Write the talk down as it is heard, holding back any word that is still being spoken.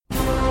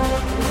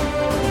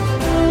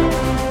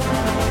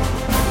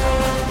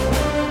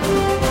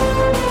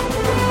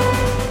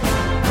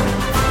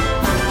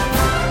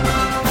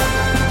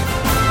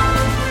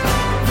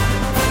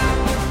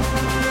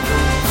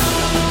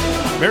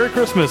Merry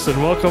Christmas and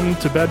welcome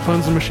to Bad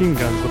Puns and Machine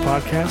Guns, the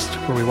podcast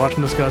where we watch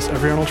and discuss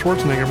every Arnold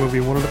Schwarzenegger movie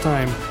one at a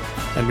time,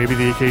 and maybe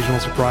the occasional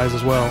surprise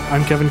as well.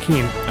 I'm Kevin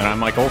Keene. And I'm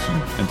Mike Olson,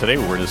 and today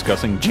we're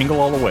discussing Jingle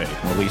All the Way,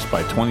 released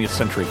by 20th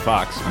Century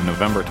Fox on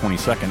November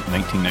 22nd,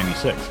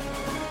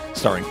 1996.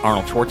 Starring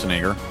Arnold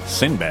Schwarzenegger,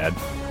 Sinbad,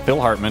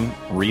 Phil Hartman,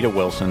 Rita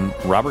Wilson,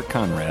 Robert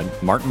Conrad,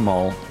 Martin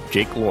Mull,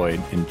 Jake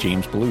Lloyd, and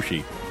James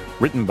Belushi.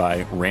 Written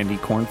by Randy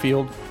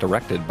Cornfield,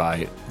 directed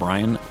by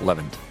Brian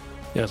Levant.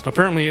 Yes,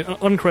 apparently an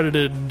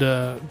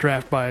uncredited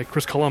draft by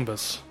Chris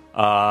Columbus.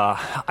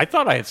 I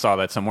thought I had saw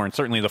that somewhere, and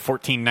certainly the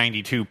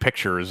 1492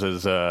 Pictures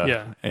is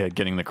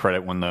getting the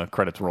credit when the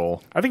credits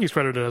roll. I think he's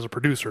credited as a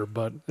producer,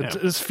 but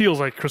this feels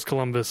like Chris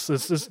Columbus.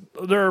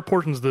 There are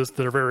portions of this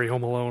that are very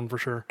Home Alone for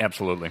sure.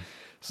 Absolutely.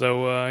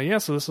 So,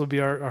 so this will be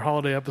our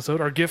holiday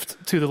episode. Our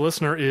gift to the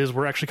listener is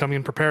we're actually coming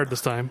in prepared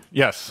this time.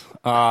 Yes.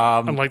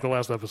 Unlike the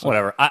last episode.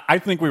 Whatever. I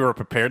think we were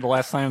prepared the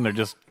last time. There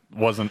just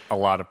wasn't a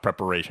lot of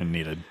preparation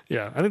needed.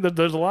 Yeah, I think that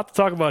there's a lot to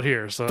talk about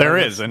here. So there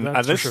is, and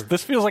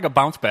this feels like a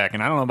bounce back,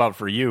 and I don't know about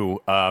for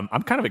you.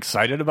 I'm kind of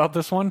excited about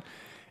this one,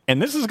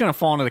 and this is going to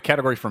fall into the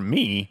category for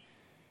me.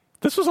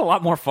 This was a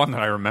lot more fun than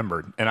I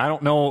remembered, and I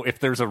don't know if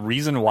there's a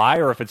reason why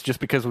or if it's just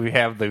because we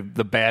have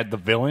the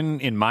villain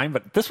in mind,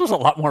 but this was a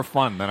lot more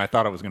fun than I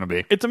thought it was going to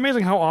be. It's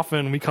amazing how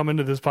often we come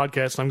into this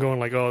podcast and I'm going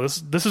like, oh,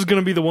 this is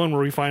going to be the one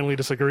where we finally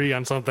disagree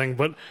on something,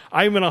 but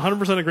I'm in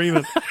 100%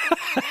 agreement.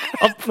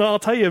 I'll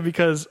tell you,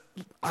 because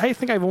I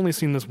think I've only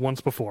seen this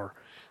once before.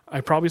 I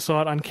probably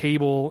saw it on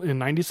cable in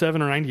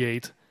 97 or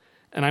 98.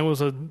 And I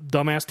was a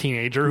dumbass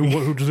teenager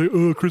who just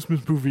said,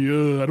 Christmas movie,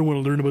 I don't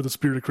want to learn about the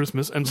spirit of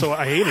Christmas. And so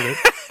I hated it.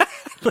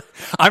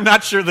 I'm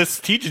not sure this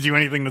teaches you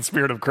anything, the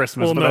spirit of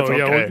Christmas, but that's okay.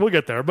 Yeah, we'll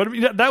get there. But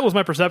that was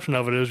my perception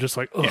of it. It was just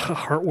like,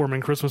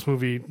 heartwarming Christmas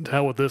movie, to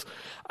hell with this.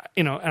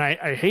 And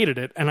I hated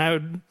it. And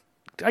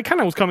I kind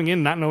of was coming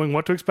in not knowing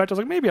what to expect. I was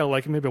like, maybe I'll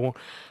like it, maybe I won't.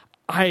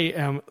 I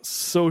am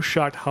so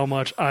shocked how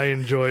much I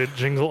enjoyed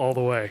Jingle All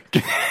the Way.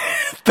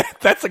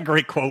 That's a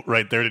great quote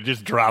right there to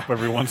just drop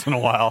every once in a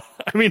while.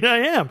 I mean, I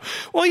am.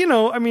 Well,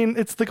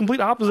 it's the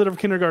complete opposite of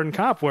Kindergarten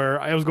Cop, where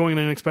I was going in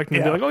and expecting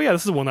to be like, oh, yeah,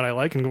 this is one that I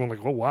like, and going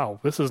like, oh, wow,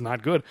 this is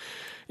not good.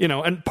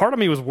 And part of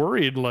me was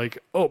worried, like,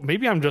 oh,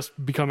 maybe I'm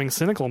just becoming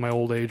cynical in my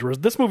old age, whereas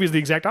this movie is the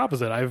exact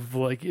opposite. I've,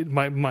 like,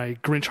 my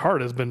Grinch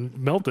heart has been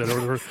melted,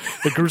 or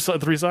it grew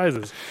 3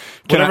 sizes.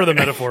 Whatever the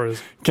metaphor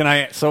is. Can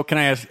I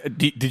ask,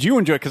 did you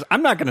enjoy it? Because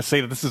I'm not going to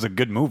say that this is a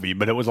good movie,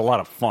 but it was a lot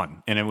of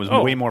fun, and it was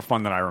way more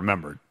fun than I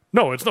remembered.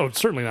 No, it's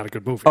certainly not a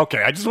good movie.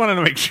 Okay, I just wanted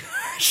to make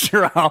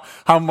sure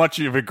how much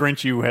of a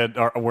Grinch you had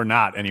or were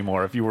not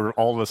anymore. If you were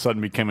all of a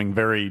sudden becoming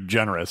very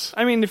generous.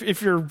 I mean,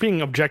 if you're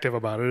being objective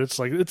about it, it's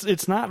like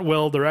it's not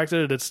well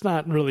directed. It's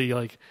not really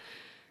like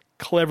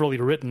cleverly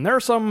written. There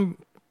are some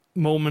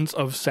moments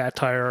of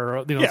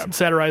satire,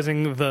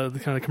 satirizing the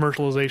kind of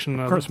commercialization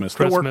of Christmas.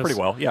 That worked pretty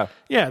well. Yeah,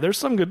 yeah. There's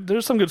some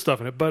good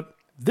stuff in it, but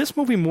this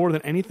movie, more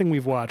than anything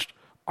we've watched,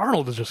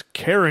 Arnold is just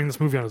carrying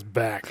this movie on his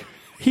back.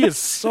 He is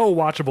so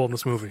watchable in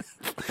this movie.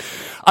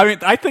 I mean,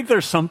 I think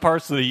there's some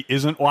parts that he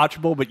isn't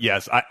watchable, but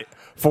yes,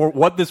 for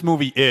what this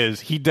movie is,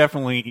 he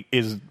definitely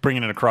is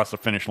bringing it across the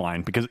finish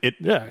line because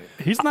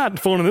he's not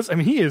phoning this. I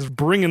mean, he is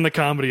bringing the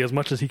comedy as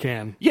much as he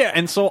can. Yeah,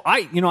 and so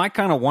I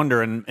kind of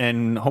wonder,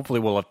 and hopefully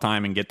we'll have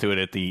time and get to it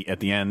at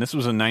the end. This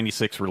was a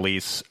 96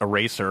 release.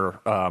 Eraser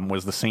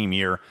was the same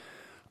year.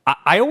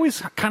 I always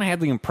kind of had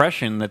the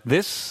impression that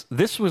this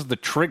was the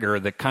trigger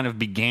that kind of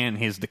began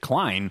his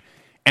decline.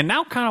 And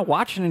now kind of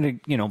watching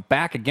it,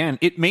 back again,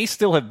 it may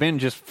still have been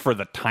just for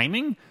the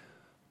timing,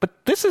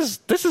 but this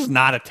is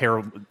not a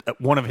terrible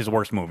one of his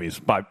worst movies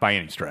by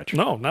any stretch.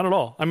 No, not at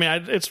all. I mean,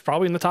 it's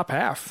probably in the top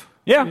half.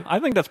 Yeah, I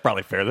think that's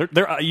probably fair.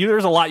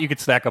 There's a lot you could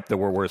stack up that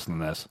were worse than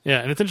this. Yeah,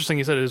 and it's interesting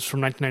you said it is from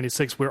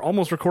 1996. We're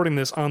almost recording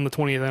this on the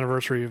 20th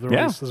anniversary of the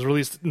release. It was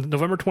released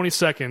November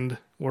 22nd.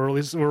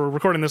 We're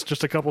recording this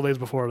just a couple days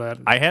before that.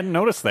 I hadn't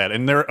noticed that,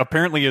 and there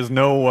apparently is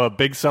no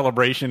big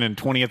celebration and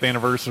 20th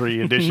anniversary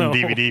edition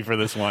DVD for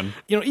this one.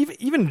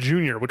 Even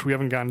Junior, which we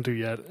haven't gotten to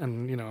yet,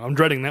 and I'm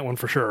dreading that one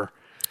for sure.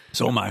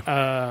 So am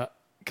I.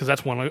 Because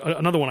that's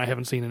another one I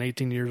haven't seen in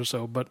 18 years or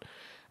so, but...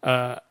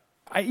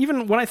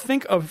 when I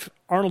think of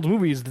Arnold's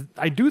movies,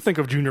 I do think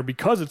of Junior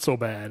because it's so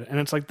bad, and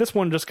it's like this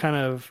one just kind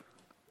of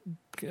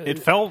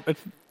it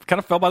kind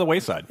of fell by the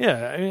wayside.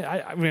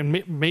 Yeah, I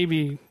mean,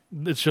 maybe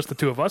it's just the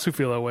two of us who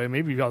feel that way.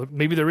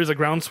 Maybe there is a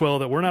groundswell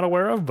that we're not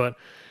aware of, but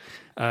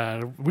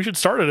we should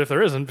start it if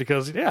there isn't,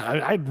 because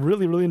I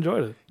really really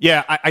enjoyed it.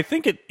 Yeah, I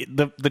think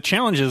the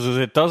challenge is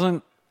it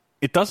doesn't.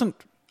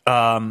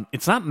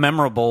 It's not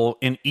memorable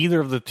in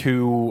either of the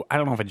two, I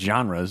don't know if it's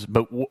genres,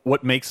 but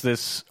what makes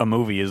this a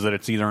movie is that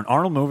it's either an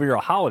Arnold movie or a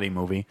holiday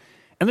movie.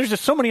 And there's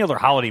just so many other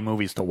holiday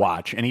movies to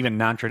watch, and even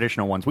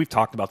non-traditional ones. We've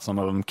talked about some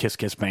of them. Kiss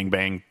Kiss Bang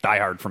Bang, Die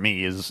Hard for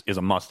me is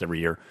a must every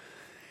year.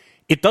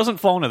 It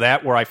doesn't fall into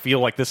that where I feel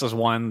like this is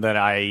one that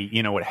I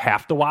would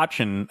have to watch.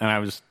 And I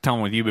was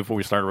telling with you before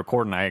we started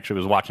recording, I actually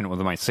was watching it with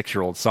my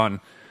 6-year-old son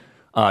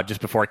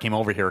just before I came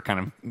over here, kind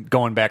of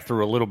going back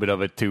through a little bit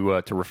of it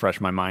to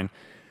refresh my mind.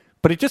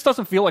 but it just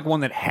doesn't feel like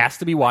one that has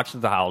to be watched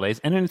at the holidays.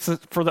 And then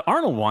for the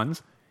Arnold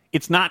ones,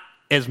 it's not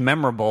as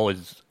memorable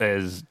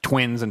as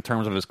Twins in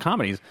terms of his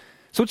comedies.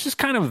 So it's just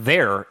kind of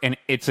there, and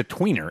it's a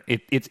tweener.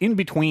 It's in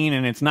between,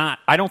 and it's not.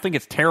 I don't think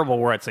it's terrible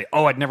where I'd say,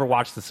 "Oh, I'd never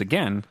watch this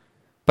again,"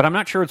 but I'm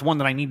not sure it's one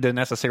that I need to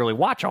necessarily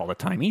watch all the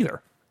time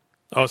either.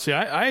 Oh, see,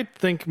 I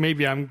think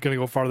maybe I'm going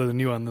to go farther than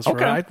you on this.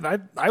 Okay.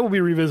 Right? I will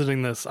be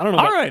revisiting this. I don't know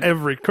about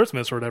every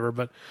Christmas or whatever,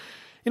 but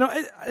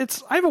I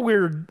have a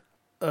weird.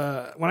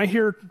 When I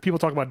hear people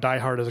talk about Die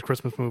Hard as a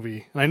Christmas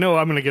movie, and I know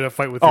I'm going to get a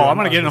fight with you. Oh, I'm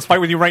going to get in a fight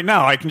with you right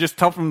now. I can just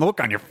tell from the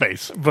look on your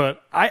face.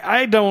 But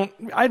I don't,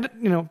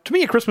 to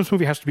me, a Christmas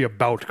movie has to be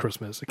about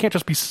Christmas. It can't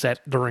just be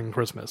set during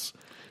Christmas.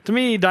 To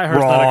me, Die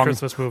Hard's not a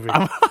Christmas movie.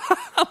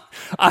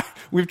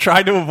 We've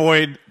tried to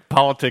avoid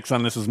politics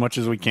on this as much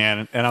as we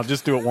can, and I'll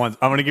just do it once.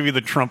 I'm going to give you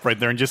the Trump right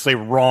there and just say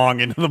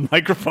wrong into the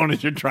microphone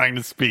as you're trying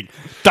to speak.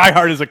 Die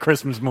Hard is a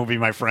Christmas movie,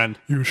 my friend.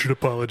 You should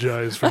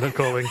apologize for not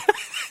calling.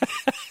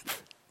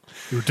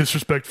 You're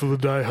disrespectful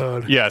to Die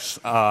Hard. Yes.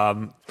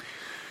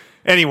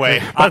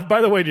 Anyway.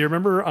 By the way, do you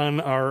remember on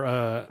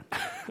our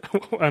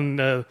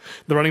the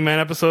Running Man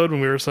episode when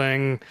we were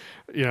saying,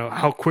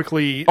 how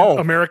quickly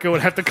America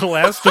would have to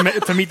collapse to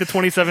meet the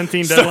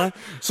 2017 deadline?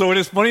 So it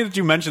is funny that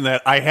you mentioned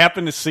that. I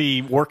happened to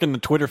see, working the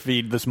Twitter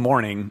feed this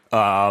morning,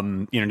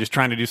 just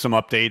trying to do some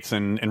updates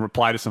and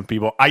reply to some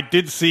people. I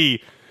did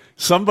see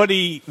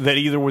somebody that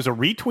either was a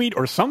retweet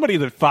or somebody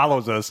that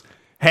follows us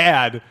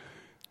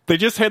They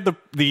just had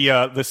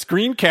the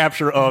screen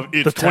capture of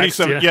it's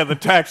 27. Yeah, the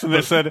text, and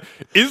they said,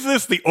 "Is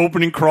this the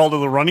opening crawl to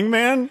the Running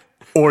Man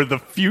or the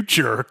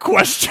future?"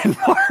 Question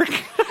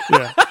mark.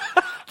 Yeah,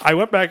 I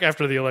went back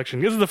after the election.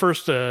 This is the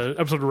first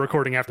episode we're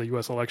recording after the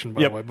U.S. election,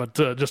 by the way. But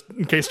just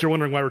in case you're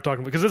wondering why we're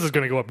talking, because this is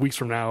going to go up weeks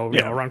from now,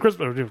 around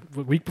Christmas, or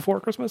a week before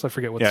Christmas. I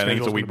forget what. Yeah, I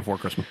think it's a week before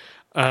Christmas.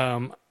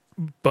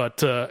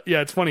 But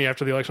it's funny.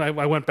 After the election,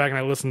 I went back and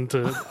I listened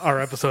to our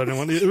episode,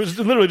 and it was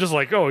literally just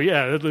like, oh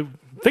yeah,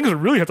 things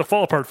would really have to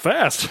fall apart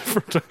fast for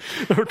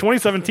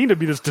 2017 to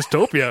be this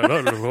dystopia.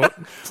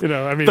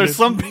 There's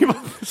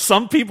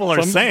some people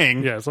are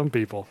saying, yeah, some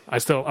people.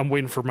 I'm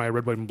waiting for my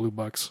red, white, and blue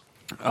bucks.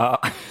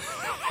 That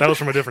was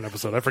from a different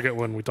episode. I forget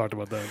when we talked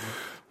about that.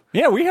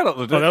 Yeah, we had that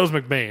was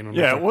McBain.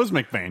 Yeah, it was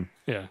McBain.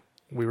 Yeah.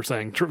 We were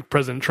saying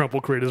President Trump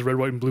will create his red,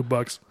 white, and blue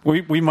bucks.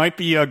 We might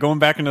be going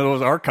back into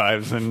those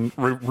archives and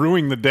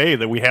ruining the day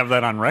that we have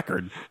that on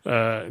record.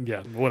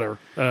 Yeah, whatever.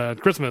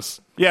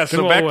 Christmas. Yeah,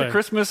 so back to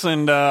Christmas,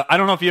 and I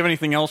don't know if you have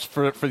anything else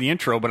for the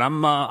intro, but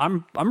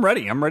I'm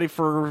ready. I'm ready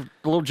for a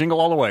little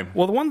Jingle All the Way.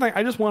 Well, the one thing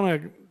I just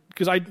want to,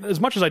 because as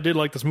much as I did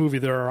like this movie,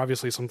 there are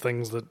obviously some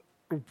things that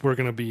we're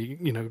going to be,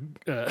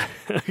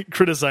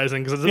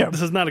 criticizing because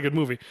this is not a good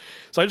movie.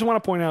 So I just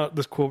want to point out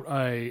this quote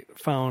I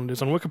found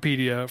is on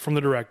Wikipedia from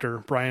the director,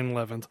 Brian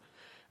Levant,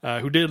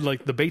 who did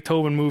like the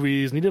Beethoven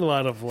movies, and he did a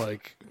lot of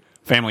like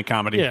family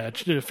comedy. Yeah,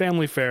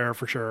 family fare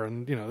for sure.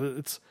 And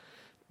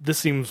this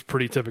seems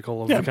pretty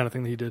typical of the kind of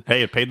thing that he did.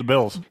 Hey, it paid the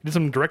bills. He did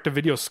some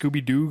direct-to-video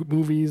Scooby-Doo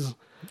movies.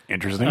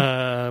 Interesting.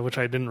 Which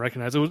I didn't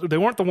recognize. They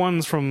weren't the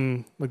ones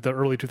from like the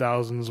early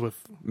 2000s with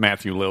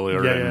Matthew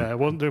Lillard. Yeah.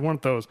 They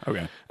weren't those.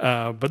 Okay.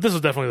 But this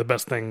is definitely the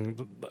best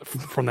thing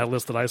from that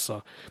list that I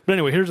saw. But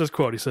anyway, here's this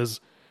quote. He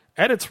says,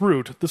 "At its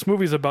root, this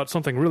movie is about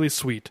something really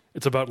sweet.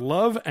 It's about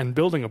love and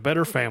building a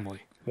better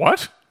family."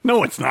 What?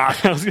 No, it's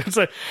not. I was going to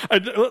say,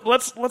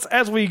 let's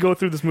as we go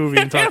through this movie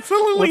and talk,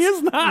 absolutely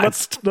is not.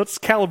 Let's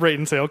calibrate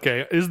and say,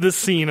 okay, is this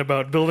scene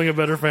about building a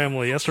better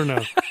family? Yes or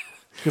no?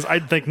 Because I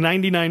think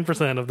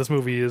 99% of this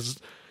movie is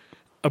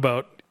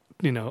about,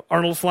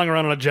 Arnold flying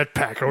around on a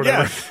jetpack or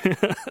whatever.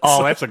 Yes.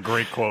 Oh, that's a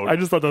great quote. I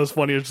just thought that was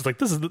funny. It's just like,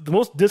 this is the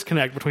most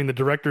disconnect between the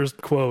director's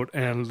quote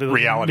and the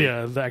reality.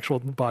 Yeah, the actual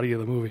body of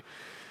the movie.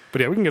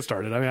 But yeah, we can get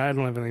started. I mean, I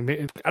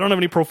don't have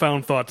any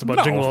profound thoughts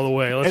about Jingle All the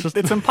Way.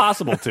 It's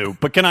impossible to.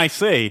 But can I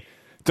say,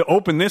 to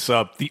open this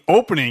up, the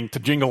opening to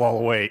Jingle All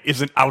the Way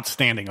is an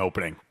outstanding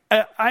opening.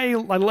 I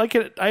like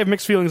it. I have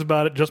mixed feelings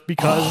about it just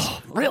because.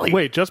 Oh, really?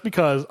 Wait, just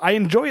because I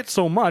enjoy it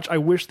so much, I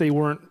wish they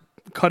weren't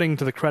cutting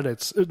to the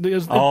credits.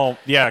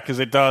 Yeah, because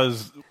it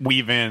does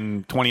weave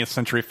in 20th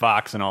Century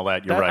Fox and all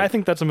that. You're right. I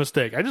think that's a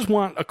mistake. I just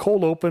want a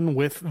cold open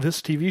with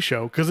this TV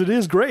show because it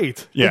is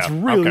great. Yeah, it's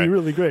really,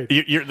 really great.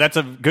 That's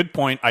a good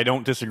point. I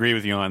don't disagree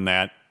with you on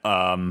that.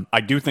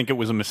 I do think it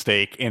was a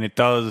mistake, and it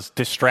does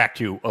distract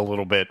you a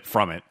little bit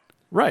from it.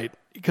 Right.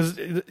 Because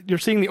you're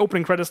seeing the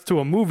opening credits to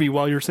a movie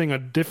while you're seeing a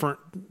different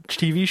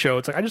TV show.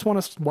 It's like, I just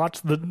want to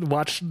watch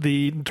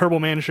the Turbo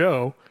Man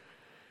show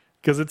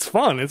because it's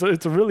fun. It's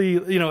a really,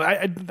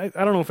 I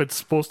don't know if it's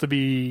supposed to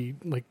be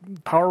like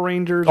Power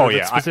Rangers or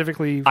if it's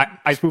specifically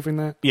spoofing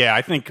that. Yeah,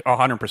 I think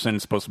 100%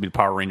 it's supposed to be the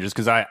Power Rangers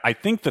because I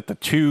think that the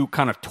two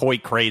kind of toy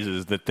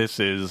crazes that this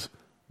is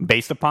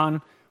based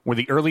upon were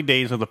the early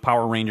days of the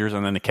Power Rangers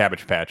and then the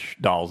Cabbage Patch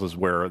Dolls is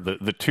where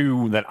the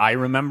two that I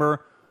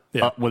remember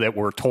that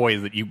were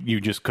toys that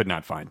you just could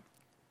not find.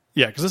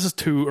 Yeah, because this is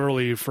too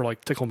early for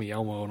like Tickle Me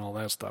Elmo and all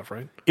that stuff,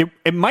 right?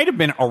 It might have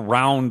been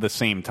around the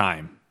same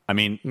time. I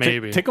mean,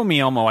 maybe Tickle Me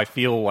Elmo, I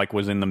feel like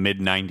was in the mid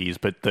 '90s,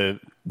 but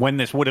when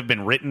this would have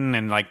been written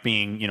and like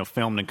being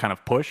filmed and kind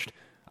of pushed.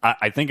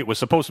 I think it was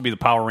supposed to be the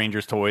Power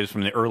Rangers toys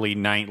from the early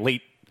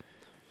 90s,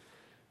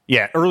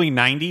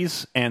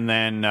 and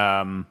then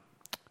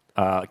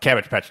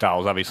Cabbage Patch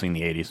Dolls, obviously in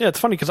the 80s. Yeah, it's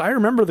funny because I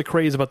remember the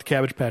craze about the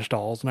Cabbage Patch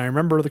Dolls, and I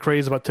remember the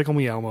craze about Tickle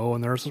Me Elmo,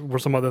 and there were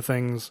some other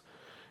things.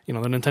 The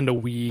Nintendo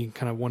Wii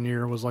kind of one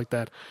year was like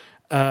that.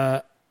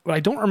 But I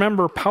don't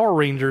remember Power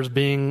Rangers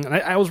being... And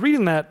I was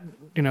reading that,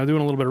 doing a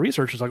little bit of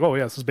research. It's like, oh,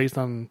 yeah, this is based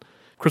on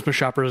Christmas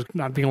shoppers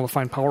not being able to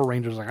find Power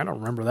Rangers. Like, I don't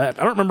remember that.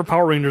 I don't remember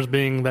Power Rangers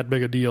being that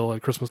big a deal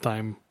at Christmas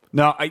time.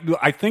 No,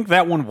 I think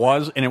that one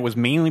was, and it was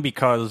mainly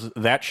because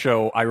that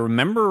show, I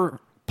remember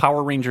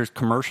Power Rangers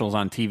commercials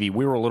on TV.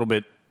 We were a little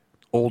bit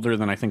older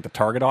than I think the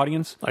target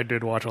audience. I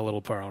did watch a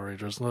little Power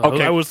Rangers.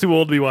 Okay. I was too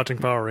old to be watching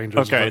Power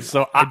Rangers. Okay,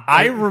 so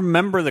I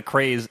remember the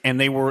craze, and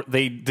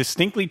they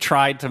distinctly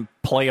tried to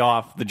play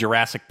off the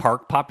Jurassic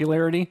Park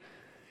popularity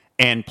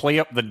and play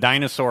up the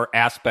dinosaur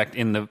aspect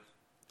in the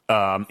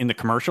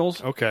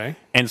commercials. Okay.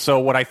 And so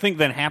what I think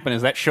then happened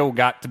is that show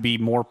got to be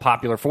more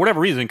popular for whatever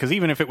reason, because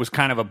even if it was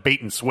kind of a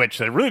bait and switch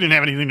that really didn't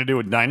have anything to do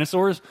with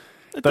dinosaurs.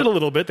 It did a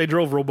little bit. They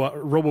drove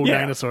robo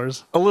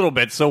dinosaurs. A little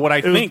bit. So what I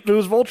think... It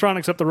was Voltron,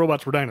 except the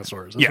robots were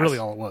dinosaurs. That's really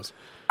all it was.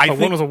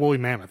 One was a woolly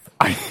mammoth.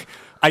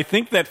 I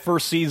think that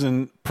first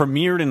season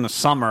premiered in the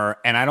summer,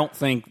 and I don't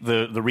think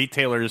the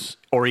retailers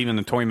or even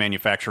the toy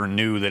manufacturer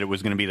knew that it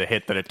was going to be the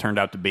hit that it turned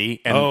out to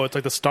be. And it's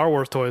like the Star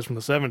Wars toys from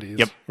the 70s.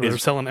 Yep. Where they're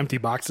selling empty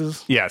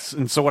boxes. Yes.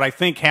 And so what I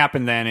think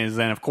happened then is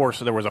of course,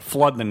 there was a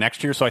flood the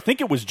next year. So I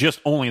think it was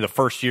just only the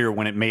first year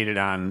when it made it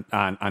on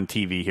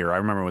TV here. I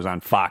remember it was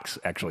on Fox,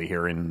 actually,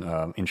 here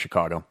in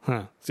Chicago.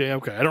 Huh. See,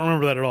 okay. I don't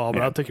remember that at all,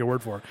 but I'll take your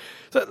word for it.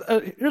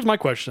 So here's my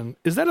question.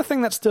 Is that a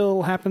thing that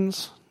still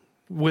happens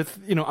with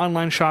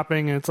online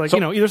shopping? And it's like,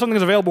 either something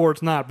is available or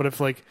it's not, but if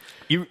like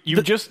you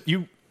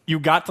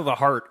got to the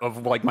heart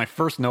of like my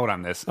first note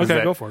on this.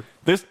 Okay, go for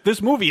it.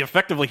 This movie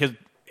effectively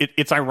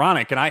it's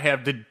ironic,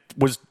 and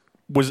was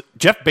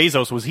Jeff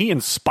Bezos, was he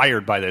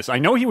inspired by this? I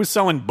know he was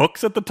selling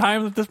books at the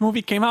time that this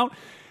movie came out.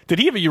 Did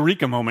he have a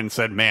eureka moment and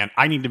said, man,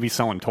 I need to be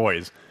selling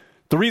toys?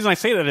 The reason I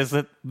say that is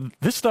that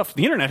this stuff,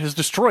 the internet has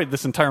destroyed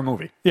this entire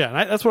movie.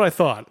 Yeah, that's what I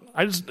thought.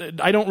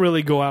 I don't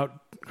really go out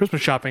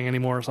Christmas shopping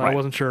anymore, so I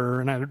wasn't sure,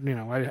 and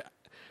I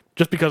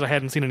just because I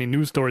hadn't seen any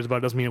news stories about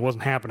it doesn't mean it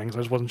wasn't happening. So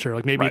I just wasn't sure.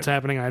 Like maybe it's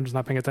happening, I'm just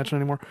not paying attention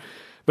anymore.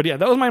 But yeah,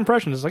 that was my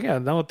impression. It's like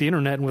now with the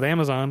internet and with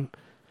Amazon,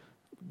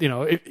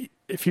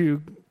 if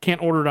you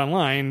can't order it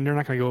online, you're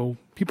not going to go.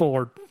 People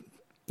are.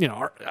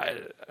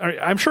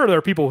 I'm sure there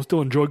are people who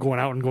still enjoy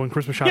going out and going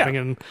Christmas shopping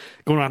and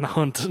going on the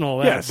hunt and all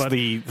that. Yes, but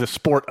the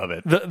sport of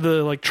it.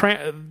 The like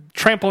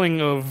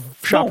trampling of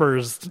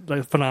shoppers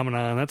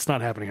phenomenon, that's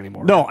not happening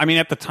anymore. No, I mean,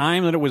 at the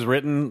time that it was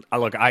written,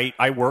 look,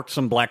 I worked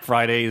some Black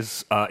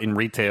Fridays in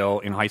retail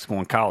in high school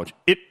and college.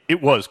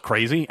 It was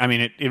crazy. I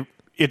mean,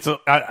 it's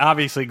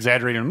obviously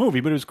exaggerated in a movie,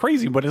 but it was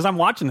crazy. But as I'm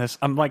watching this,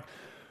 I'm like,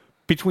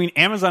 between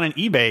Amazon and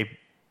eBay,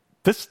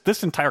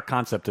 this entire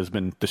concept has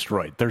been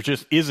destroyed. There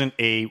just isn't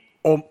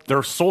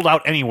they're sold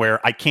out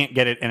anywhere. I can't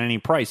get it at any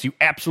price. You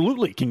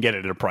absolutely can get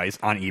it at a price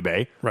on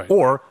eBay. Right.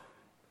 Or,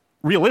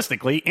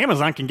 realistically,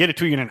 Amazon can get it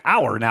to you in an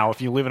hour now if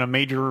you live in a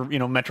major,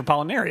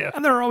 metropolitan area.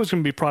 And there are always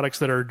going to be products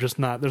that are just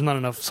there's not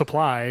enough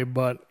supply,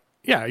 but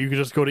yeah, you can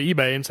just go to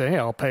eBay and say, hey,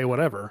 I'll pay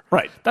whatever.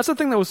 Right. That's the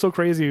thing that was so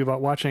crazy about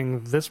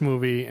watching this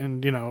movie,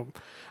 and,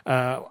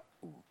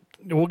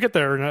 we'll get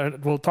there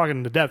and we'll talk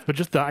into depth, but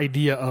just the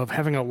idea of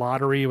having a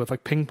lottery with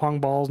like ping pong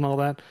balls and all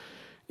that.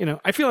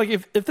 I feel like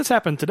if this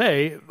happened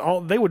today,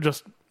 they would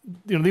just,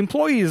 the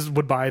employees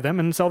would buy them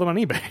and sell them on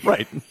eBay.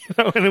 Right.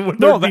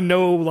 And there would be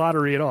no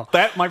lottery at all.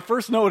 My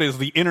first note is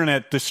the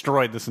internet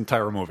destroyed this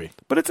entire movie.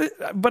 But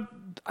but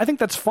I think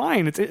that's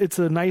fine. It's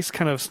a nice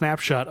kind of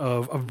snapshot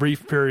of a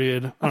brief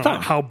period. I don't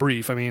know how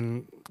brief. I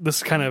mean,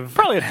 this kind of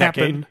probably a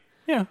happened. Decade.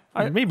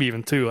 Yeah, maybe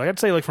even two. I'd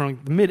say like from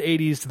the mid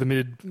 '80s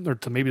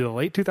to maybe the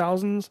late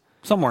 2000s.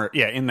 Somewhere,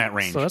 in that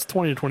range. So that's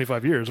 20 to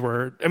 25 years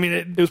where, I mean,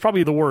 it was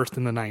probably the worst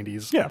in the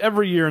 90s. Yeah.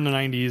 Every year in the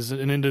 90s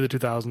and into the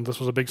 2000s, this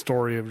was a big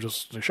story of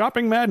just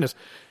shopping madness.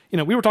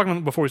 We were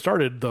talking before we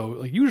started, though,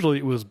 like usually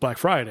it was Black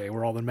Friday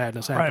where all the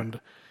madness happened.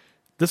 Right.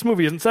 This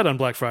movie isn't set on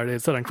Black Friday,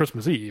 it's set on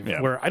Christmas Eve,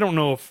 where I don't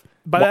know if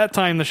by that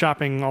time the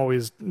shopping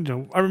always,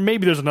 or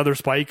maybe there's another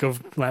spike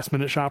of last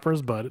minute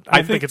shoppers, but I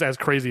don't think it's as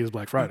crazy as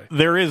Black Friday.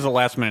 There is a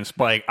last minute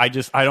spike. I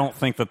don't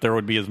think that there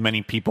would be as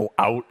many people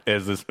out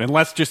as this,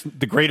 unless just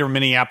the greater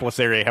Minneapolis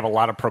area have a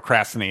lot of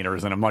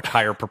procrastinators and a much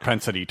higher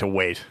propensity to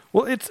wait.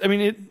 Well,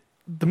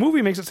 the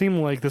movie makes it seem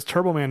like this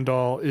Turbo Man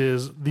doll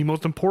is the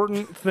most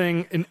important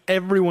thing in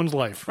everyone's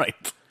life. Right.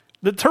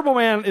 The Turbo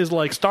Man is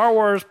like Star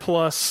Wars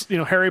plus,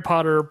 Harry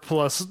Potter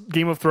plus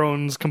Game of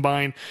Thrones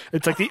combined.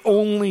 It's like the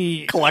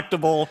only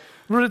collectible.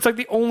 It's like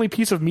the only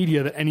piece of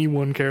media that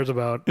anyone cares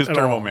about Is at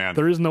Turbo all. Man.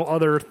 There is no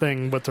other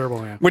thing but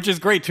Turbo Man. Which is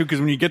great, too, because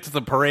when you get to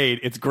the parade,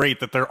 it's great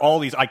that they're all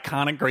these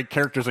iconic, great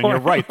characters, and you're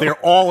right. They're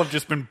all have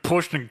just been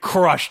pushed and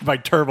crushed by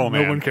Turbo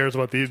Man. No one cares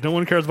about these. No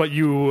one cares about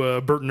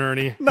you, Bert and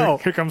Ernie. No.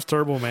 Here comes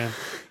Turbo Man.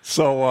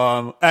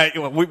 So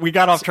we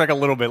got off track a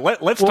little bit.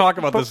 Let's talk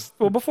about this.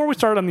 Well, before we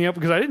start on the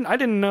because I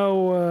didn't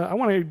know. I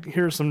want to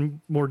hear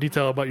some more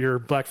detail about your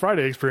Black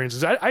Friday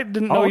experiences. I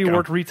didn't know you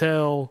worked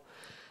retail.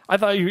 I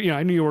thought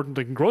I knew you worked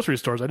in grocery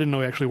stores. I didn't know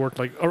you actually worked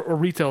like a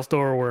retail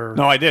store where.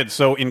 No, I did.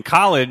 So in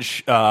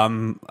college, it's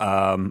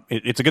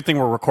a good thing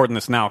we're recording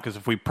this now because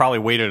if we probably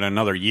waited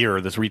another year,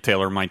 this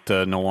retailer might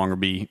no longer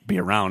be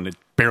around. It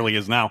barely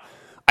is now.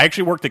 I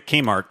actually worked at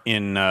Kmart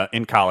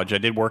in college. I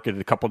did work at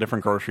a couple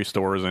different grocery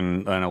stores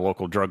and a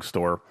local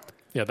drugstore.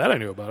 Yeah, that I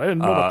knew about. I didn't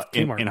know about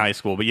Kmart in high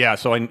school. But yeah,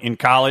 so in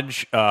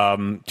college,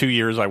 2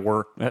 years I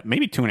worked,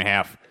 maybe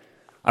 2.5.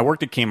 I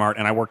worked at Kmart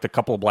and I worked a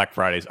couple of Black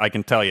Fridays. I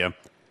can tell you,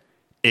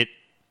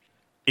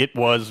 it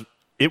was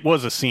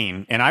a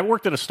scene. And I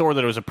worked at a store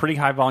that was a pretty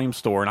high volume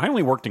store, and I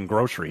only worked in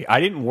grocery.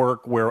 I didn't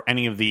work where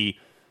any of the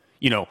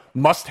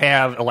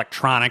must-have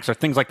electronics or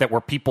things like that where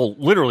people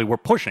literally were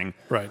pushing.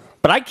 Right.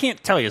 But I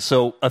can't tell you.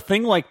 So a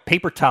thing like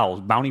paper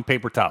towels, Bounty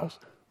paper towels,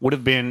 would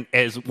have been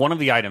as one of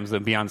the items that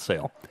would be on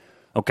sale.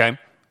 Okay?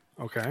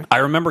 Okay. I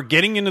remember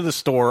getting into the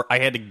store. I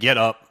had to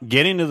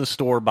get into the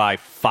store by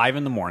 5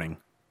 in the morning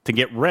to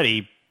get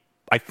ready.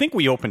 I think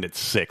we opened at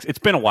 6. It's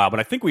been a while, but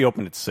I think we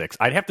opened at 6.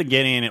 I'd have to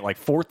get in at like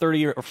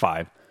 4:30 or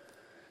 5,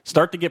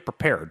 start to get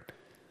prepared.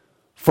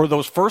 For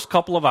those first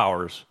couple of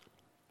hours,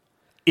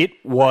 it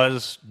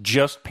was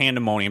just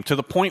pandemonium to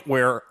the point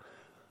where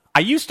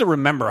I used to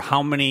remember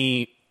how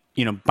many,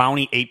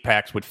 Bounty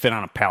 8-packs would fit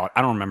on a pallet.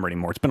 I don't remember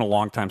anymore. It's been a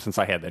long time since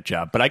I had that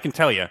job. But I can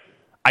tell you,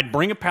 I'd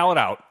bring a pallet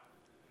out.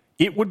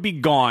 It would be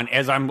gone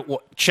as I'm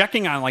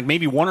checking on like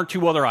maybe one or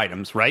two other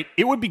items, right?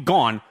 It would be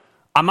gone.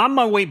 I'm on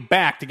my way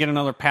back to get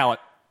another pallet.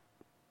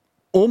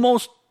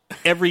 Almost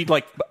every,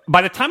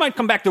 by the time I'd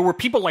come back, there were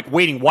people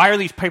waiting. Why are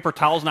these paper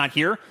towels not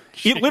here?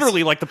 Jeez. It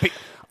literally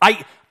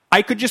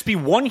I could just be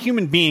one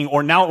human being,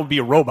 or now it would be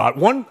a robot.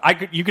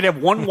 You could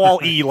have one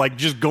Wall-E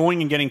just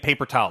going and getting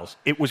paper towels.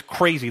 It was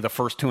crazy the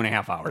first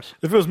 2.5 hours.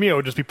 If it was me, I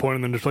would just be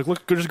pointing them, just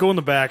look, just go in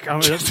the back.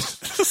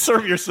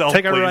 Serve yourself.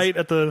 Take please. a right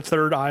at the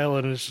third aisle,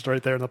 and it's just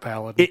right there in the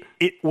pallet.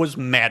 It was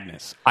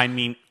madness. I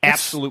mean,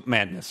 absolute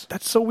madness.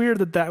 That's so weird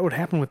that would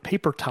happen with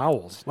paper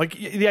towels. Like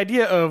the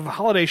idea of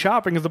holiday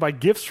shopping is to buy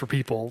gifts for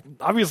people.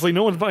 Obviously,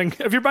 no one's buying.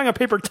 If you're buying a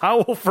paper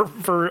towel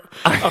for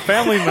a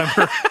family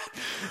member.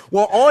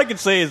 Well, all I can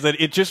say is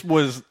that it just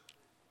was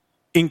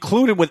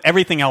included with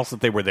everything else that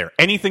they were there.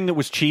 Anything that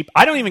was cheap.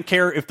 I don't even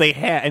care if they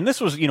had, and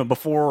this was,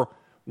 before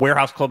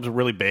warehouse clubs were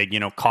really big,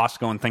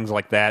 Costco and things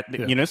like that.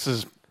 Yeah. This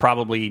is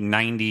probably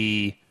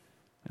 90,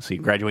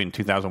 graduated in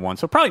 2001.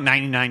 So probably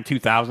 99,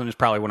 2000 is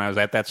probably when I was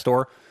at that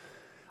store.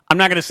 I'm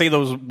not going to say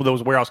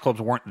those warehouse clubs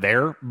weren't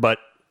there, but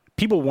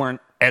people weren't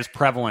as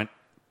prevalent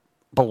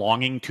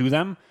belonging to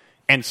them.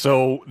 And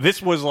so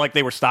this was like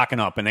they were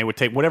stocking up, and they would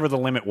take whatever the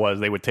limit was.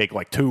 They would take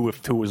 2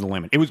 if 2 was the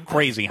limit. It was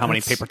crazy how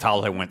many paper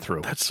towels I went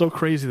through. That's so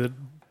crazy that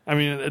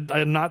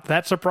I'm not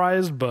that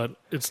surprised, but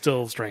it's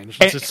still strange.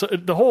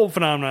 The whole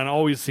phenomenon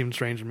always seemed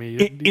strange to me.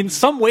 In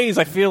some ways,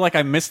 I feel like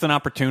I missed an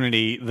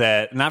opportunity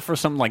that, not for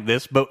something like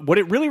this, but what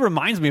it really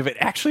reminds me of, it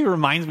actually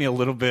reminds me a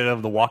little bit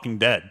of The Walking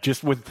Dead,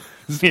 just with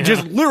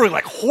just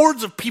literally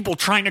hordes of people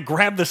trying to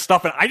grab this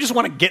stuff, and I just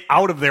want to get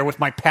out of there with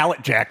my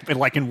pallet jack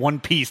in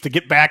one piece to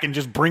get back and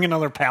just bring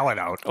another pallet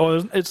out.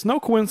 Oh, it's no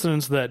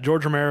coincidence that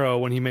George Romero,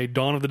 when he made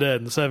Dawn of the Dead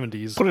in the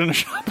 70s, put it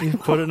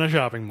in a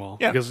shopping mall.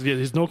 Yeah. Because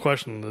there's no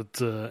question that,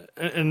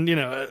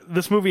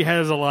 this movie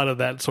has a lot of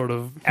that sort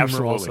of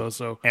humor also.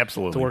 So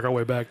absolutely, to work our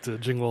way back to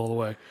Jingle All the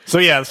Way. So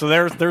yeah, so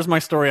there's my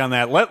story on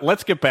that.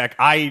 Let's get back.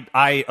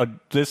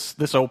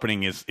 This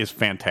opening is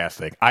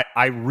fantastic.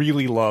 I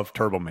really love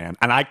Turbo Man,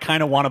 and I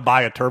kind of want to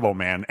buy a Turbo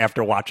Man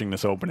after watching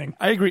this opening.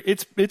 I agree.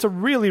 It's a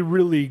really,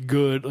 really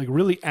good,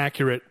 really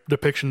accurate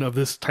depiction of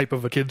this type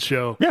of a kids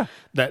show. Yeah.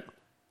 That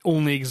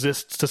only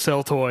exists to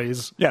sell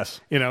toys.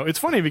 Yes. It's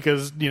funny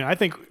because, I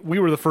think we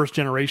were the first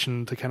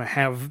generation to kind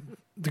of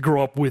to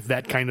grow up with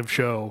that kind of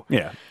show.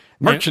 Yeah.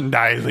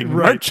 Merchandising.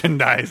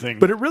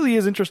 But it really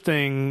is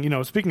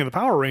interesting, speaking of the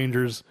Power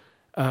Rangers,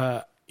 we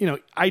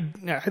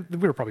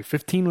were probably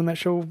 15 when that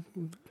show.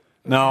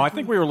 No, I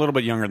think we were a little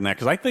bit younger than that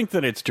because I think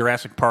that it's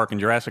Jurassic Park, and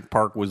Jurassic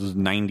Park was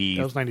 90.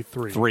 That was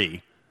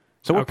 93.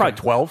 So we're probably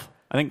 12.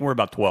 I think we're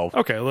about 12.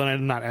 Okay, well, then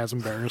I'm not as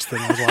embarrassed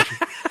than I was watching.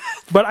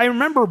 But I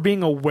remember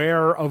being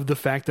aware of the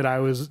fact that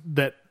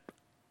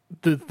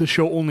the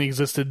show only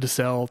existed to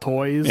sell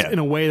toys in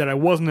a way that I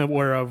wasn't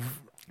aware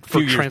of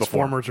for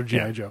Transformers or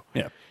G.I. Joe.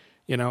 Yeah.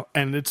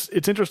 And it's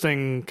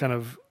interesting kind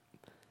of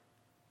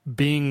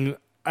being,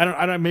 I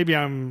don't, maybe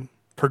I'm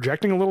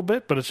projecting a little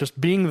bit, but it's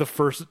just being the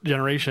first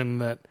generation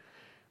that,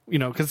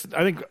 because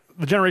I think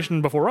the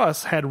generation before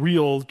us had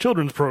real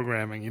children's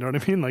programming, you know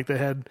what I mean? Like they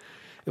had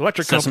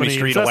Electric Sesame Company,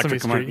 Street, Sesame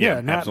Electric Street. Company.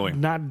 Yeah, absolutely.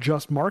 Not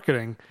just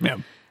marketing. Yeah.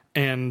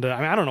 And I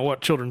mean, I don't know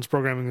what children's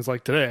programming is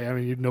like today. I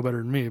mean, you'd know better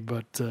than me,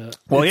 but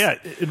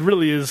it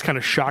really is kind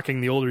of shocking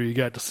the older you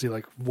get to see,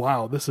 like,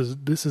 wow, this is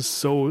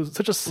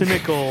such a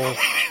cynical,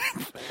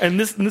 and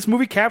this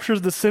movie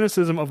captures the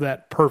cynicism of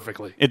that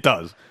perfectly. It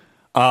does.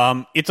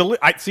 It's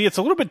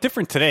a little bit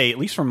different today, at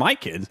least for my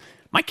kids.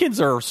 My kids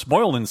are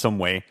spoiled in some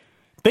way.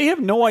 They have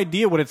no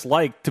idea what it's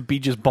like to be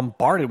just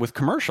bombarded with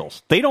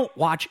commercials. They don't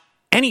watch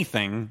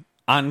anything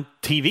on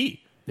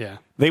TV. Yeah,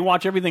 they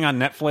watch everything on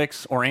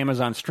Netflix or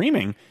Amazon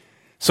streaming.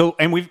 So,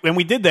 and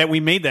we did that. We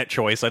made that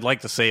choice. I'd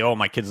like to say, oh,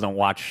 my kids don't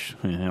watch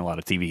a lot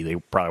of TV. They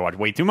probably watch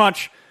way too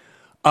much.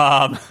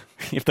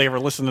 If they ever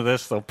listen to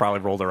this, they'll probably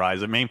roll their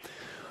eyes at me.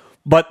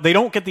 But they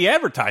don't get the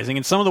advertising.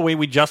 And some of the way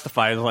we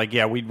justify it is like,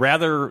 yeah, we'd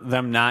rather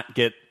them not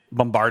get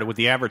bombarded with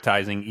the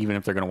advertising, even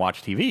if they're going to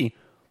watch TV.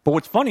 But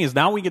what's funny is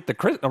now we get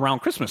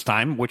around Christmas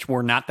time, which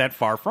we're not that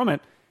far from it.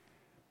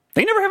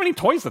 They never have any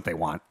toys that they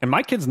want. And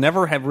my kids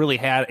never have really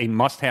had a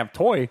must-have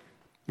toy.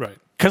 Right.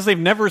 Because they've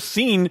never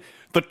seen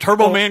the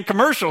Turbo Man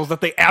commercials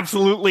that they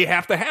absolutely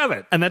have to have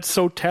it. And that's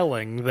so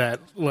telling that,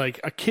 like,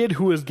 a kid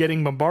who is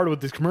getting bombarded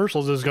with these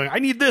commercials is going, I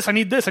need this, I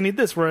need this, I need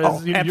this,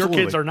 whereas your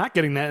kids are not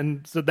getting that.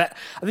 And so that,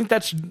 I think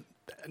that's,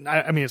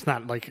 I mean, it's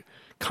not like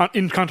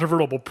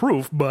incontrovertible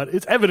proof, but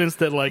it's evidence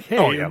that, like,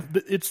 hey,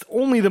 it's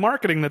only the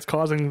marketing that's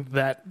causing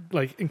that,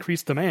 like,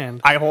 increased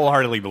demand. I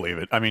wholeheartedly believe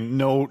it. I mean,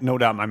 no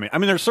doubt. I mean,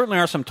 there certainly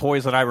are some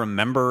toys that I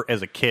remember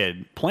as a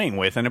kid playing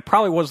with, and it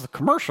probably was the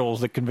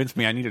commercials that convinced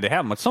me I needed to have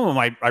them. But some of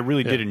them I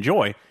really did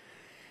enjoy.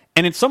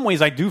 And in some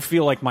ways, I do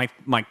feel like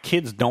my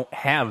kids don't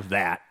have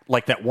that,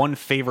 like that one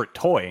favorite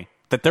toy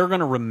that they're going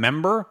to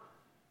remember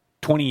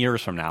 20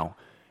 years from now.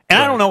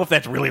 And I don't know if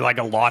that's really like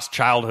a lost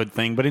childhood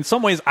thing, but in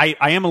some ways, I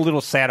am a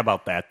little sad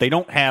about that. They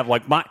don't have,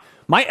 like, my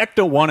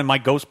Ecto-1 and my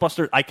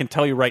Ghostbusters, I can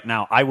tell you right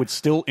now, I would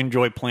still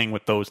enjoy playing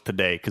with those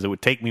today because it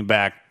would take me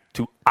back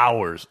to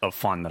hours of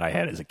fun that I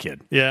had as a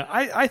kid. Yeah,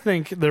 I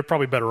think they're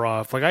probably better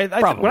off. Like,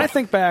 when I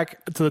think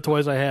back to the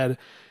toys I had,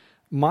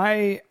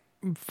 my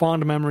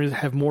fond memories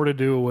have more to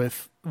do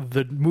with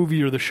the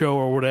movie or the show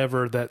or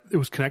whatever that it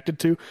was connected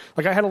to.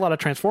 Like, I had a lot of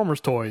Transformers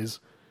toys.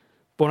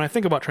 But when I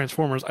think about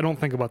Transformers, I don't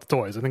think about the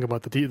toys. I think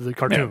about the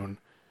cartoon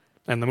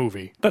and the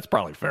movie. That's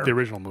probably fair. The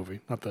original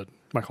movie, not the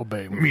Michael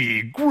Bay movie.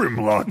 Me,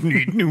 Grimlock,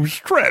 need new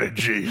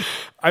strategy.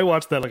 I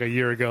watched that like a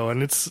year ago,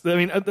 and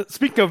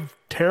speaking of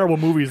terrible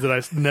movies that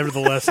I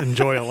nevertheless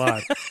enjoy a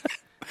lot.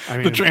 I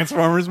mean, the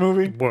Transformers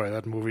movie? Boy,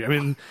 that movie. I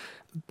mean,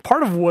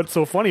 part of what's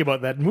so funny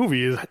about that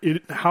movie is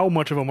how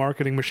much of a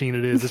marketing machine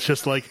it is. It's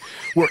just like,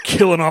 we're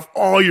killing off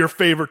all your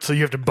favorites, so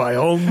you have to buy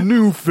all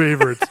new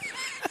favorites.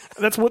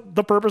 That's what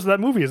the purpose of that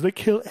movie is. They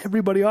kill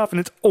everybody off, and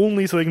it's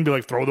only so they can be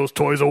like, throw those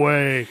toys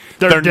away.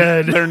 They're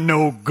dead. They're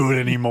no good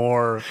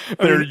anymore.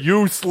 They're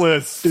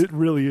useless. It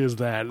really is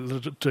that,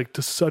 like,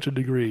 to such a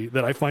degree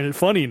that I find it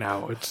funny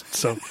now. It's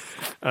so,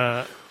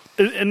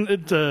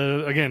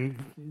 again,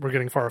 we're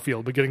getting far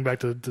afield, but getting back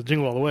to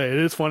Jingle All the Way, it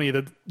is funny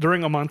that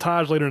during a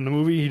montage later in the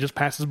movie, he just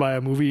passes by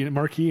a movie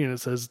marquee and it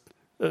says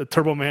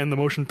Turbo Man, the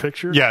motion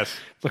picture. Yes.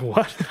 It's like,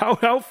 what?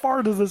 How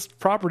far does this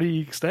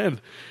property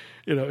extend?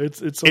 You know, it's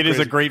so it crazy. is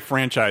a great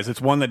franchise.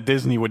 It's one that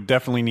Disney would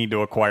definitely need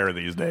to acquire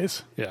these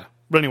days. Yeah,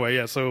 but anyway,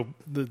 yeah. So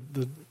the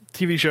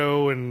TV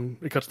show, and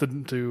it cuts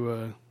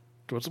to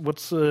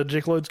what's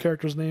Jake Lloyd's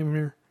character's name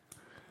here?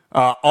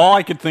 All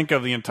I could think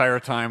of the entire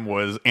time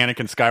was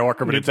Anakin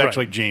Skywalker, but it's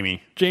actually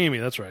Jamie. Jamie,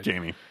 that's right.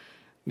 Jamie.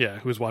 Yeah,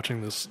 who's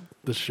watching this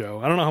show?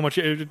 I don't know how much.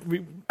 I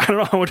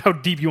don't know how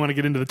deep you want to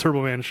get into the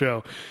Turbo Man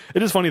show.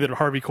 It is funny that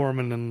Harvey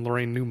Korman and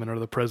Lorraine Newman are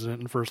the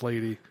president and first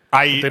lady.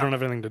 They don't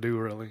have anything to do,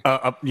 really.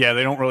 Yeah,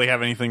 they don't really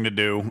have anything to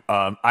do.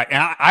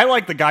 I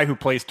like the guy who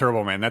plays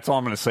Turbo Man. That's all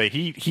I'm going to say.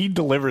 He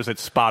delivers it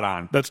spot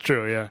on. That's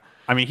true. Yeah.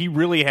 I mean, he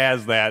really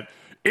has that.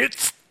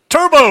 It's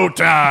Turbo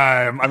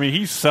time! I mean,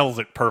 he sells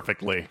it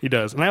perfectly. He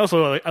does. And I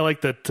also like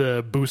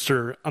that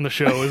Booster on the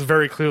show is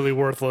very clearly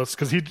worthless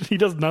because he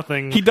does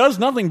nothing. He does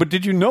nothing, but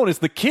did you notice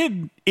the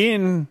kid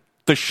in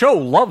the show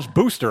loves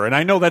Booster? And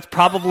I know that's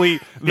probably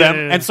them.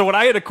 Yeah. And so what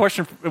I had a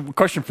question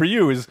for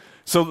you is,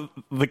 so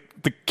the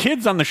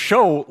kids on the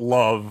show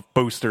love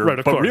Booster,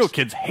 right, but real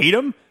kids hate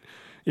him?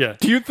 Yeah.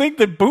 Do you think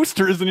that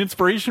Booster is an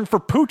inspiration for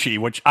Poochie,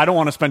 which I don't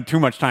want to spend too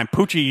much time.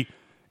 Poochie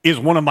is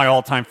one of my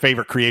all-time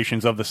favorite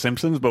creations of The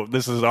Simpsons, but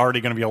this is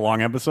already going to be a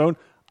long episode.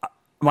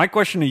 My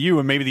question to you,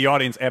 and maybe the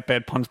audience at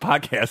Bad Puns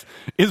Podcast,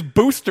 is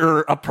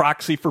Booster a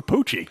proxy for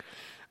Poochie?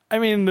 I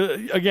mean,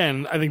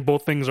 again, I think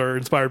both things are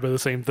inspired by the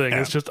same thing. Yeah.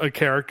 It's just a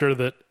character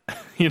that,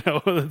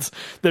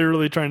 they're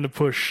really trying to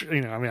push. I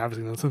mean,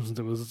 obviously in The Simpsons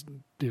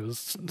it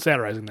was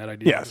satirizing that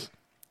idea. Yes.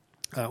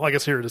 Well, I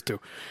guess here it is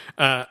too.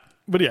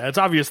 But yeah, it's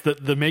obvious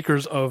that the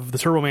makers of the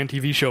Turbo Man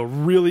TV show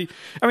really,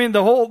 I mean,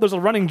 there's a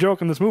running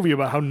joke in this movie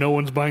about how no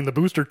one's buying the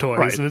Booster toys.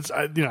 Right. And it's,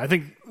 I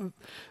think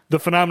the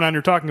phenomenon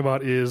you're talking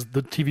about is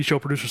the TV show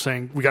producer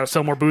saying, we got to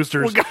sell more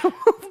boosters.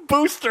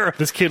 Booster.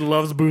 This kid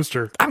loves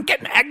Booster. I'm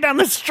getting egged on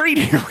the street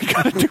here. We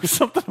got to do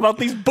something about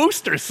these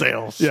Booster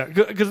sales. Yeah,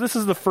 because this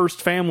is the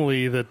first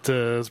family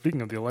that,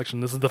 speaking of the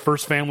election, this is the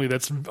first family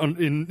that's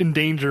in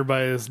danger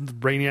by this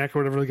Brainiac or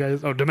whatever the guy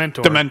is. Oh,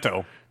 Dementor.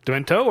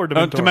 Demento or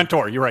Dementor?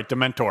 Dementor. You're right,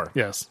 Dementor.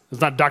 Yes.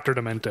 It's not Dr.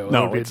 Demento. No,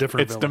 That would be a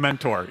different it's villain.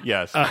 Dementor,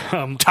 yes.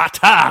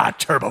 Ta-ta,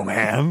 Turbo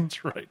Man.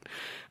 That's right.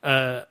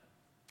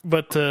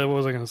 But what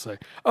was I going to say?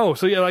 Oh,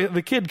 so yeah, like,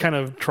 the kid kind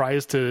of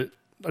tries to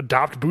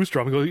adopt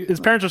Booster. His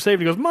parents are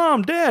saved. He goes,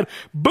 Mom, Dad,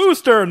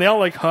 Booster! And they all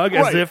like hug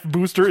as if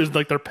Booster is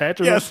like their pet.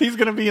 Or Yes, he's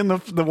going to be in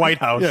the White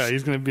House. Yeah,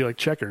 he's going to be like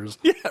Checkers.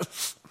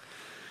 Yes.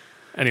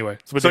 Anyway.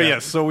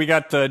 So we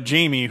got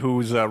Jamie,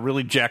 who's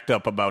really jacked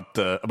up about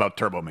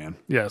Turbo Man.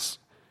 Yes.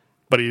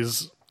 But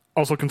he's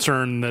also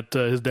concerned that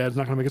his dad's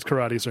not going to make his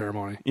karate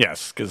ceremony.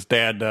 Yes, because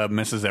Dad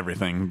misses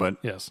everything. But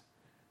Yes.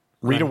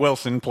 Rita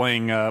Wilson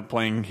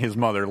playing his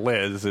mother,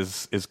 Liz,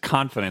 is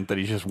confident that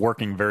he's just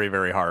working very,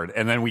 very hard.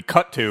 And then we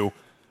cut to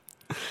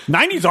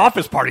 90s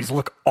office parties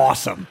look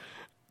awesome.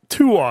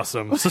 Too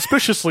awesome.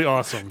 Suspiciously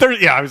awesome.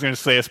 I was going to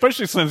say,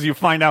 especially since you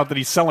find out that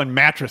he's selling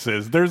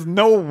mattresses, there's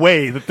no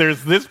way that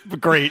there's this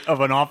great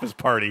of an office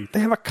party.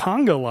 They have a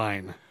conga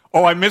line.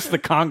 Oh, I missed the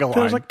conga line.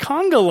 There's a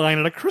conga line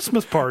at a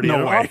Christmas party. No at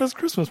an way. office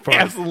Christmas party.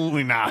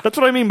 Absolutely not. That's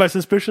what I mean by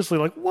suspiciously.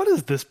 Like, what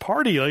is this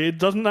party? Like, it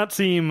does not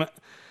seem...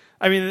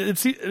 I mean, it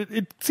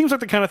seems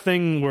like the kind of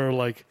thing where,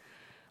 like,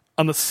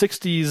 on the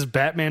 60s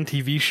Batman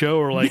TV show,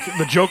 or, like,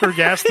 the Joker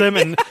gassed them,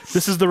 and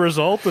this is the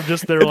result of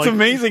just their, It's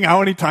amazing how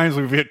many times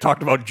we've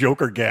talked about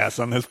Joker gas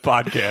on this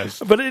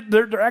podcast. But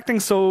they're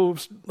acting so,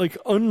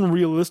 like,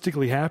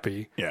 unrealistically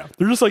happy. Yeah.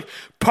 They're just like,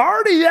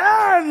 party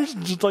on! It's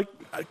just, like,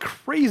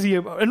 crazy.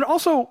 And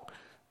also,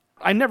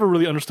 I never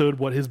really understood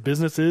what his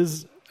business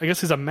is. I guess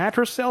he's a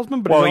mattress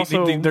salesman, but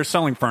they're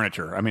selling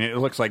furniture. I mean, it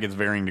looks like it's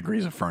varying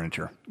degrees of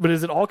furniture. But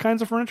is it all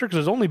kinds of furniture? Because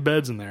there's only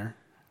beds in there.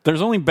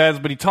 There's only beds,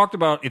 but he talked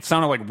about it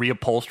sounded like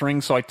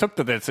reupholstering, so I took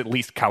that it's at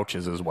least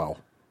couches as well.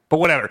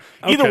 But whatever.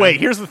 Either way,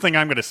 here's the thing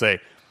I'm going to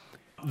say.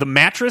 The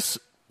mattress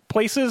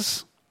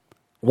places,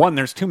 one,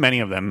 there's too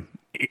many of them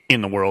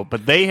in the world,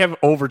 but they have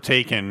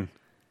overtaken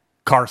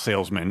car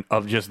salesmen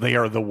of just they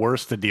are the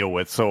worst to deal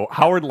with. So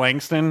Howard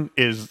Langston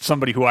is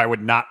somebody who I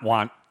would not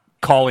want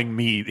calling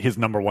me his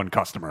number one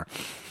customer.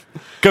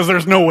 Because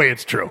there's no way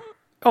it's true.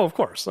 Oh, of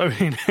course. I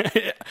mean,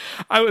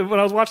 when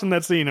I was watching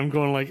that scene, I'm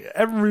going like,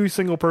 every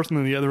single person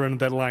on the other end of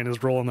that line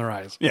is rolling their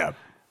eyes. Yeah.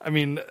 I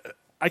mean,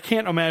 I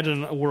can't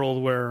imagine a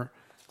world where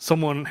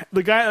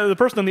the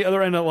person on the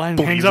other end of the line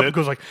hangs up and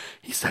goes like,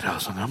 he said I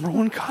was the number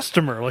one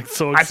customer. Like,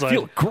 so excited. I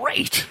feel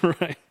great.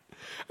 Right.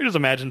 I just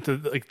imagine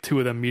two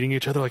of them meeting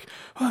each other like,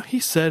 oh,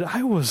 he said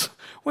I was,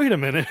 wait a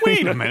minute.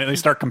 They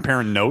start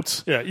comparing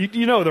notes. Yeah,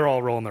 you know they're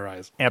all rolling their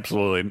eyes.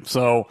 Absolutely.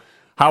 So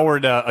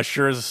Howard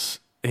assures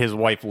his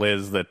wife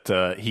Liz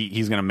that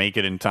he's going to make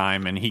it in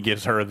time, and he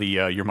gives her the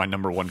 "you're my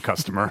number one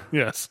customer."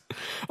 Yes.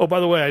 Oh, by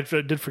the way, I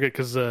did forget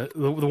because the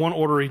one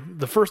order,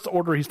 the first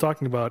order he's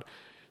talking about,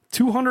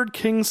 200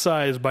 king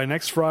size by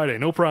next Friday,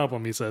 no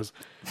problem. He says,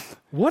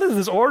 "What is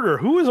this order?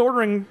 Who is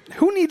ordering?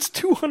 Who needs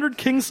 200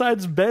 king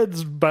size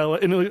beds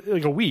in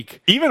like a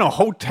week? Even a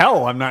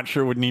hotel, I'm not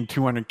sure would need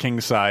 200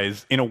 king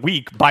size in a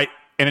week and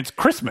it's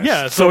Christmas.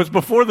 Yeah, so it's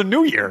before the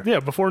New Year. Yeah,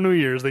 before New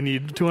Year's, they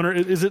need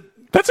 200. Is it?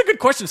 That's a good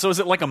question. So is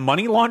it like a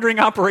money laundering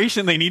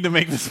operation? They need to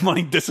make this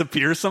money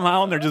disappear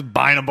somehow, and they're just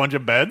buying a bunch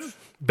of beds?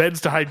 Beds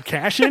to hide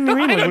cash in? You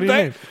mean? Like, what do you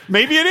mean?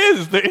 Maybe it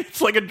is.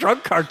 It's like a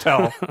drug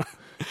cartel.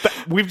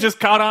 We've just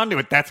caught on to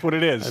it. That's what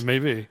it is.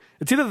 Maybe.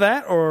 It's either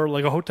that or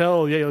like a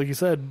hotel, yeah, like you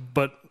said,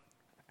 but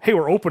hey,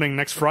 we're opening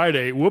next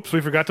Friday. Whoops,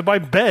 we forgot to buy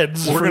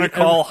beds. We're going to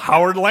call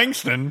Howard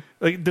Langston.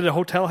 Like, did a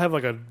hotel have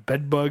like a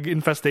bed bug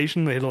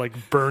infestation? They had to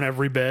like burn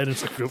every bed.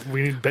 It's like,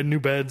 we need new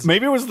beds.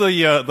 Maybe it was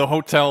the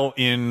hotel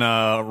in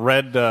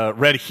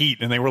Red Heat,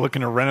 and they were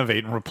looking to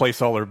renovate and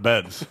replace all their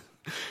beds.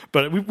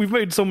 But we've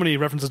made so many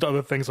references to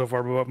other things so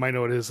far, but what my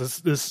note is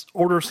this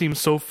order seems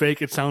so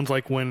fake. It sounds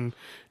like when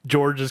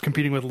George is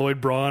competing with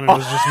Lloyd Braun and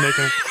was just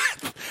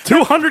making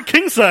 200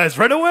 king size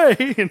right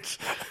away.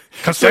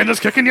 Costanza's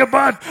kicking your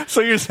butt.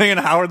 So you're saying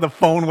Howard, the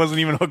phone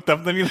wasn't even hooked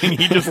up to anything?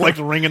 He just likes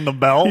ringing the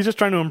bell? He's just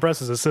trying to impress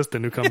his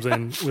assistant who comes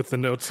in with the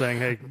note saying,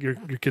 hey, your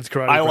kid's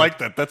karate. I like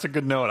that. That's a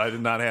good note. I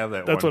did not have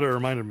that That's what it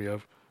reminded me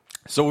of.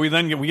 So we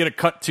get a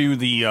cut to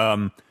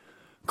the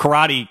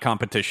karate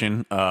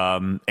competition,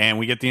 and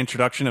we get the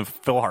introduction of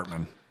Phil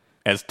Hartman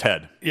as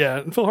Ted. Yeah,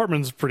 and Phil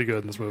Hartman's pretty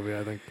good in this movie,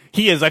 I think.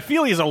 He is. I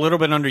feel he's a little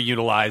bit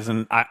underutilized,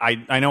 and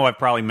I know I've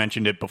probably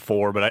mentioned it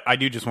before, but I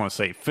do just want to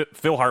say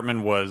Phil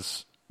Hartman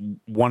was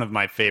one of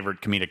my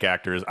favorite comedic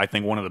actors. I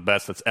think one of the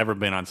best that's ever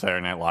been on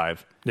Saturday Night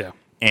Live. Yeah.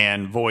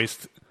 And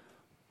voiced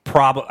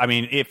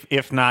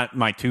if not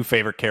my two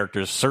favorite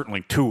characters,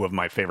 certainly two of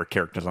my favorite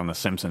characters on The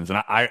Simpsons.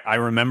 And I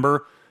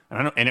remember,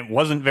 and it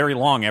wasn't very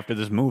long after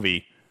this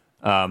movie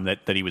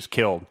that he was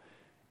killed.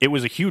 It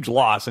was a huge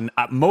loss, and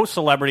most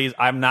celebrities,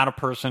 I'm not a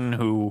person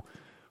who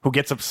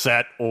gets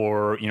upset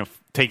or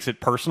takes it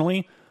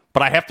personally.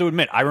 But I have to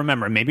admit, I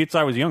remember, maybe it's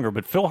I was younger,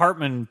 but Phil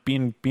Hartman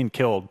being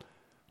killed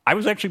I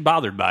was actually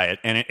bothered by it,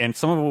 and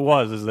some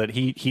of it is that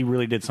he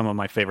really did some of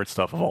my favorite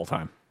stuff of all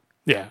time.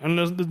 Yeah, and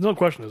there's no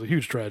question it's a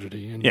huge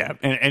tragedy. And Yeah,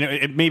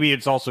 and maybe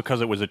it's also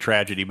because it was a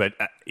tragedy, but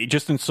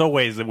just in so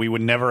ways that we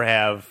would never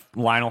have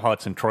Lionel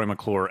Hutz and Troy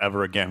McClure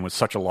ever again was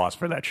such a loss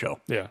for that show.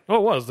 Yeah. Oh,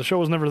 it was. The show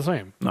was never the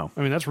same. No.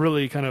 I mean, that's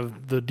really kind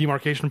of the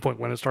demarcation point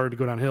when it started to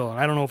go downhill. And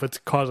I don't know if it's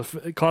cause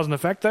and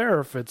effect there or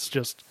if it's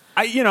just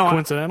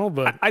coincidental,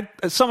 but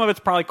some of it's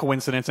probably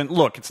coincidence. And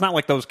look, it's not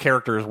like those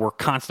characters were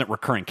constant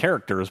recurring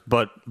characters,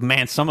 but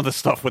man, some of the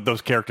stuff with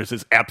those characters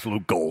is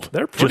absolute gold.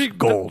 they're pretty just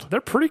gold. They're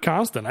pretty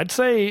constant. I'd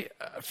say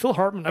Phil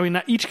Hartman. I mean,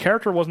 not each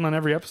character wasn't on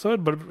every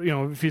episode, but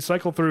if you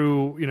cycle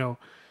through,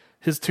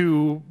 his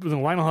two,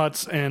 Lionel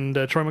Hutz and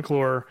Troy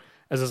McClure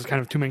as his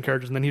kind of two main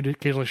characters, and then he'd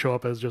occasionally show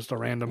up as just a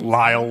random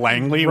Lyle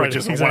Langley, Right, which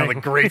is exactly. one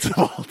of the greats of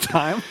all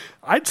time.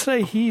 I'd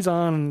say he's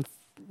on.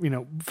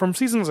 From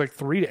seasons like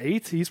 3 to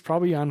 8, he's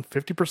probably on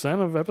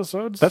 50% of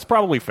episodes. That's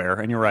probably fair,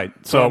 and you're right.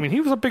 So I mean, he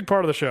was a big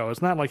part of the show.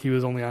 It's not like he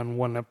was only on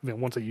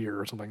once a year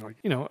or something like.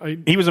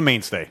 He was a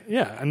mainstay.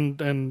 Yeah,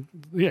 and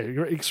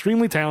you're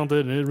extremely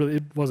talented, and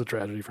it was a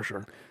tragedy for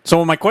sure.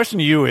 So my question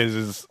to you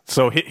is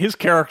so his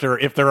character,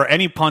 if there are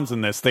any puns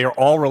in this, they are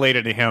all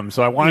related to him.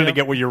 So I wanted to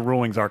get what your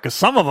rulings are, because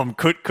some of them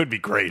could be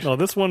great. No,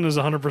 this one is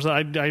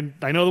 100%.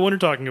 I know the one you're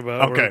talking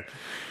about. Okay.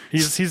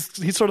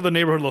 He's sort of the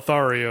neighborhood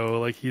Lothario.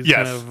 Like he's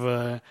Yes. kind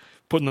of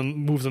putting the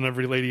moves on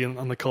every lady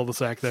on the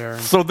cul-de-sac there.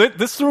 And, So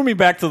this threw me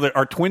back to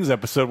our Twins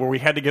episode where we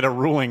had to get a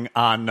ruling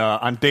on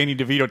Danny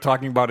DeVito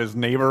talking about his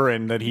neighbor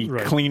and that he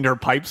cleaned her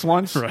pipes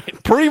once.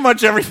 Right. Pretty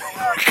much everything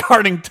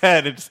regarding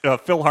Ted, it's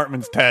Phil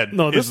Hartman's Ted.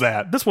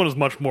 This one is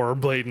much more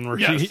blatant. Where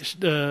Yes. she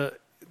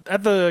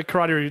at the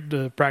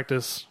karate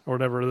practice or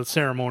whatever, the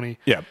ceremony.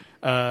 Yeah.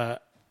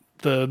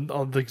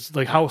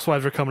 The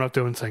housewives are coming up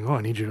to him and saying, "Oh,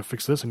 I need you to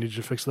fix this. I need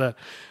you to fix that."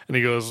 And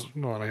he goes,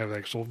 "No, and I have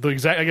I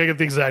gotta get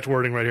the exact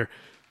wording right here.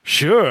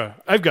 Sure,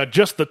 I've got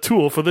just the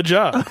tool for the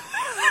job."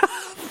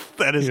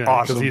 That is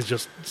awesome. Because he's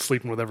just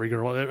sleeping with every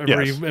girl,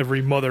 Yes.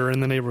 every mother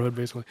in the neighborhood,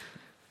 basically.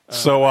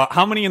 So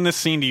how many in this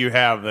scene do you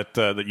have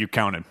that you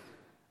counted?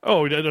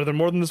 Oh, are there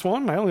more than this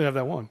one? I only have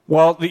that one.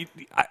 Well,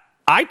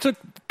 I took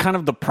kind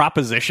of the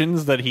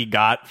propositions that he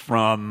got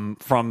from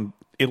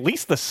at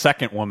least the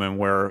second woman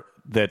where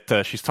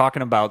that she's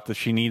talking about that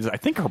she needs, I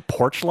think, her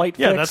porch light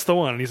Yeah, fixed. that's the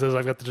one. And he says,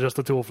 "I've got just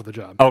the tool for the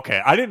job."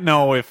 Okay, I didn't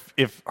know if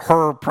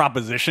her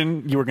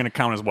proposition you were going to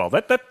count as well.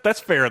 That's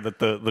fair that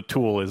the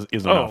tool is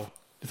enough. Oh,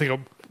 you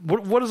think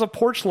what is a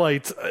porch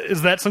light?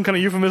 Is that some kind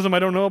of euphemism I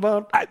don't know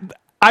about?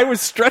 I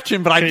was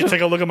stretching, but Can you take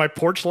a look at my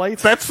porch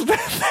lights? That's what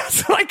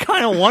I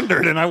kind of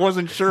wondered, and I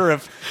wasn't sure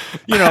if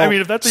I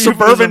mean, if that's a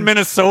suburban euphemism-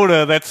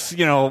 Minnesota, that's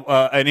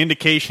an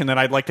indication that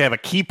I'd like to have a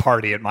key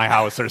party at my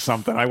house or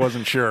something. I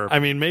wasn't sure. I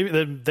mean, maybe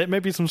that may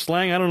be some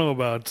slang I don't know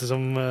about,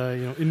 some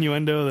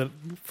innuendo that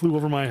flew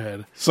over my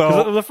head. So-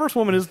 'Cause the first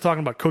woman is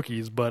talking about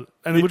cookies,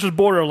 which is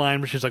borderline.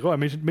 But she's like, "Oh, I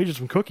made you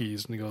some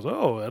cookies," and he goes,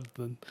 "Oh,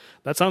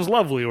 that sounds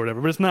lovely" or whatever.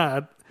 But it's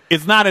not.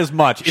 It's not as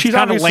much. It's She's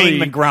kind of obviously- laying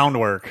the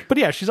groundwork. But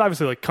yeah, she's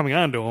obviously like coming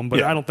on to him. But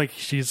Yeah. I don't think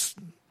she's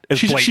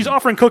It's blatant. she's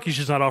offering cookies.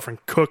 She's not offering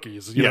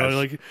cookies. You know, Yes.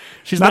 like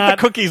she's Not not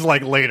the cookies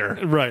like later.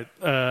 right.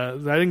 I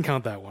didn't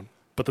count that one.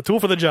 But the tool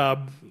for the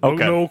job,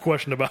 Okay. no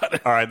question about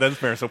it. All right, that's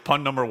fair. So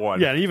pun number one.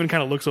 Yeah, and he even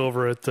kind of looks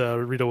over at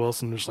Rita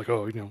Wilson, just like,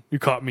 "Oh, you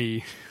caught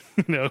me."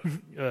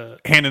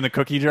 Hand in the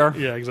cookie jar.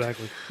 Yeah,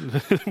 exactly.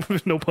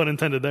 No pun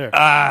intended there.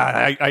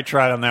 I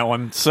tried on that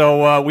one.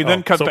 So we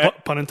then cut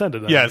back. Pun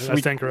intended. Yes, I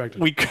stand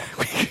corrected.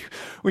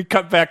 We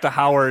cut back to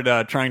Howard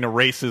trying to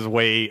race his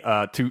way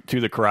to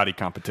the karate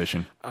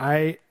competition.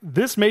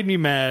 This made me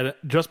mad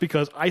just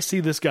because I see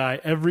this guy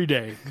every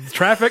day.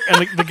 Traffic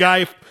and the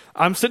guy.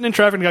 I'm sitting in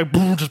traffic and the guy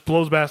boom, just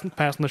blows past in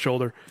the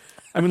shoulder.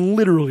 I mean,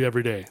 literally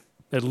every day.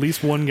 At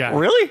least one guy.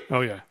 Really?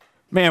 Oh yeah.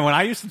 Man, when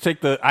I used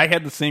to I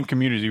had the same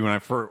community when I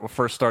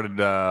first started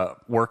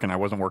working. I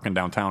wasn't working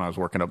downtown. I was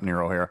working up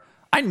near O'Hare.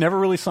 I never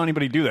really saw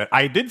anybody do that.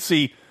 I did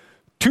see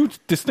two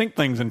distinct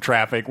things in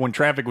traffic when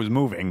traffic was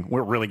moving.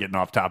 We're really getting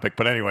off topic,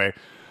 but anyway,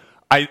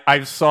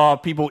 I saw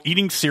people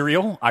eating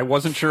cereal. I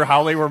wasn't sure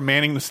how they were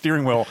manning the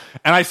steering wheel.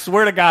 And I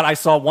swear to God, I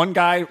saw one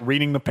guy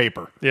reading the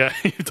paper. Yeah,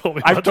 you told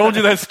me. I've told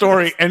you that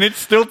story, and it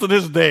still to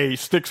this day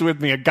sticks with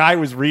me. A guy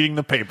was reading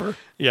the paper.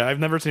 Yeah, I've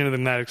never seen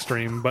anything that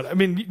extreme. But I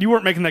mean, you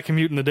weren't making that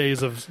commute in the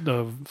days of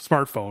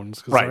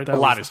smartphones, Right, that a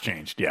lot was- has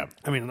changed, yeah.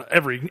 I mean,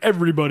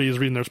 everybody is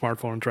reading their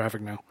smartphone in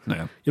traffic now.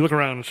 Yeah. You look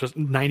around, it's just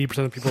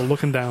 90% of people are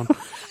looking down.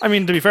 I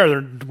mean, to be fair,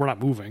 we're not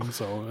moving,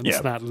 so it's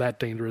Yeah. not that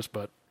dangerous.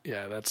 But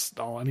yeah, that's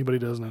all anybody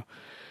does now.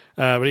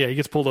 But yeah, he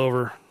gets pulled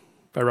over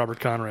by Robert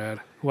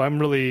Conrad, who I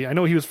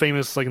know he was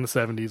famous like in the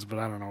 70s, but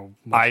I don't know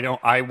much.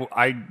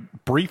 I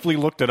briefly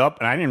looked it up,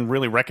 and I didn't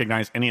really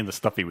recognize any of the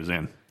stuff he was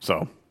in.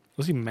 So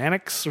Was he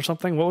Mannix or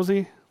something? What was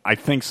he? I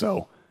think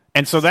so.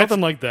 And so that's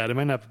Something like that.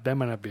 That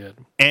might not be it.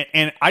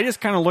 and I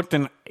just kind of looked,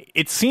 and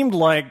it seemed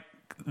like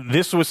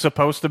this was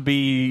supposed to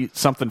be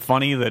something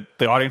funny that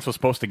the audience was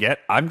supposed to get.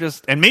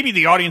 And maybe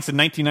the audience in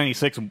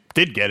 1996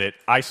 did get it.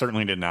 I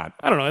certainly did not.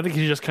 I don't know. I think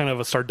he's just kind of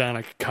a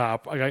sardonic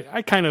cop.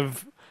 I kind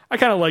of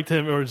liked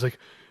him. Or he's like,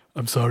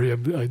 I'm sorry,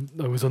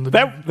 I was on the...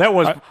 That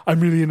was... I'm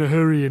really in a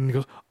hurry. And he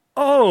goes,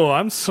 oh,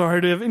 I'm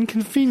sorry to have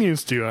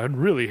inconvenienced you. I'd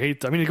really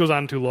hate that. I mean, it goes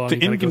on too long. To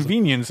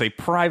inconvenience a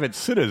private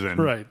citizen.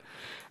 Right.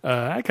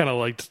 I kind of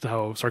liked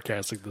how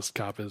sarcastic this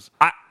cop is.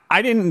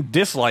 I didn't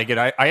dislike it.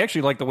 I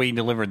actually like the way he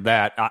delivered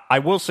that. I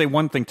will say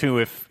one thing, too.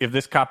 If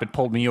this cop had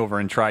pulled me over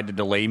and tried to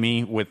delay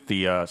me with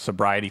the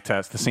sobriety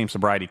test, the same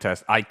sobriety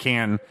test, I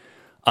can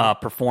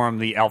perform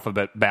the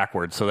alphabet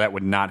backwards, so that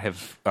would not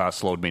have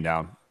slowed me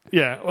down.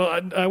 Yeah,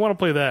 well, I want to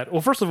play that.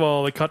 Well, first of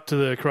all, they cut to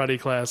the karate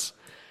class,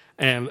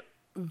 and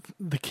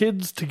the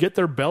kids, to get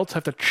their belts,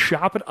 have to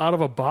chop it out of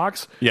a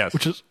box, yes,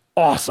 which is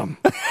awesome.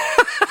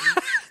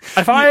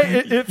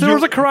 If there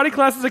was a karate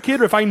class as a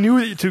kid, or if I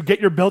knew that to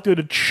get your belt, you had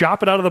to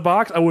chop it out of the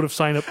box, I would have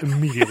signed up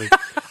immediately.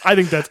 I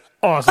think that's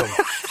awesome.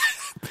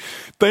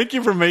 Thank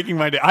you for making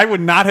my day. I would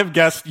not have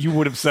guessed you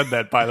would have said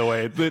that, by the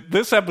way.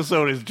 This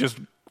episode is just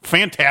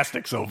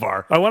fantastic so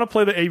far. I want to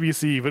play the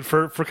ABC, but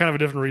for kind of a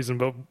different reason,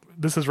 but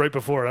this is right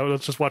before it.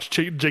 Let's just watch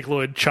Jake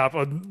Lloyd chop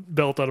a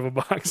belt out of a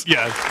box.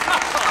 Yes.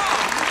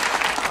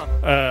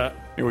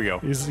 Here we go.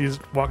 He's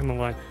walking the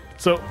line.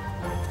 So...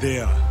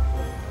 There.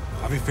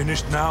 Have you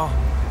finished now?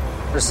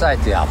 Recite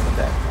the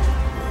alphabet.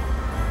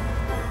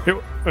 Here,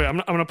 wait, I'm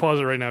going to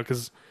pause it right now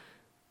because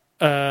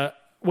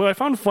what I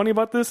found funny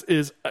about this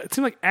is it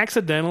seemed like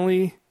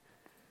accidentally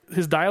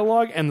his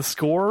dialogue and the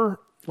score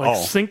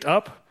synced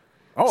up.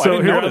 Oh, so I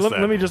didn't notice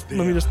that. Let me just.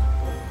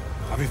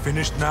 Have you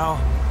finished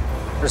now?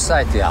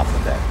 Recite the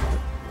alphabet.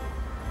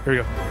 Here we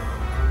go.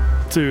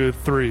 2,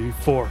 3,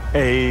 4.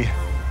 A,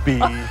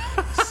 B,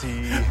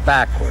 C.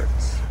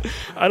 Backwards.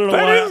 I don't know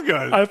why. That is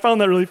good. I found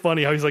that really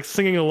funny how he's like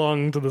singing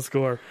along to the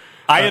score.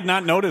 I had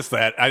not noticed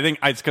that. I think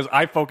it's because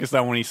I focused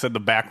on when he said the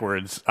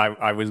backwards.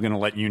 I was going to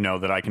let you know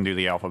that I can do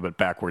the alphabet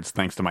backwards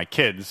thanks to my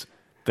kids.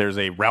 There's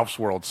a Ralph's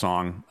World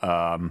song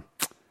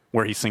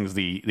where he sings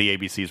the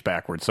ABCs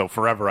backwards. So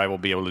forever I will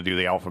be able to do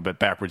the alphabet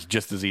backwards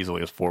just as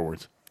easily as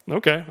forwards.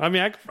 Okay. I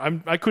mean,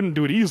 I couldn't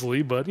do it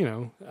easily, but,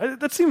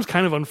 that seems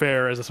kind of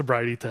unfair as a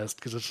sobriety test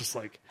because it's just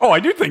like... Oh, I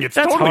do think it's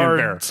that's totally hard,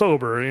 unfair.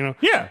 Sober,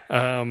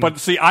 Yeah. But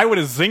see, I would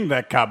have zinged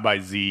that cop by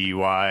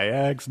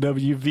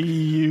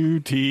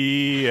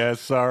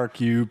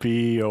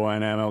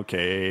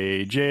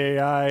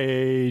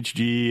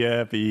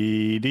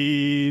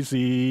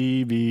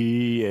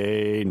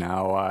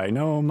Now I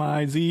know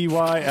my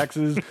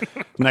ZYXs.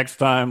 Next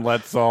time,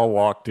 let's all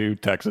walk to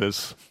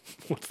Texas.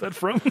 What's that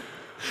from?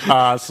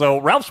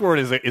 So Ralph's Word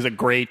is a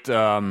great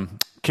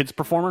kids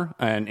performer,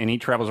 and he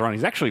travels around.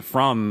 He's actually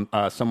from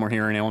somewhere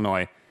here in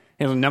Illinois.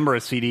 He has a number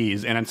of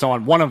CDs, and so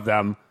on one of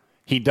them,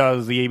 he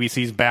does the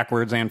ABCs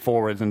backwards and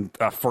forwards, and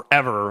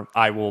forever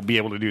I will be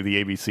able to do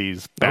the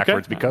ABCs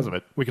backwards because of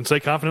it. We can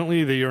say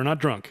confidently that you're not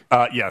drunk.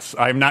 Yes,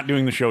 I'm not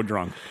doing the show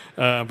drunk.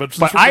 But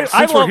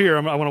since we're here,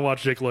 I want to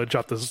watch Jake Lloyd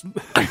chop this.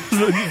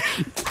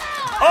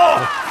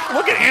 Oh,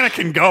 look at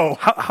Anakin go!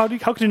 How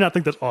could you not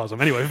think that's awesome?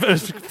 Anyway,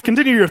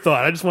 continue your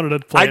thought. I just wanted to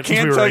play it. I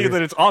can't tell you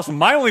that it's awesome.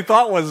 My only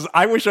thought was,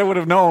 I wish I would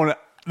have known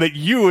that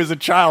you, as a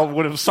child,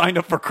 would have signed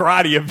up for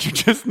karate if you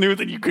just knew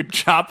that you could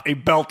chop a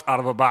belt out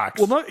of a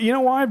box. Well, you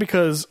know why?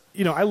 Because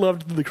I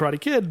loved the Karate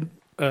Kid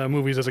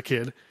movies as a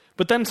kid,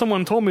 but then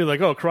someone told me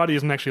like, oh, karate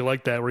isn't actually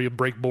like that, where you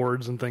break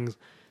boards and things.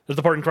 There's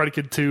the part in Karate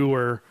Kid 2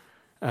 where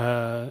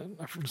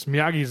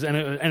Miyagi's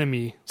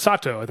enemy,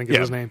 Sato, I think is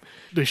his name.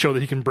 They show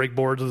that he can break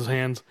boards with his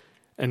hands,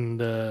 and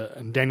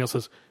Daniel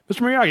says,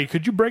 "Mr. Miyagi,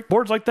 could you break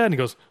boards like that?" And he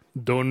goes,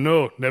 "Don't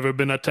know, never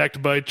been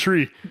attacked by a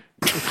tree."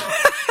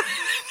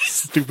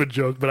 Stupid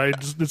joke, but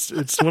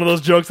it's one of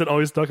those jokes that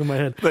always stuck in my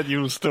head. That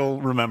you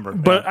still remember.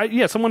 But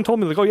someone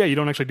told me like, oh yeah, you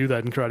don't actually do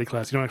that in karate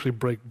class. You don't actually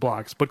break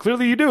blocks, but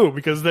clearly you do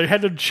because they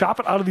had to chop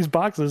it out of these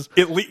boxes.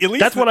 At least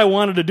that's what I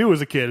wanted to do as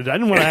a kid. I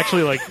didn't want to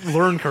actually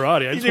learn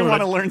karate. I just didn't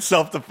want to learn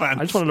self-defense.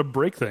 I just wanted to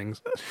break things.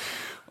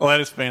 Well,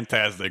 that is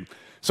fantastic.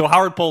 So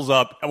Howard pulls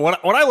up. What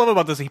I love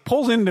about this, he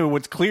pulls into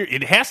what's clear.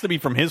 It has to be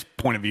from his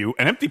point of view,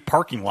 an empty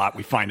parking lot.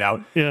 We find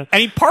out, yeah.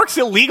 And he parks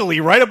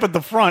illegally right up at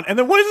the front. And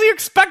then what does he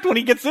expect when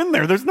he gets in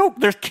there?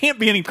 There can't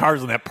be any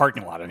cars in that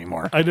parking lot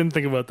anymore. I didn't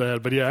think about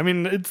that, but yeah, I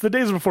mean, it's the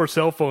days before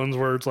cell phones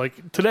where it's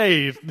like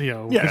today, his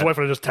wife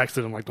would have just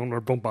texted him like, "Don't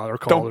bother,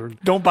 call her.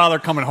 Don't bother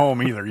coming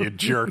home either, you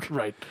jerk."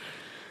 Right.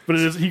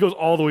 But he goes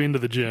all the way into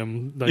the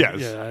gym. Yes.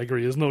 Yeah, I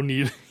agree. There's no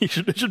need. It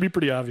should be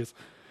pretty obvious.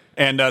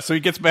 And so he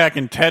gets back,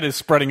 and Ted is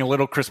spreading a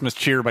little Christmas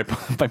cheer by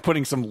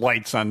putting some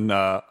lights on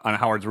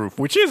Howard's roof,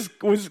 which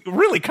was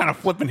really kind of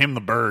flipping him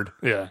the bird.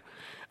 Yeah.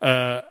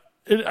 I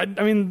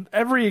mean,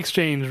 every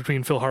exchange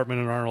between Phil Hartman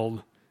and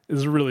Arnold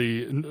is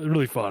really,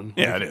 really fun.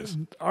 Yeah, it is.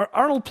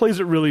 Arnold plays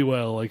it really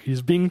well. Like,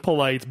 he's being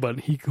polite, but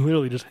he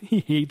clearly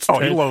he hates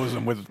Ted. He loathes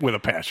him with a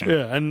passion.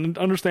 Yeah, and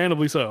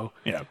understandably so.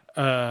 Yeah.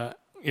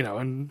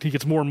 And he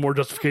gets more and more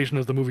justification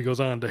as the movie goes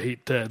on to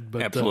hate Ted.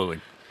 But,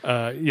 absolutely.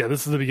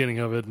 This is the beginning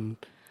of it, and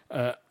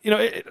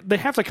they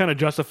have to kind of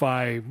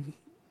justify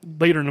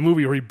later in the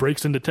movie where he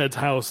breaks into Ted's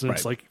house, and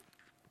It's like,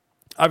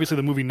 obviously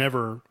he kind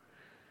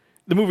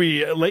of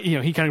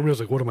realizes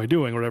like, what am I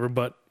doing or whatever,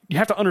 but you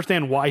have to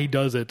understand why he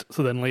does it,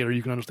 so then later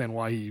you can understand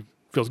why he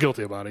feels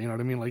guilty about it. You know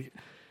what I mean? Like,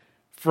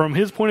 from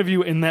his point of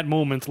view in that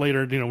moment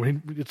later,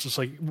 it's just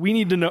like we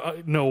need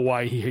to know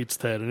why he hates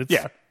Ted, and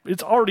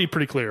it's already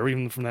pretty clear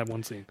even from that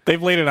one scene.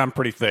 They've laid it on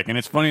pretty thick, and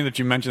it's funny that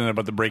you mentioned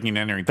about the breaking and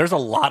entering. There's a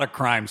lot of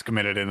crimes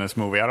committed in this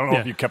movie. I don't know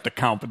if you kept a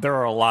count, but there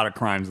are a lot of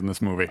crimes in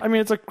this movie. I mean,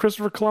 it's a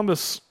Christopher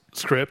Columbus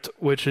script,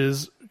 which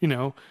is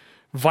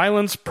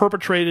violence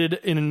perpetrated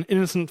in an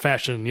innocent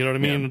fashion. You know what I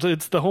mean? Yeah.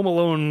 It's the Home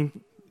Alone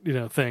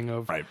thing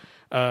of Right.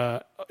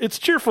 It's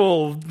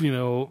cheerful.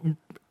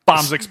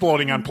 Bombs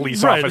exploding on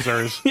police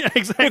officers. Yeah,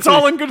 exactly. It's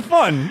all in good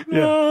fun.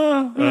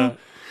 Yeah.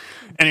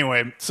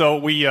 Anyway, so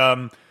we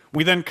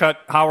then cut.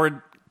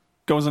 Howard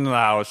goes into the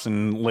house,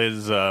 and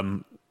Liz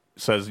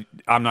says,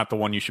 "I'm not the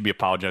one you should be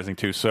apologizing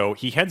to." So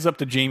he heads up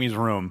to Jamie's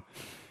room,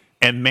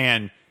 and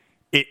man,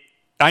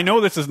 I know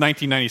this is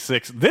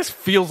 1996. This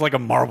feels like a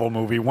Marvel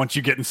movie once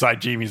you get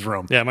inside Jamie's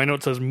room. Yeah, my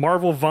note says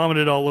Marvel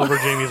vomited all over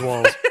Jamie's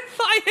walls.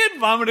 I had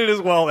vomited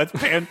as well. That's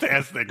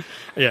fantastic.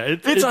 Yeah,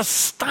 it's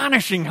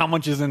astonishing how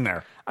much is in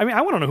there. I mean,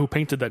 I want to know who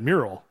painted that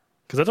mural,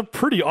 because that's a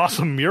pretty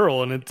awesome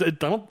mural, and it's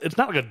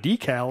not like a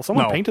decal.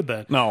 Someone painted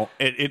that. No,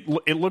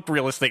 it looked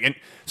realistic. And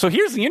so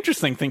here's the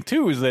interesting thing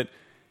too, is that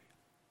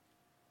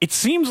it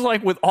seems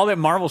like with all that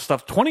Marvel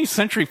stuff, 20th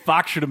Century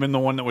Fox should have been the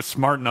one that was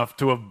smart enough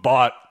to have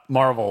bought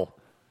Marvel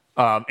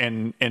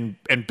and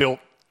built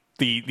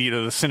the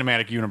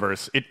cinematic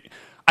universe.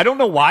 I don't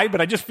know why,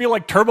 but I just feel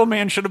like Turbo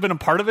Man should have been a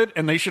part of it,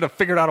 and they should have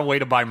figured out a way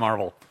to buy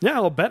Marvel. Yeah,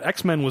 I'll bet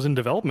X-Men was in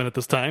development at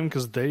this time,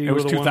 because it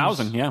was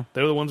 2000. Yeah,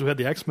 they were the ones who had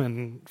the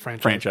X-Men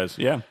franchise.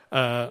 Yeah,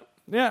 yeah.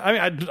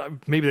 I mean,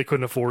 maybe they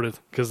couldn't afford it,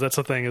 because that's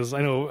the thing. Is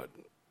I know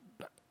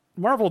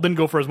Marvel didn't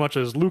go for as much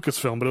as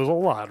Lucasfilm, but it was a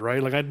lot,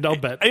 right? Like I'll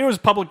bet it was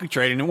publicly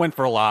traded, and it went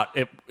for a lot.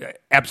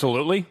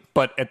 Absolutely,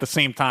 but at the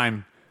same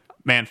time,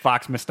 man,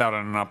 Fox missed out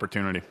on an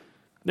opportunity.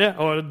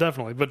 Yeah,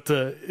 definitely. But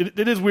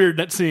it is weird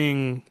not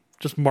seeing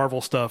just Marvel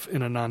stuff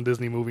in a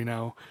non-Disney movie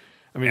now.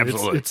 I mean,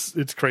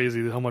 it's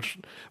crazy how much,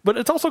 but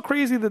it's also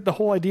crazy that the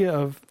whole idea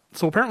of,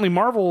 so apparently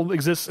Marvel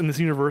exists in this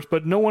universe,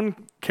 but no one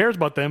cares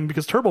about them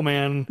because Turbo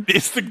Man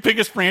is the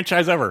biggest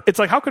franchise ever. It's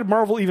like, how could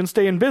Marvel even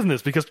stay in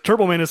business? Because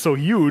Turbo Man is so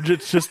huge,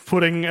 it's just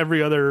putting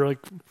every other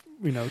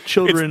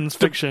children's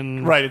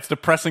fiction. Right, it's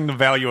depressing the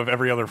value of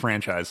every other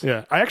franchise.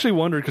 Yeah, I actually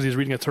wondered, because he's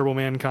reading a Turbo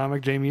Man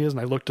comic, Jamie is, and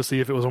I looked to see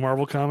if it was a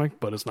Marvel comic,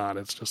 but it's not.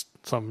 It's just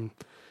some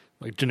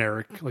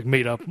generic,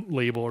 made up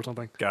label or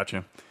something.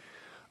 Gotcha.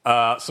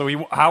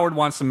 So Howard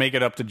wants to make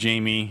it up to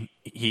Jamie.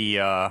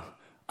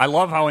 I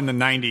love how in the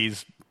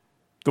 90s,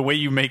 the way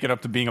you make it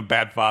up to being a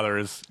bad father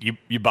is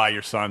you buy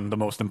your son the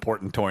most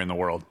important toy in the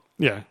world.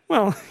 Yeah.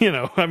 Well,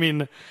 I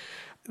mean,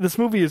 this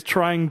movie is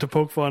trying to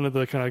poke fun at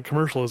the kind of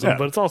commercialism,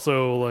 but it's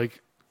also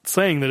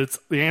saying that it's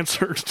the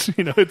answer.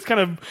 It's kind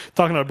of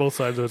talking out both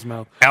sides of its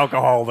mouth.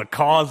 Alcohol, the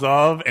cause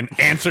of and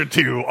answer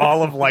to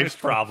all of life's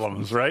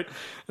problems, right?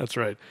 That's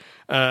right.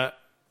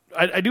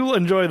 I do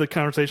enjoy the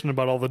conversation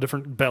about all the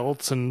different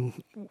belts, and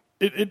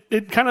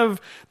it kind of,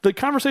 the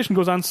conversation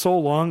goes on so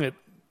long.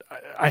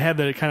 I had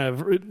that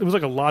it was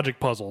like a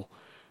logic puzzle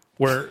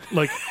where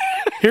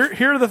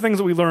here are the things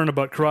that we learn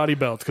about karate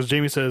belts, because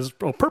Jamie says,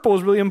 "Oh, purple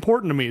is really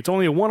important to me. It's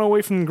only a 1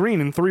 away from the green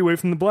and 3 away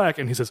from the black."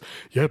 And he says,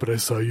 "Yeah, but I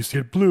saw you see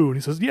it blue." And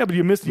he says, "Yeah, but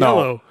you missed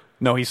yellow."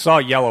 No, he saw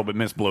yellow but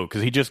missed blue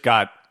because he just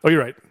got. Oh,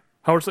 you're right.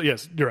 Howard said,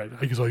 "Yes, you're right.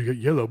 I saw you get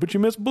yellow, but you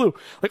missed blue."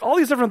 All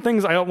these different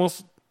things, I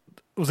almost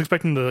was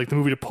expecting the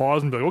movie to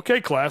pause and be like,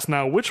 "Okay, class,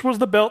 now which was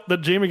the belt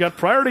that Jamie got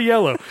prior to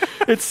yellow?"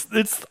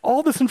 It's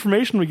all this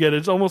information we get.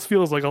 It almost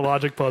feels like a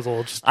logic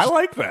puzzle. I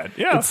like that.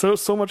 Yeah,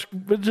 it's so much,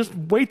 but just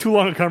way too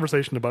long a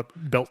conversation about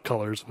belt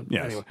colors.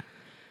 Yes. Anyway,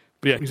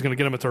 but yeah, he's going to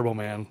get him a Turbo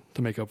Man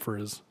to make up for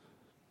his.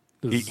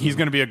 He's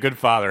going to be a good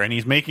father, and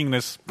he's making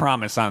this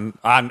promise on.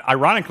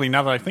 Ironically,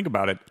 now that I think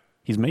about it,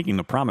 he's making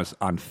the promise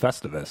on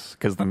Festivus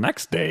because the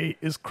next day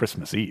is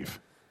Christmas Eve.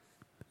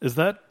 Is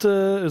that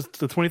is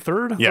the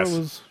 23rd?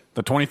 Yes.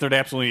 The 23rd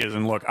absolutely is,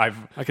 and look,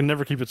 I can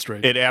never keep it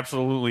straight. It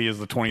absolutely is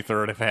the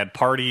 23rd. I've had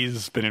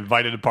parties, been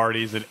invited to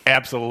parties. It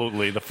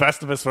absolutely, the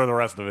Festivus for the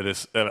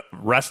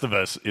rest of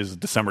us is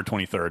December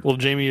 23rd. Well,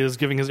 Jamie is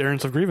giving his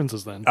errands of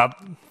grievances then.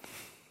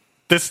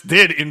 This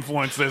did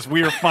influence this.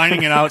 We are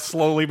finding it out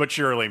slowly but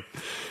surely.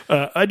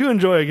 I do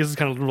enjoy, I guess it's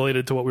kind of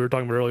related to what we were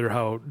talking about earlier,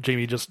 how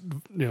Jamie just,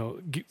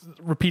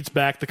 repeats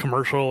back the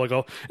commercial, it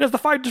has the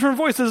 5 different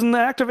voices and the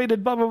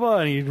activated blah, blah, blah,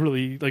 and he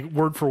really,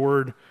 word for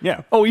word.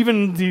 Yeah. Oh,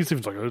 even he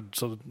seems like,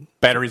 so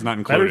battery's not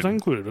included. Battery's not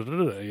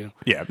included.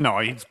 Yeah, no,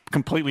 he's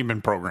completely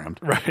been programmed.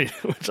 Right,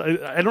 which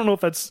I don't know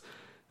if that's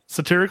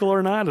satirical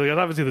or not.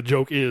 Obviously the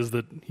joke is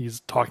that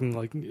he's talking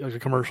like a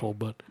commercial,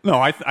 but no,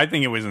 I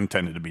think it was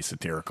intended to be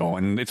satirical,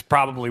 and it's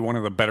probably one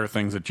of the better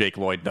things that Jake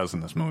Lloyd does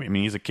in this movie. I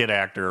mean, he's a kid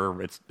actor.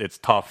 It's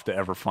tough to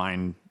ever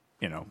find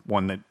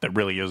one that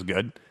really is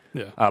good.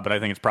 Yeah, but I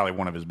think it's probably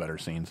one of his better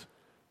scenes.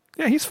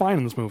 Yeah, he's fine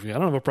in this movie. I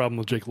don't have a problem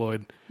with Jake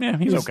Lloyd. Yeah,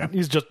 he's okay.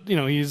 He's just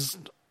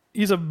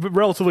he's a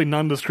relatively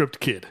nondescript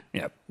kid.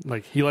 Yeah.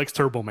 He likes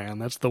Turbo Man.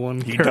 That's the one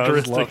he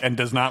characteristic. Does love, and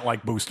does not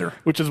like Booster.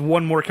 Which is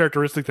one more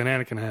characteristic than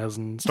Anakin has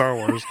in Star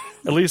Wars.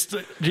 At least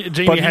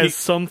Jamie has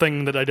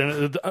something that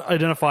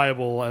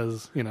identifiable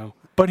as,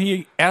 But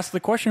he asked the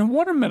question,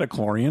 what are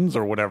midichlorians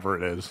or whatever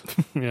it is?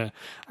 Yeah,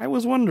 I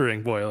was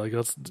wondering, boy, like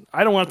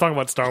I don't want to talk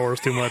about Star Wars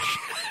too much.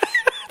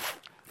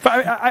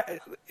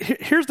 But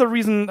here's the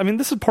reason. I mean,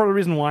 this is part of the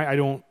reason why I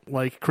don't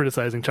like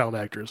criticizing child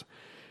actors,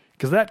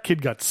 because that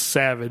kid got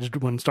savaged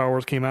when Star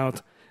Wars came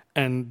out,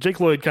 and Jake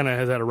Lloyd kind of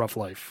has had a rough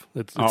life.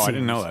 I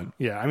didn't know that.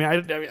 Yeah, I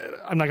mean,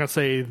 I'm not gonna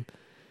say,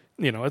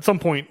 you know, at some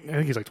point, I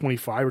think he's like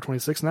 25 or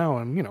 26 now,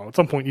 and you know, at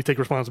some point you take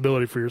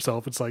responsibility for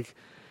yourself. It's like,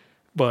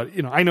 but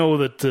you know, I know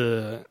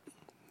that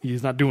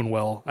he's not doing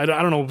well. I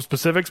don't know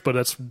specifics, but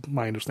that's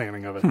my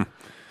understanding of it.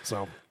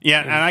 So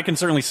yeah, and I can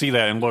certainly see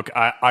that. And look,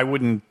 I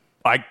wouldn't.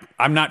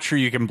 I'm not sure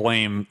you can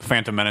blame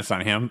Phantom Menace on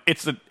him.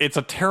 It's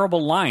a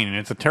terrible line and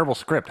it's a terrible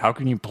script. How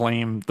can you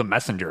blame the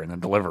messenger in the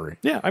delivery?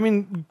 Yeah, I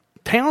mean,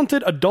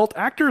 talented adult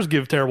actors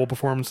give terrible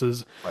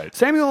performances. Right.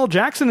 Samuel L.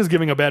 Jackson is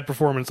giving a bad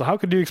performance, so how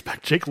could you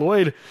expect Jake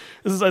Lloyd? It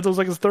was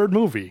like his third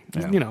movie.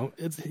 Yeah. You know,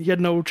 he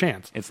had no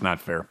chance. It's not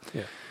fair.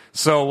 Yeah.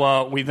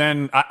 So we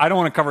then, I don't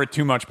want to cover it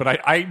too much, but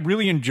I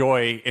really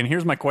enjoy, and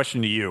here's my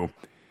question to you.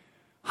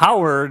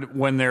 Howard,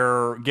 when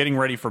they're getting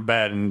ready for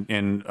bed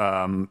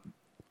and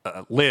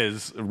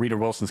Liz, Rita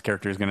Wilson's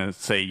character, is going to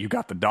say, "You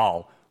got the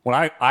doll."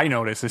 What I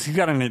notice is he's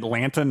got an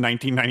Atlanta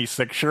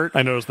 1996 shirt.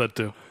 I noticed that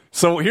too.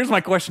 So here's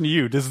my question to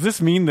you. Does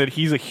this mean that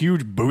he's a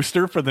huge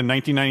booster for the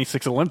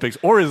 1996 Olympics?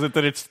 Or is it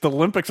that the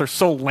Olympics are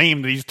so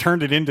lame that he's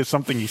turned it into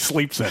something he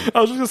sleeps in?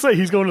 I was just going to say,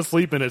 he's going to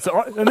sleep in it.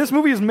 So, and this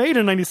movie is made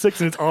in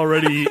 96, and it's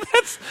already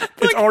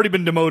it's already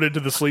been demoted to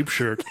the sleep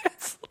shirt.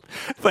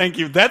 Thank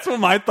you. That's what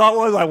my thought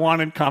was. I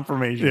wanted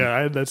confirmation. Yeah,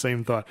 I had that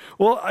same thought.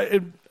 Well,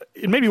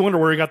 it made me wonder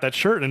where he got that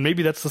shirt, and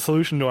maybe that's the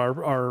solution to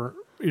our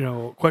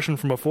question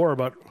from before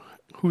about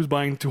who's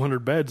buying 200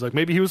 beds. Like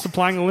maybe he was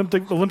supplying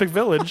Olympic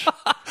Village.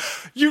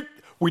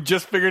 We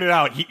just figured it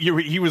out.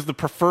 He was the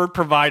preferred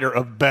provider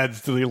of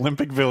beds to the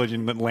Olympic Village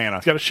in Atlanta.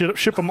 He's got to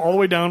ship them all the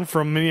way down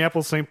from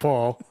Minneapolis, St.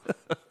 Paul,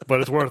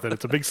 but it's worth it.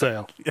 It's a big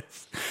sale.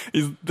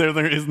 Yes,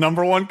 they're his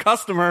number one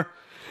customer.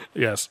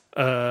 Yes.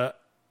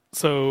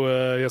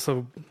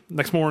 So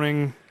next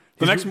morning.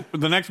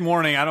 The next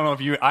morning, I don't know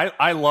if you.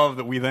 I love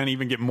that we then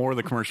even get more of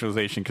the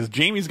commercialization because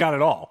Jamie's got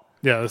it all.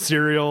 Yeah, the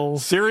cereal,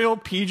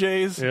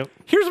 PJs. Yep.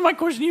 Here's my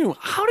question to you.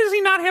 How does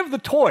he not have the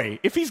toy?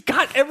 If he's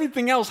got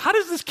everything else, how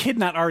does this kid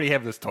not already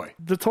have this toy?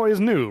 The toy is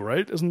new,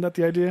 right? Isn't that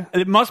the idea?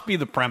 It must be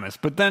the premise.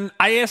 But then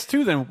I ask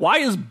too, then why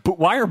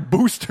are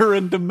Booster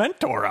and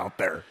Dementor out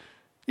there?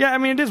 Yeah, I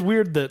mean, it is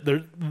weird that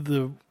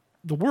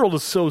the world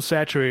is so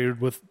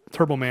saturated with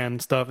Turbo Man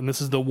stuff, and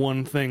this is the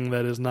one thing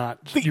that is not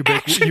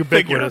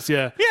ubiquitous.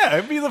 Yeah,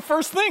 it'd be the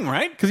first thing,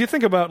 right? Because you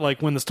think about like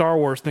when the Star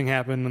Wars thing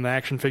happened and the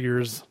action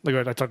figures, like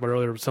I talked about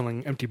earlier,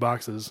 selling empty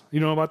boxes.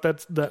 You know about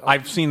that?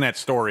 I've seen that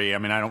story. I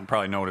mean, I don't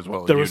probably know it as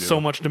well as there you was do. so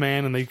much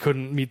demand, and they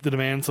couldn't meet the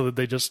demand, so that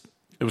they just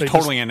it was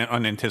totally an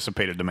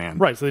unanticipated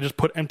demand. Right, so they just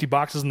put empty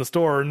boxes in the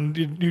store, and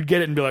you'd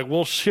get it and be like,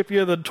 "We'll ship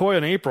you the toy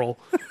in April."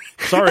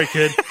 Sorry,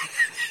 kid.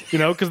 You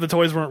know, because the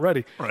toys weren't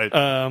ready.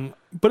 Right.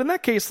 But in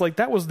that case, like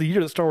that was the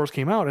year that Star Wars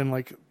came out, and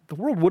like the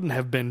world wouldn't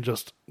have been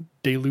just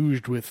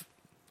deluged with,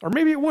 or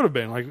maybe it would have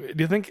been. Like,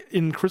 do you think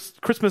in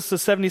Christmas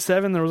of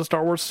 '77 there was a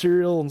Star Wars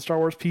cereal and Star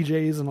Wars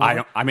PJs and all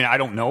that? I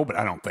don't know, but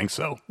I don't think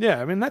so.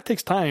 Yeah, I mean that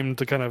takes time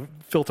to kind of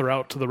filter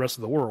out to the rest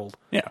of the world.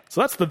 Yeah. So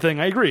that's the thing.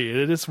 I agree.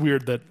 It is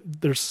weird that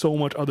there's so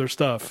much other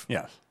stuff.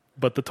 Yes.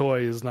 But the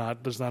toy is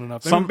not. There's not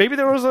enough. Maybe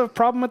there was a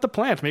problem at the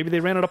plant. Maybe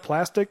they ran out of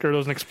plastic, or there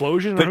was an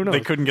explosion. Or who knows?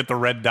 They couldn't get the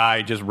red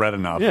dye just red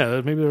enough.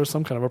 Yeah, maybe there was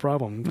some kind of a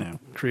problem. Yeah.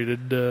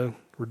 Created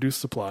reduced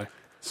supply.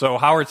 So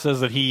Howard says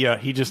that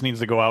he just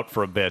needs to go out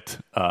for a bit,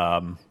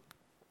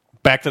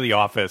 back to the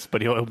office,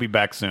 but he'll be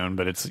back soon.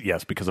 But it's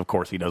because of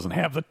course he doesn't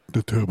have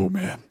the Turbo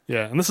Man.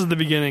 Yeah, and this is the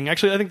beginning.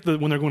 Actually, I think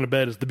when they're going to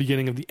bed is the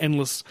beginning of the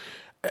endless.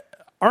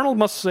 Arnold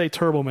must say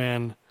Turbo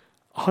Man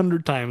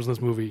 100 times in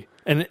this movie,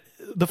 and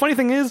the funny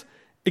thing is,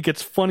 it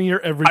gets funnier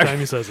every time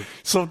he says it.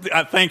 So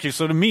thank you.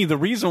 So to me, the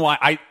reason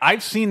why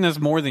I've seen this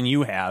more than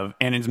you have,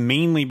 and it's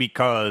mainly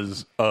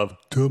because of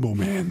Turbo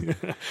Man.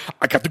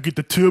 I got to get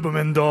the Turbo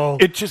Man doll.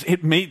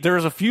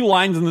 There's a few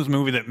lines in this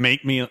movie that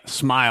make me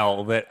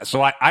smile.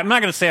 So I'm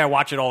not going to say I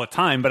watch it all the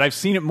time, but I've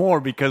seen it more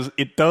because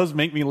it does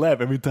make me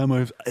laugh every time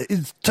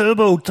it's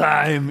Turbo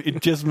time.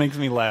 It just makes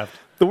me laugh.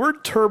 The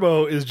word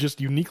turbo is just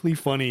uniquely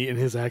funny in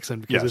his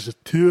accent because it's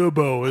just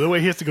turbo. The way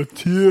he has to go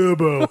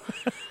turbo.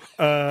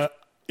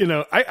 You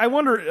know, I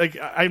wonder. Like,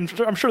 I'm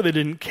sure they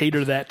didn't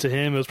cater that to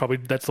him. It was probably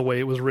that's the way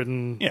it was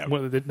written. Yeah.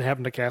 When they didn't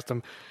happen to cast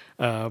him,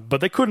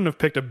 but they couldn't have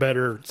picked a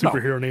better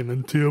superhero name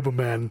than Turbo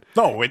Man.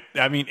 No, it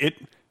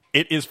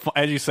is,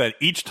 as you said.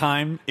 Each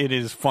time it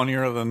is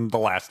funnier than the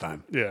last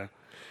time. Yeah.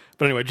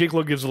 But anyway, Jake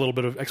Lloyd gives a little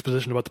bit of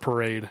exposition about the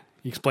parade.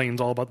 He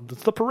explains all about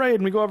the parade,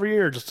 and we go every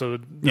year just so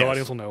the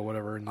audience will know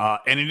whatever.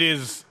 And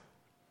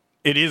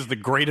it is the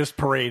greatest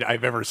parade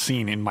I've ever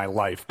seen in my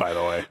life, by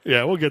the way.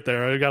 Yeah, we'll get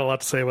there. I got a lot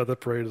to say about that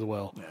parade as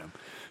well. Yeah.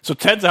 So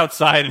Ted's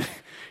outside, and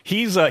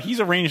he's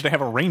arranged to have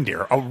a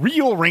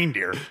real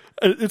reindeer.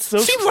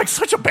 Seems like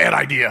such a bad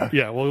idea.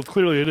 Yeah, well,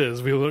 clearly it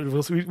is.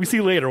 We see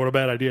later what a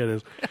bad idea it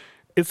is.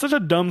 It's such a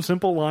dumb,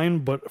 simple line,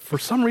 but for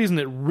some reason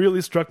it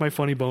really struck my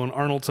funny bone.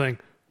 Arnold saying,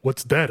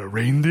 "What's that, a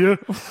reindeer?"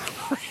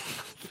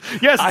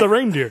 Yes, it's a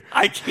reindeer.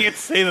 I can't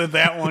say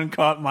that one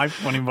caught my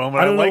funny bone,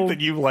 but I don't like know. that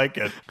you like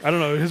it. I don't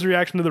know. His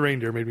reaction to the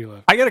reindeer made me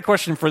laugh. I got a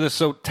question for this.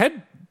 So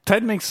Ted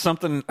makes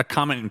a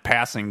comment in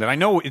passing that I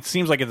know it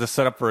seems like it's a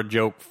setup for a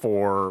joke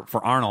for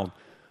Arnold.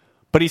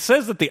 But he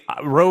says that the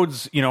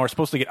roads, are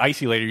supposed to get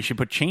icy later. You should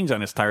put chains on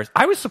his tires.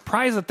 I was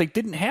surprised that they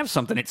didn't have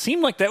something. It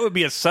seemed like that would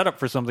be a setup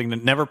for something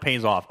that never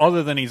pays off,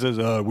 other than he says,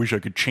 I wish I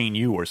could chain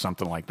you or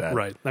something like that.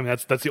 Right. I mean,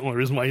 that's the only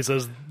reason why he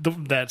says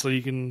that, so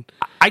you can...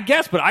 I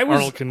guess, but I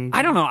Arnold don't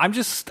know. I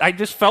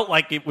just felt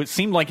like it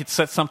seemed like it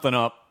set something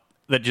up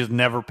that just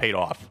never paid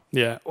off.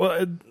 Yeah.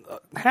 Well,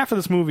 half of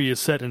this movie is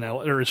set in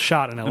L.A., or is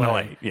shot in L.A. In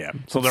LA, yeah.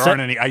 So there Set-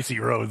 aren't any icy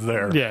roads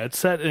there. Yeah, it's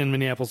set in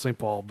Minneapolis, St.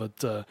 Paul,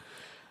 but...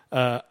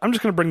 I'm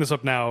just going to bring this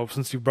up now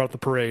since you brought up the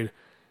parade.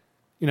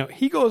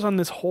 He goes on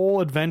this whole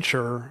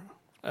adventure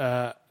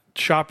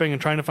shopping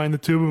and trying to find the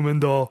Tuberman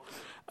doll.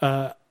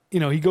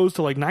 He goes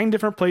to like 9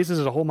 different places.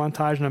 There's a whole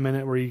montage in a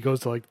minute where he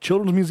goes to like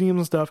children's museums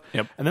and stuff.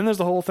 Yep. And then there's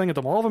the whole thing at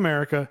the Mall of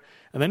America.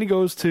 And then he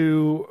goes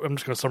to... I'm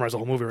just going to summarize the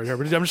whole movie right here.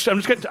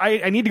 But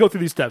I need to go through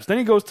these steps. Then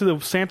he goes to the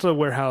Santa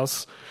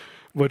warehouse,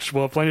 which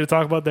we'll have plenty to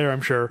talk about there,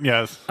 I'm sure.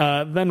 Yes.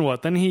 Then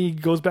what? Then he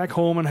goes back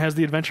home and has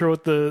the adventure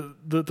with the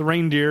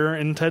reindeer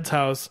in Ted's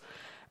house.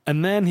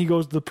 And then he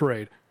goes to the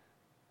parade.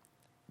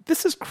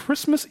 This is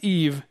Christmas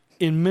Eve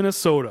in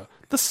Minnesota.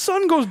 The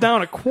sun goes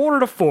down at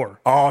 3:45.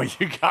 Oh,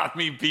 you got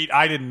me beat.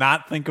 I did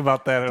not think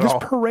about that at This all.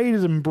 parade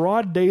is in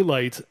broad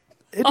daylight.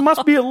 It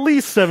must be at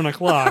least 7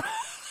 o'clock.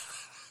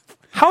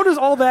 How does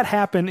all that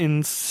happen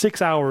in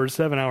 6 hours,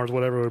 7 hours,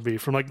 whatever it would be?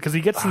 Because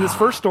he gets to this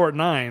first store at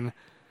 9.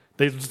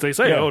 They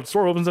say, Yeah. the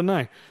store opens at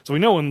 9. So we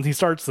know when he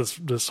starts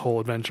this whole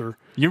adventure.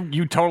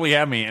 You totally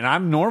have me, and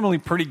I'm normally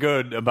pretty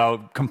good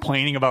about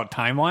complaining about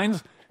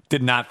timelines.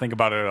 Did not think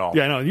about it at all.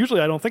 Yeah, I know.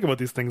 Usually I don't think about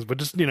these things, but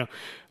just,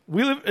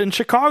 we live in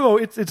Chicago.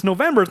 It's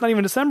November. It's not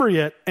even December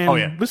yet. And Oh,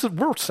 yeah.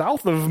 we're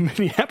south of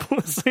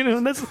Minneapolis.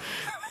 And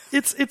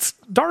it's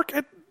dark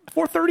at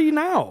 4:30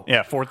 now.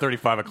 Yeah, 4:30,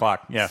 5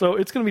 o'clock. Yeah. So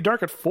it's going to be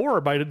dark at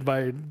 4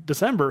 by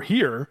December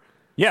here.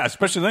 Yeah,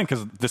 especially then,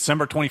 because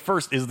December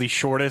 21st is the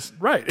shortest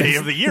Right. day It's-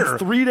 of the year.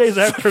 It's 3 days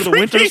after the 3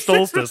 winter days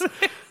solstice.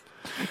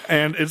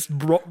 And it's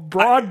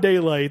broad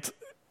daylight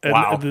at,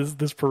 Wow. at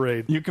this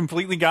parade. You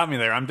completely got me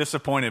there. I'm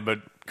disappointed, but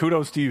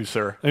kudos to you,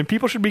 sir. I mean,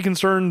 people should be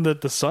concerned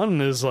that the sun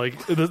is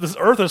this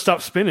Earth has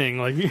stopped spinning.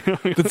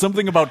 That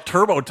something about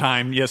turbo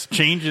time, yes,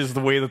 changes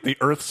the way that the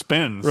Earth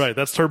spins. Right,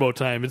 that's turbo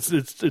time. It's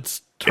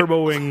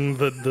turboing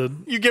the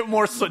You get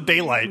more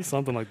daylight.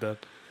 something like that.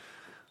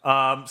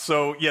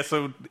 So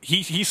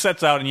he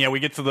sets out, and we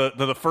get to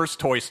the first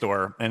toy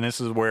store, and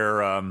this is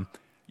where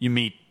you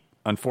meet,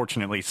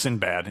 unfortunately,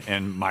 Sinbad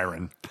and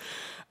Myron.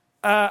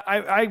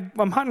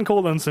 I'm hot and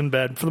cold on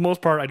Sinbad. For the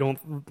most part, I don't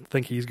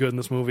think he's good in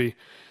this movie.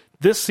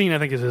 This scene, I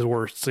think, is his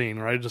worst scene.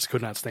 Right, I just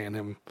could not stand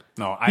him.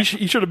 No, He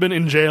should have been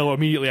in jail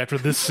immediately after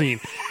this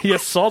scene. He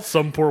assaults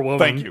some poor woman.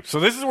 thank you.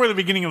 So this is where the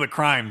beginning of the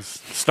crimes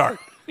start.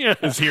 Yeah,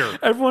 Is here.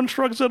 Everyone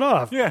shrugs it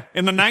off. Yeah,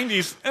 in the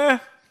 90s,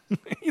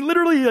 He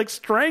literally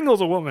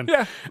strangles a woman.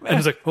 Yeah. and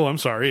he's like, "Oh, I'm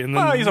sorry." And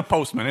then he's a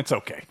postman. It's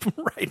okay.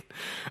 right.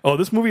 Oh,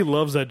 this movie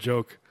loves that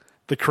joke.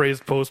 The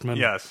crazed postman.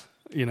 Yes.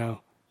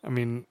 I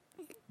mean,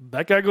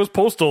 that guy goes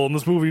postal in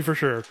this movie for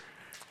sure.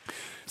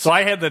 So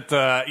I had that,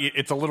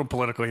 it's a little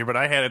political here, but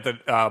I had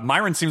it that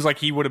Myron seems like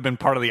he would have been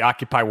part of the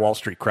Occupy Wall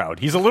Street crowd.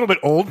 He's a little bit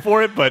old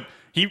for it, but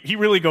he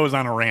really goes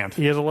on a rant.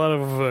 He has a lot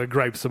of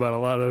gripes about a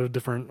lot of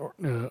different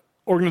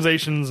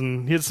organizations,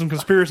 and he has some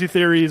conspiracy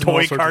theories. and all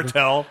Toy sorts of things.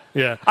 cartel.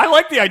 Yeah. I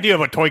like the idea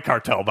of a toy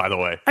cartel, by the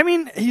way. I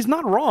mean, he's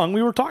not wrong.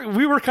 We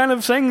were kind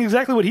of saying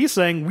exactly what he's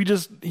saying.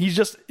 He's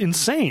just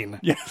insane.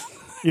 Yes.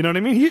 You know what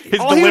I mean?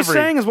 All he was delivery.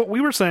 saying is what we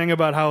were saying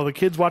about how the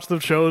kids watch the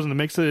shows and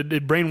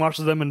it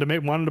brainwashes them into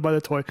wanting to buy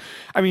the toy.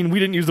 I mean, we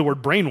didn't use the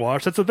word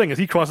brainwash. That's the thing, is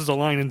he crosses a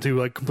line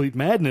into complete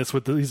madness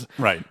with these,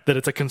 Right. that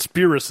it's a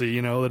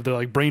conspiracy, that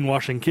they're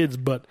brainwashing kids.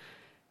 But,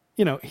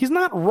 he's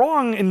not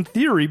wrong in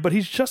theory, but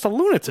he's just a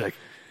lunatic.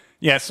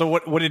 Yeah, so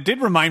what it did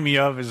remind me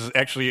of is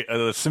actually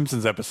the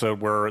Simpsons episode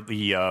where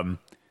the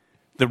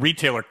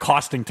retailer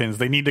Costingtons,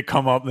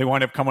 they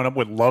wind up coming up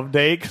with Love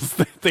Day because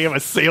they have a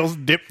sales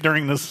dip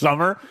during the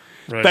summer.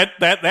 Right.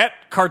 That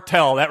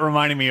cartel, that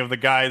reminded me of the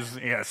guys,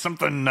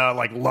 something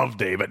like Love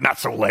Day, but not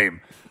so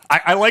lame.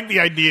 I like the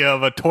idea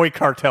of a toy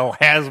cartel,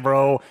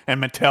 Hasbro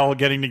and Mattel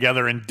getting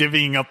together and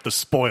divvying up the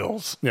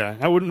spoils. Yeah,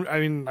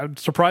 I'm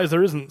surprised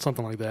there isn't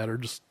something like that, or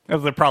just,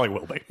 There probably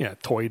will be.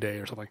 Toy Day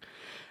or something.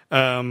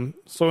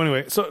 So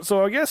anyway,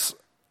 so I guess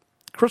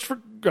Chris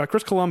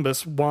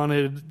Columbus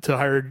wanted to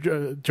hire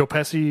Joe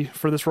Pesci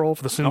for this role,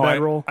 for the Sinbad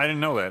role. I didn't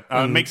know that.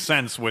 It makes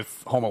sense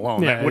with Home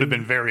Alone. Yeah, that would have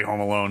been very Home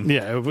Alone.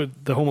 Yeah,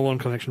 with the Home Alone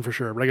connection for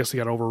sure. But I guess he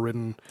got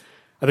overridden.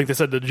 I think they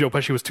said that Joe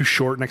Pesci was too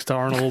short next to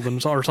Arnold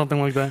or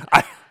something like that.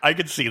 I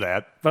could see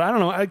that. But I don't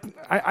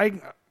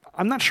know.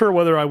 I'm not sure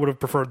whether I would have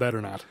preferred that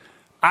or not.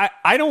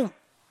 I don't.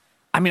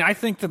 I mean, I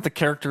think that the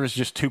character is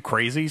just too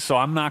crazy, so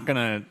I'm not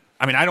gonna.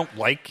 I mean, I don't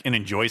like and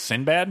enjoy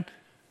Sinbad.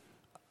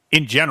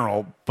 in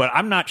general, but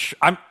I'm not.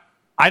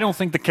 I don't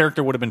think the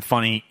character would have been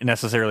funny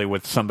necessarily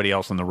with somebody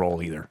else in the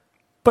role either.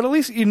 But at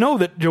least you know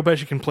that Joe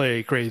Pesci can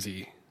play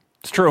crazy.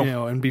 It's true.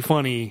 And be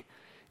funny.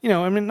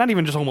 I mean, not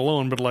even just Home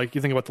Alone, but like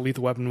you think about the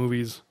Lethal Weapon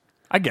movies.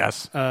 I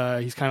guess.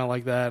 He's kind of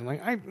like that.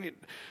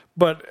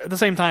 But at the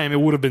same time,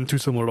 it would have been too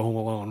similar to Home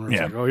Alone. Where it's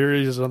like, oh, here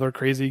he's another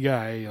crazy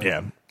guy.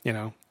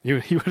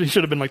 He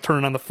should have been like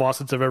turning on the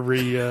faucets of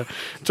every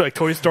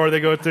toy store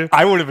they go to.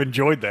 I would have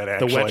enjoyed that,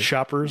 actually. The wet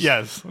shoppers.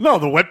 Yes. No,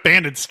 the wet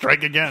bandits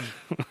strike again.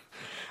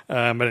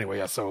 But anyway,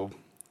 yeah. So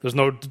there's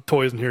no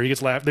toys in here. He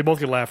gets laughed. They both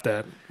get laughed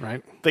at,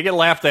 right? They get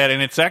laughed at,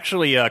 and it's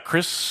actually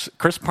Chris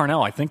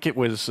Parnell. I think it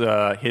was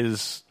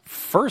his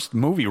first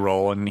movie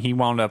role, and he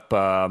wound up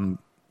on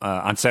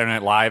Saturday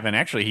Night Live, and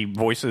actually he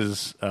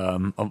voices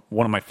one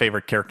of my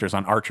favorite characters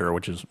on Archer,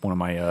 which is one of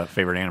my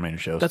favorite animated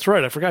shows. That's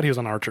right. I forgot he was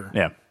on Archer.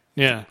 Yeah.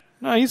 Yeah.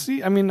 No, as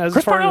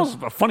Chris far Parnell's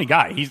as a funny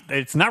guy.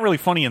 It's not really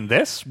funny in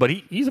this, but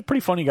he's a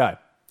pretty funny guy.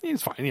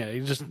 he's fine. Yeah,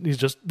 he's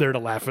just there to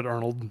laugh at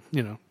Arnold.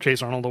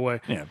 Chase Arnold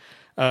away. Yeah.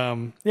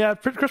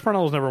 Chris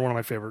Parnell was never one of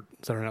my favorite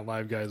Saturday Night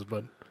Live guys,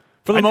 but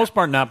for the most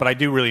part, not. But I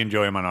do really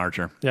enjoy him on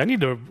Archer. Yeah, I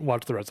need to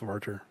watch the rest of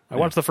Archer. I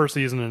watched the first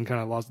season and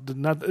kind of lost.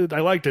 I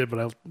liked it,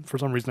 but for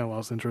some reason I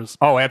lost interest.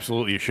 Oh,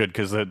 absolutely, you should,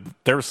 because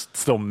there's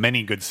still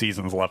many good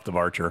seasons left of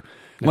Archer.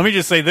 Let me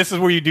just say, this is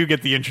where you do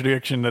get the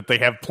introduction that they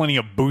have plenty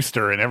of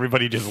Booster, and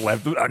everybody just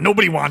left.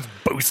 Nobody wants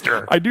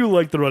Booster. I do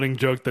like the running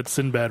joke that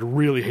Sinbad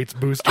really hates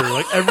Booster.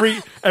 Like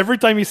every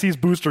time he sees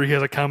Booster, he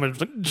has a comment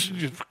like,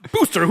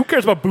 "Booster, who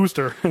cares about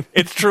Booster?"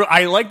 It's true.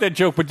 I like that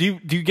joke, but do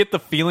you get the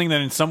feeling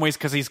that in some ways,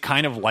 because he's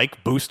kind of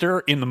like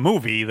Booster in the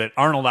movie, that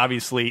Arnold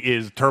obviously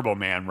is Turbo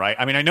Man, right?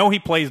 I mean, I know he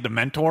plays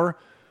Dementor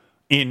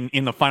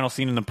in the final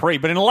scene in the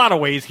parade, but in a lot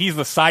of ways, he's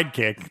the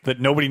sidekick that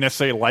nobody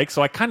necessarily likes.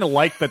 So I kind of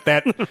like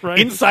that right.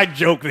 inside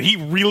joke that he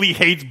really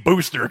hates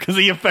Booster because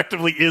he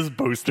effectively is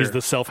Booster. He's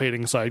the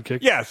self-hating sidekick.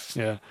 Yes.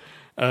 Yeah.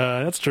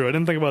 That's true. I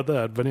didn't think about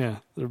that, but yeah,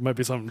 there might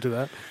be something to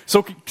that.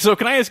 So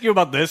can I ask you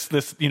about this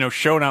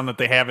showdown that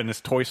they have in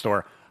this toy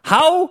store?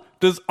 How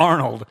does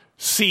Arnold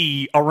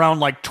see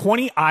around like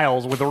 20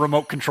 aisles with a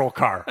remote control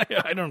car?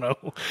 I don't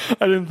know.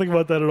 I didn't think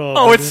about that at all.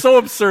 Oh, it's so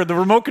absurd. The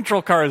remote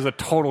control car is a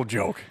total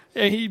joke.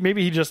 Yeah,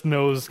 maybe he just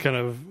knows kind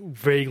of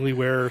vaguely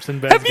where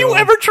Sinbad's Have you going.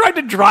 ever tried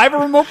to drive a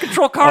remote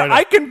control car? Oh,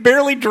 I can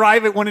barely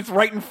drive it when it's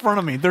right in front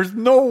of me. There's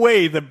no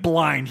way that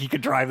blind he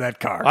could drive that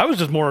car. I was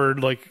just more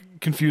like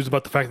confused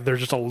about the fact that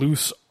there's just a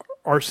loose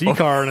RC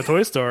car in a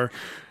toy store.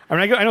 I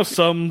mean, I know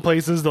some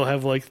places they'll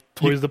have like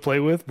toys to play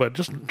with, but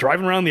just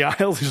driving around the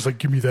aisles, he's just like,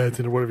 "Give me that,"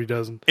 and whatever he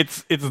doesn't.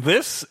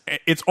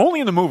 It's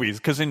only in the movies,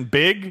 because in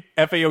Big,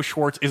 FAO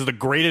Schwartz is the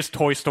greatest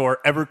toy store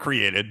ever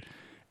created.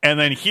 And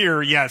then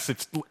here, yes,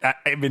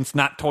 it's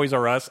not Toys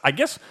R Us. I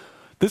guess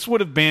this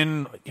would have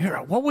been,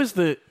 what was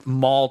the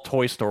mall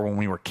toy store when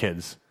we were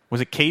kids? Was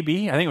it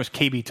KB? I think it was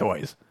KB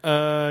Toys.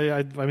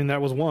 I mean,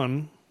 that was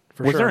one.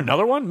 Was there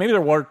another one? Maybe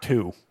there were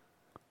two.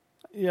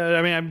 Yeah,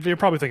 I mean, you're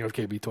probably thinking of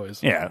KB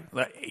Toys. Yeah.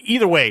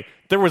 Either way,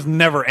 there was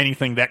never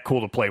anything that cool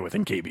to play with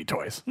in KB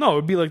Toys. No, it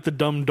would be like the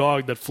dumb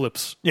dog that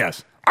flips.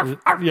 Yes.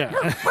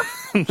 Yeah.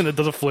 And it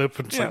does a flip.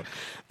 And like,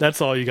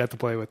 that's all you got to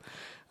play with.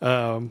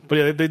 But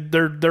yeah,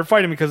 they're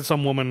fighting because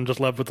some woman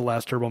just left with the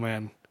last Turbo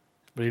Man.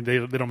 But they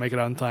don't make it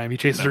on time. He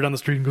chases her down the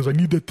street and goes, "I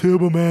need that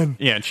Turbo Man."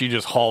 Yeah, and she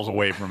just hauls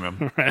away from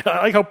him. Right.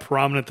 I like how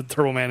prominent the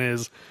Turbo Man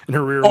is in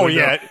her rear window.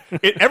 Yeah.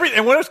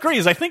 And what's great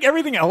is I think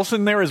everything else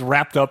in there is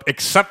wrapped up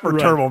except for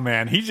Turbo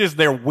Man. He's just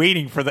there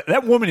waiting for that.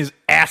 That woman is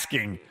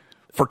asking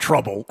for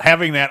trouble,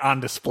 having that on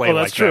display. Oh,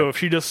 that's like true. That. If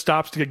she just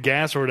stops to get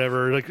gas or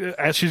whatever, like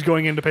as she's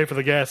going in to pay for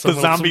the gas, the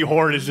zombie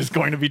horde is just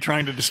going to be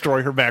trying to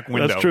destroy her back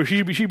window. That's true.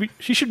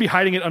 She should be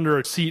hiding it under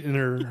a seat in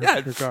her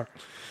car.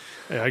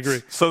 Yeah, I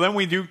agree. So then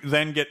we do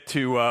get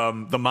to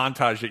the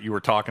montage that you were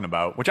talking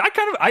about, which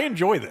I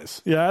enjoy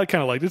this. Yeah, I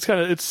kind of like it.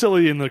 It's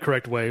silly in the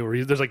correct way,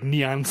 where there's like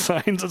neon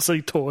signs that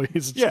say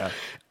toys. Yeah.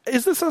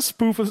 Is this a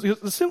spoof of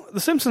The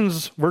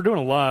Simpsons? We're doing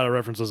a lot of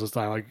references this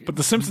time. But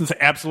The Simpsons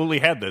absolutely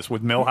had this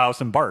with Milhouse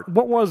and Bart.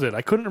 What was it?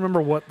 I couldn't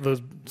remember what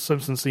the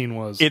Simpsons scene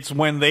was. It's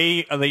when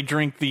they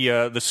drink the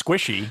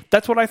squishy.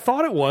 That's what I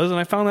thought it was, and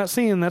I found that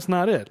scene. That's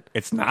not it.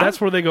 It's not?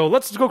 That's where they go,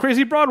 "Let's go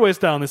crazy Broadway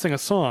style," and they sing a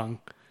song.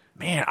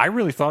 Man, I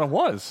really thought it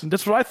was.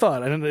 That's what I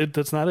thought, and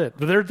that's not it.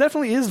 But there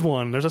definitely is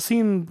one. There's a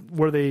scene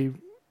where they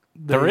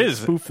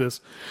spoof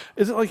this.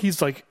 Is it like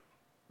he's like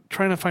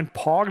trying to find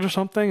Pogs or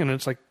something, and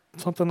it's like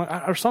something like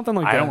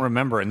that? I don't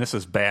remember, and this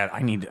is bad.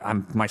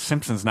 My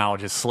Simpsons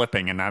knowledge is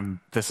slipping, and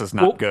this is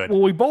not good.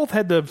 Well, we both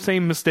had the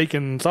same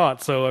mistaken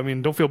thought, so I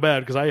mean, don't feel bad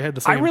because I had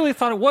the same. I really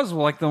thought it was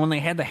like when they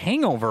had the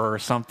Hangover or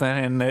something,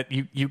 and that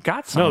you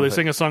got something. No, they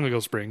sing a song that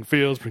goes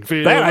Springfield, it's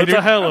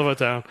a hell of a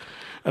town,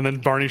 and then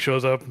Barney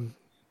shows up. And,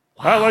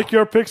 I like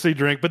your pixie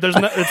drink, but there's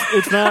not.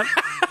 It's not.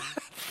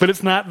 But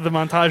it's not the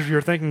montage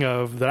you're thinking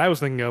of that I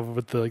was thinking of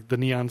with the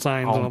neon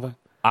signs and all that.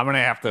 I'm gonna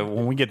have to,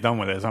 when we get done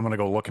with this, I'm gonna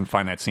go look and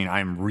find that scene.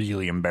 I'm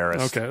really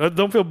embarrassed. Okay,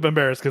 don't feel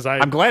embarrassed because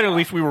I'm glad at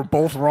least we were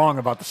both wrong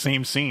about the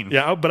same scene.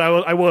 Yeah, but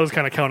I was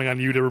kind of counting on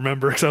you to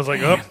remember because I was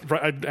like,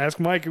 I'd ask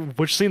Mike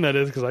which scene that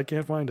is because I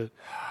can't find it.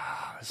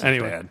 This is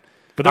Anyway. bad.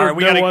 But All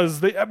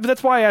right, but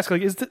that's why I ask.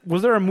 Like,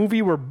 was there a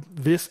movie where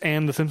this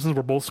and The Simpsons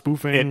were both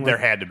spoofing? There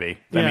had to be.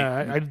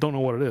 I don't know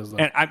what it is. Though.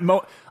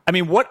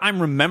 And what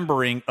I'm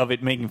remembering of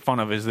it making fun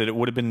of is that it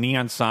would have been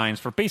neon signs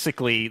for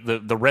basically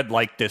the red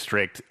light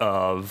district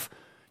of,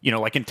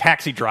 like in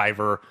Taxi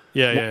Driver,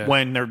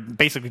 when they're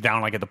basically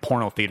down like at the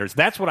porno theaters.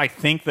 That's what I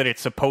think that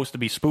it's supposed to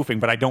be spoofing,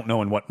 but I don't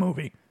know in what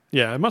movie.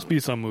 Yeah, it must be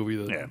some movie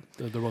that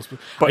they're most.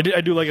 But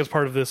I do like as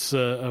part of this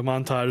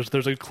montage,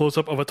 there's a close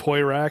up of a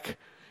toy rack.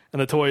 And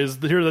the toys,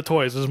 here are the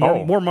toys. There's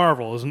more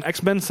Marvel. There's an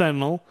X-Men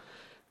Sentinel.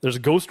 There's a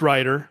Ghost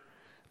Rider.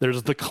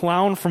 There's the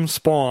clown from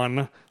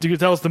Spawn. You can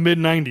tell it's the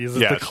mid-90s.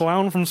 It's the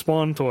clown from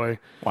Spawn toy.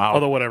 Wow.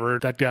 Although, whatever,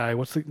 that guy,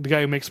 what's the guy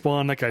who makes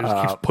Spawn? That guy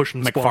just keeps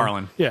pushing Spawn.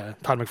 McFarlane. Yeah,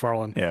 Todd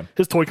McFarlane. Yeah.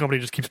 His toy company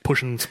just keeps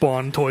pushing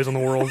Spawn toys on the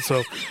world,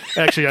 so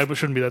actually I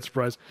shouldn't be that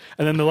surprised.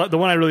 And then the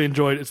one I really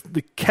enjoyed is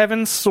the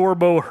Kevin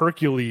Sorbo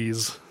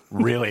Hercules.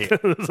 Really?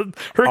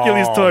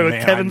 Hercules toy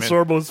with Kevin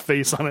Sorbo's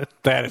face on it.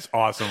 That is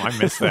awesome. I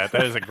missed that.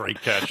 That is a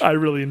great catch. I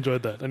really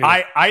enjoyed that.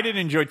 Anyway. I did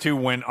enjoy, too,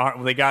 when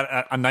they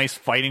got a nice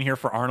fight in here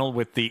for Arnold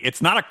with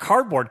it's not a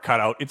cardboard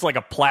cutout. It's like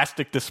a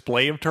plastic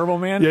display of Turbo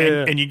Man.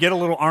 And you get a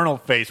little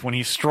Arnold face when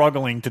he's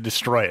struggling to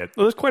destroy it.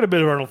 Well, there's quite a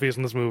bit of Arnold face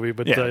in this movie,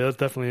 but that's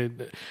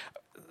definitely...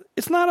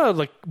 It's not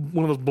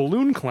one of those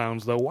balloon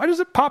clowns, though. Why does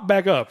it pop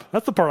back up?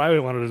 That's the part I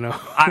wanted to know.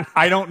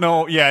 I don't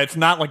know. Yeah, it's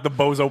not like the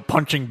Bozo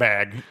punching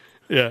bag.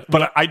 Yeah,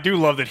 but I do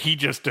love that he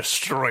just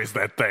destroys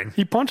that thing.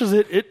 He punches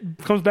it, it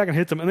comes back and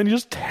hits him, and then he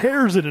just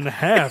tears it in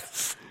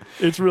half.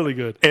 It's really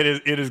good.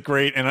 It is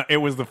great, and it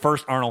was the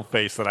first Arnold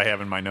face that I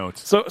have in my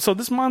notes. So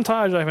this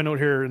montage, I have a note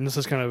here, and this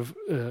is kind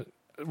of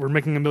we're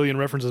making a million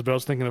references, but I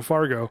was thinking of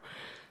Fargo.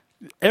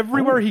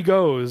 Everywhere he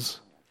goes,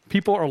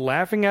 people are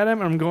laughing at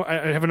him, and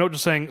I have a note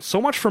just saying, "So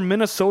much for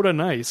Minnesota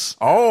nice."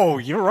 Oh,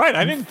 you're right.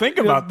 I didn't think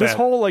about that. This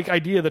whole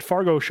idea that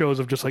Fargo shows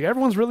of just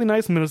everyone's really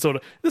nice in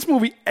Minnesota. This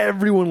movie,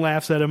 everyone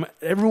laughs at him.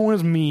 Everyone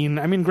is mean.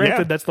 I mean,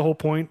 granted, that's the whole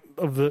point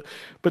of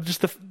but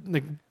just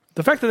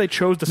the fact that they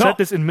chose to set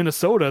this in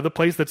Minnesota, the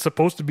place that's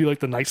supposed to be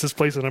the nicest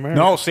place in America.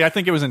 No, see, I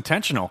think it was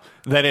intentional.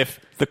 That if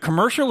the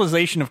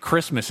commercialization of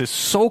Christmas is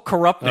so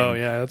corrupting,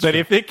 that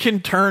if it can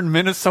turn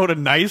Minnesota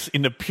nice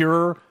into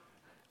pure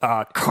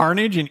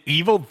carnage and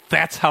evil,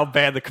 that's how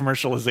bad the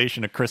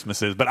commercialization of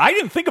Christmas is. But I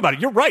didn't think about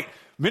it. You're right.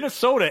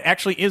 Minnesota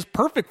actually is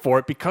perfect for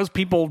it because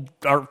people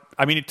are,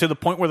 to the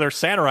point where they're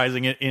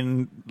satirizing it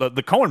in the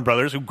Coen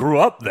brothers who grew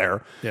up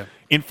there. Yeah.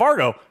 In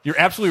Fargo, you're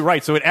absolutely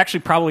right. So it actually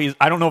probably is,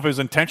 I don't know if it was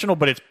intentional,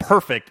 but it's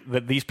perfect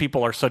that these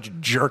people are such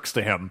jerks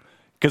to him.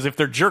 Because if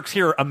they're jerks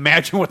here,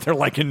 imagine what they're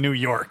like in New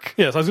York.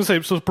 Yes, I was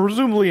going to say, so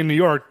presumably in New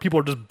York, people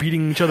are just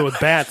beating each other with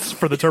bats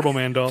for the Turbo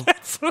Man doll.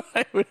 That's what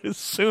I would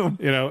assume.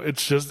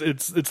 It's just,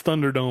 it's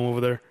Thunderdome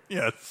over there.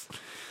 Yes.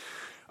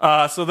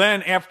 So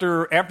then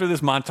after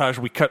this montage,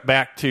 we cut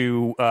back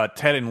to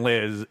Ted and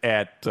Liz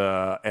at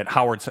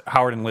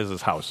Howard and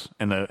Liz's house.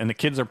 And the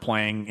kids are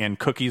playing and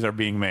cookies are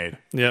being made.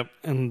 Yep.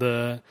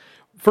 And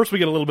first we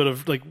get a little bit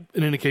of an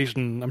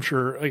indication, I'm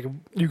sure,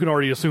 you can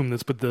already assume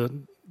this, but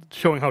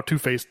showing how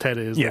two-faced Ted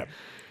is. Yeah.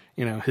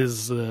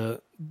 His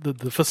the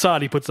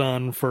facade he puts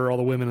on for all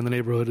the women in the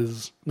neighborhood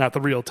is not the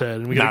real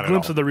Ted, and we get a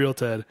glimpse of the real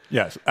Ted.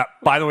 Yes.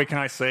 By the way, can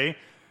I say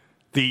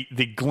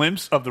the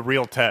glimpse of the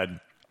real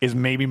Ted is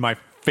maybe my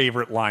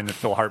favorite line that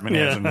Phil Hartman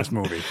has in this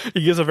movie.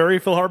 He gives a very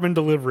Phil Hartman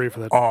delivery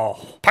for that.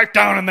 Oh, pipe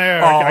down in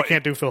there! I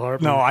can't do Phil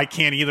Hartman. No, I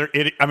can't either.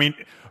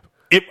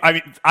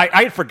 I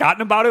had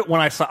forgotten about it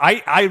when I saw.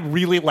 I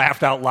really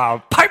laughed out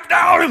loud. Pipe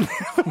down!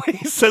 The way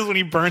he says when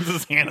he burns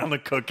his hand on the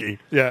cookie.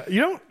 Yeah,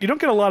 you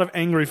don't get a lot of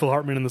angry Phil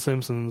Hartman in The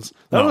Simpsons.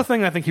 That was the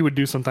thing I think he would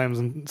do sometimes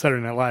in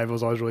Saturday Night Live. It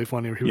was always really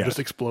funny where he would just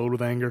explode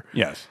with anger.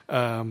 Yes.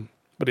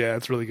 But yeah,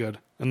 it's really good.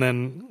 And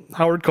then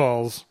Howard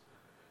calls,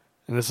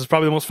 and this is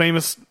probably the most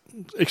famous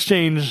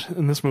exchange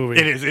in this movie.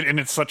 It is, and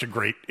it's such a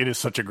great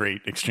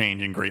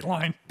exchange and great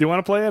line. Do you want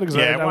to play it?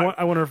 Yeah,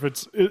 I wonder if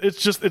it's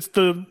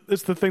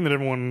the thing that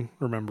everyone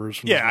remembers.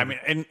 From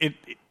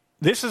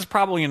this is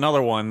probably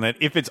another one that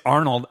if it's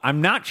Arnold,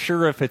 I'm not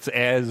sure if it's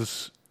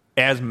as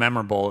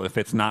memorable if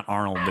it's not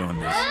Arnold doing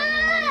this.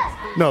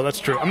 No, that's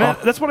true.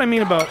 That's what I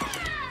mean about.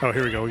 Oh,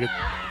 here we go. We get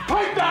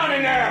pipe down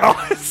in there.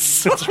 Oh,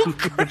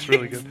 it's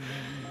really good.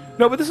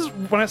 No, but this is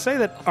when I say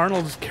that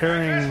Arnold's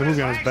carrying the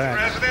movie on his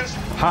back.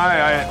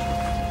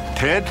 Hi,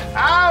 Ted?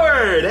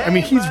 Howard!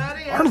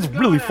 Arnold's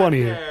really funny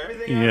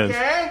here. He is.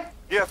 Okay?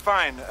 Yeah,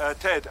 fine.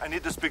 Ted, I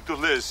need to speak to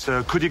Liz.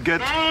 Could you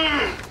get...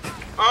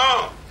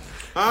 Oh,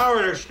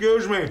 Howard,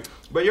 excuse me,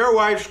 but your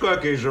wife's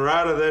cookies are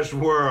out of this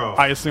world.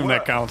 I assume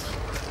that counts.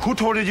 Who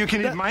told you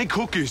can eat my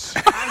cookies?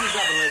 I'm just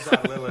helping Liz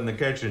out a little in the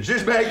kitchen.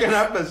 She's making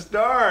up a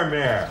storm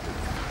here.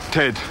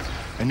 Ted,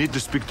 I need to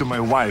speak to my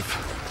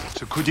wife.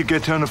 So could you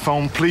get her on the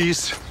phone,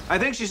 please? I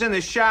think she's in the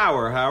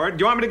shower, Howard.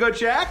 Do you want me to go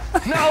check?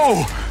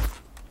 No!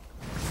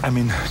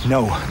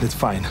 No, that's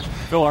fine.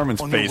 Phil Hartman's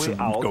On the face way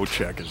and out. go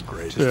check is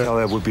great. Just tell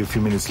her we'll be a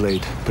few minutes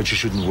late, but you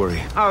shouldn't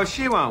worry. Oh,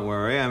 she won't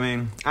worry.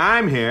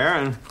 I'm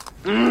here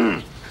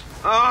and...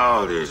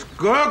 Oh, these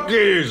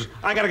cookies!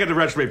 I gotta get the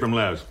recipe from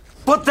Liz.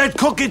 Put that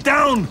cookie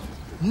down!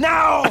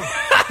 Now!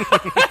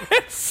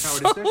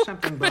 Howard, is there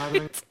something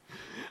bothering?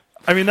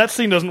 I mean, that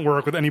scene doesn't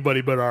work with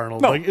anybody but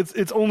Arnold. No. Like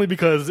it's only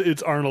because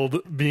it's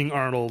Arnold being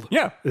Arnold.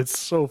 Yeah. It's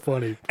so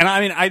funny. And I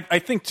mean, I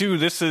think too,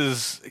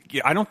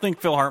 I don't think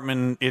Phil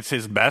Hartman, it's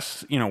his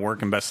best,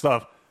 work and best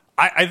stuff.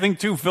 I think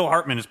too, Phil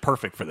Hartman is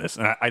perfect for this.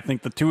 And I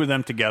think the two of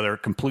them together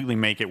completely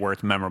make it where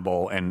it's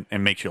memorable and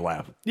makes you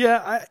laugh.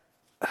 Yeah,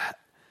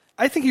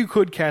 I think you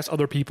could cast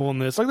other people in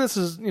this. Like, this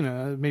is,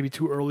 maybe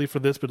too early for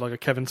this, but like a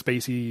Kevin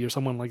Spacey or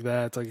someone like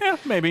that. It's like, Yeah,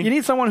 maybe. You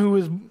need someone who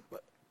is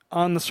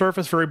on the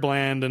surface very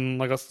bland and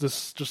like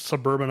this just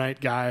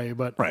suburbanite guy,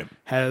 but Right.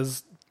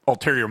 has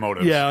Ulterior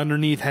motives. Yeah,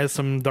 underneath has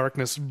some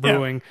darkness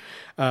brewing.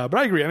 But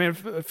I agree. I mean,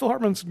 Phil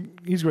Hartman's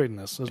he's great in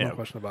this. There's no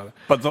question about it.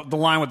 But the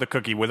line with the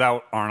cookie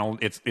without Arnold,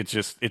 it's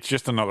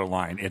just another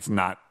line. It's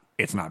not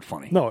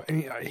funny. No,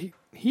 and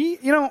he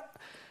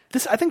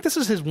this. I think this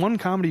is his one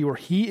comedy where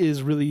he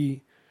is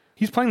really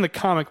he's playing the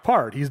comic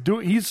part. He's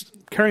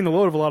carrying the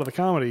load of a lot of the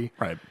comedy,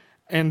 Right.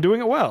 and doing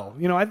it well.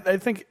 I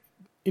think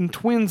in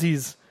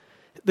Twins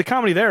the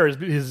comedy there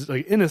is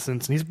like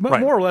innocence, and he's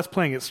more or less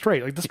playing it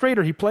straight. Like the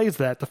straighter he plays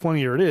that, the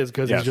funnier it is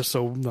because he's just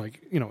so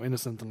like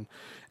innocent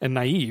and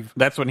naive.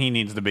 That's what he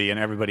needs to be, and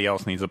everybody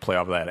else needs to play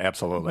off that.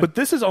 Absolutely. But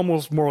this is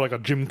almost more like a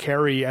Jim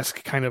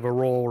Carrey-esque kind of a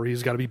role where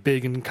he's got to be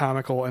big and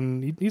comical,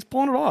 and he's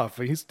pulling it off.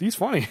 He's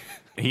funny.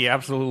 He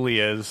absolutely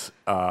is.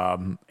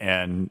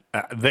 And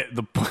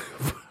the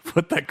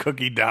put that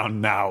cookie down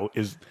now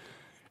is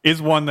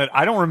one that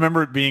I don't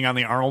remember it being on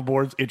the Arnold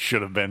boards. It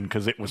should have been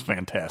because it was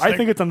fantastic. I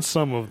think it's on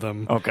some of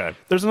them. Okay.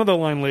 There's another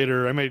line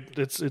later.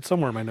 It's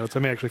somewhere in my notes. I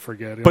may actually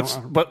forget.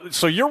 But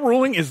so your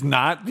ruling is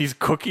not these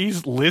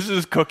cookies,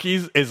 Liz's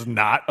cookies, is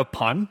not a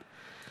pun?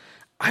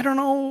 I don't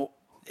know.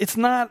 It's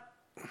not.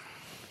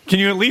 Can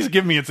you at least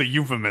give me it's a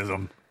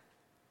euphemism?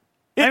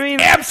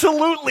 It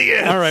absolutely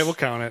is. All right, we'll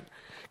count it.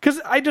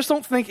 Because I just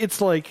don't think it's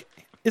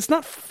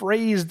not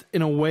phrased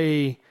in a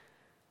way.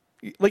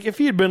 Like if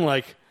he had been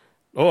like,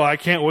 oh, I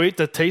can't wait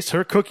to taste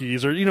her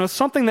cookies, or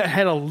something that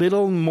had a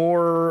little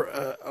more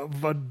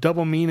of a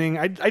double meaning.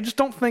 I just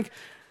don't think,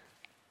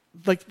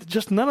 like,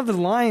 just none of the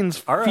lines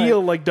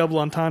feel like double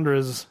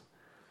entendres.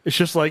 It's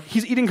just like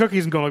he's eating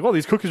cookies and going like, oh,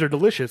 these cookies are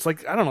delicious.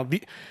 Like, I don't know,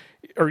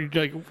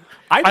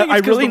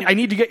 I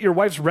need to get your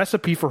wife's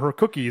recipe for her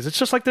cookies. It's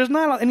just like there's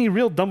not any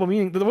real double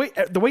meaning. The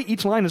way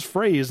each line is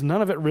phrased,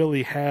 none of it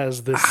really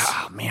has this.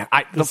 Oh man,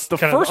 the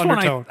first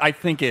one I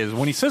think is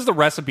when he says the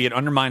recipe, it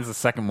undermines the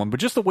second one. But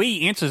just the way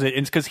he answers it,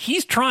 it's because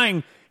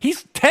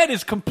Ted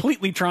is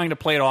completely trying to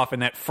play it off in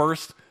that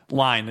first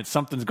line that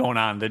something's going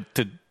on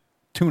to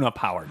tune up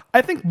Howard.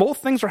 I think both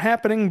things are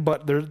happening,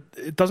 but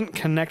it doesn't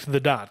connect the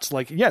dots.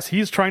 Like, yes,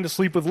 he's trying to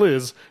sleep with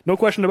Liz, no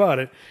question about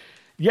it.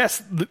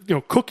 Yes,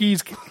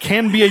 cookies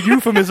can be a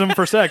euphemism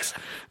for sex,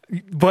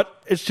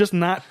 but it's just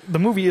not. The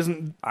movie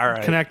isn't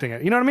connecting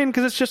it. You know what I mean?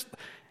 Because it's just,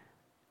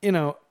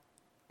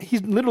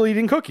 he's literally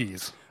eating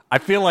cookies. I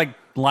feel like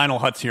Lionel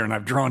Hutz here, and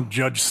I've drawn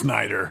Judge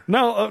Snyder.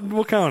 No,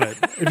 we'll count it.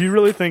 If you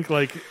really think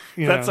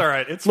that's all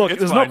right. There's fine.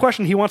 No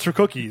question he wants her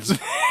cookies,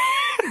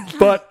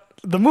 but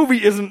the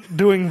movie isn't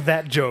doing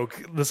that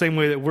joke the same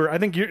way that I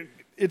think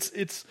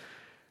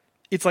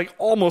it's like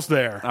almost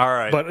there. All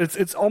right. But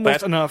it's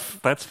almost enough.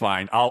 That's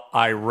fine.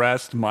 I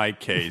rest my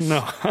case.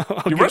 No.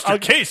 You rest your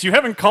case. You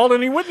haven't called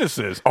any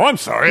witnesses. Oh, I'm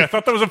sorry. I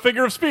thought that was a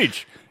figure of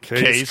speech.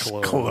 Case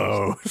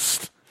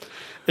closed.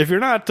 If you're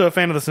not a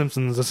fan of The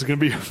Simpsons, this is going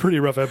to be a pretty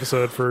rough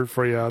episode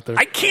for you out there.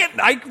 I can't.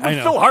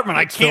 Phil Hartman,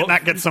 I can't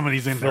not get some of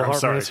these in there. Phil I'm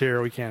sorry. Hartman is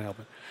here. We can't help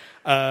it.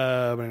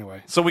 But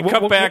anyway. So we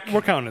cut back.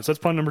 We're counting it. So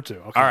that's pun number 2.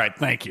 Okay. All right.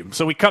 Thank you.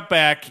 So we cut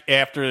back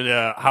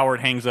after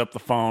Howard hangs up the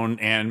phone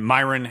and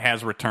Myron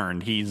has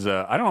returned. He's,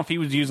 I don't know if he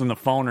was using the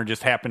phone or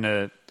just happened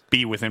to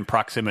be within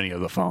proximity of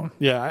the phone.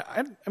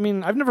 Yeah. I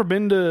mean, I've never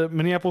been to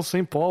Minneapolis,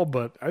 St. Paul,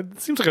 but it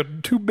seems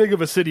like too big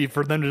of a city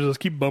for them to just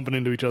keep bumping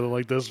into each other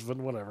like this, but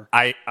whatever.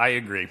 I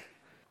agree.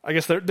 I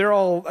guess they're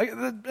all.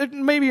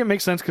 Maybe it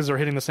makes sense because they're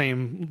hitting the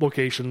same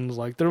locations.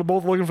 Like they're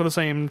both looking for the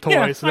same toy,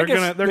 yeah, so they're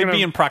gonna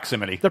be in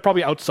proximity. They're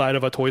probably outside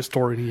of a toy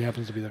store, and he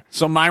happens to be there.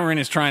 So Myron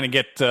is trying to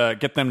get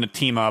them to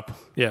team up.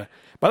 Yeah.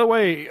 By the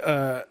way,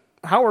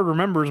 Howard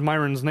remembers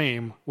Myron's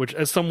name, which,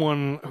 as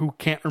someone who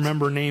can't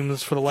remember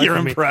names for the life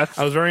of me, impressed.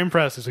 I was very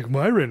impressed. He's like,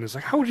 Myron. It's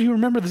like, how would you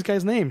remember this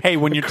guy's name? Hey,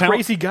 when you're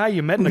crazy guy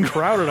you met in a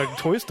crowd at a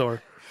toy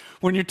store.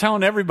 When you're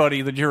telling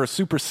everybody that you're a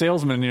super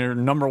salesman and you're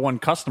number one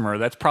customer,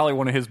 that's probably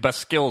one of his best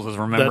skills is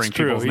remembering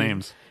people's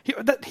names.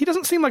 He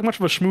doesn't seem like much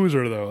of a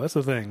schmoozer, though. That's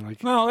the thing.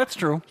 Like, no, that's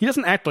true. He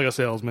doesn't act like a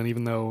salesman,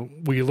 even though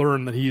we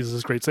learn that he's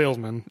this great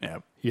salesman. Yeah.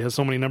 He has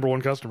so many number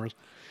one customers.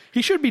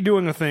 He should be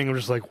doing a thing of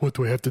just like, what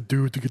do I have to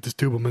do to get this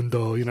Doberman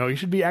doll? He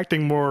should be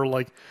acting more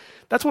like...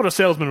 That's what a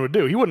salesman would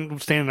do. He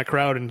wouldn't stand in a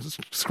crowd and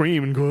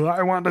scream and go,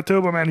 I want the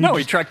Doberman.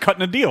 He'd try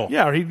cutting a deal.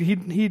 Yeah, or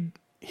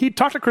he'd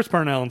talk to Chris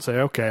Parnell and say,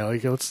 okay,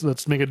 like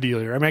let's make a deal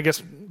here. I mean, I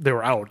guess they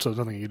were out, so there's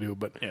nothing you can do.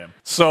 But yeah.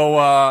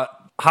 So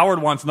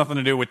Howard wants nothing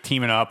to do with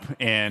teaming up,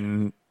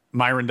 and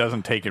Myron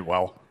doesn't take it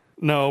well.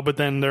 No, but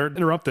then they're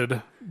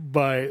interrupted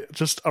by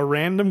just a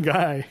random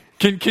guy.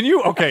 Can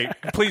you? Okay,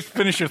 please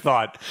finish your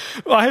thought.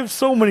 Well, I have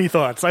so many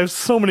thoughts. I have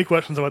so many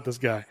questions about this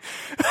guy.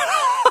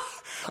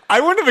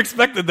 I wouldn't have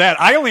expected that.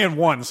 I only had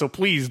one, so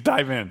please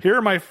dive in. Here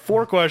are my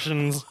 4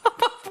 questions.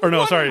 Or no,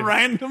 One sorry.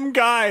 random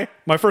guy.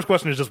 My first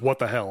question is just what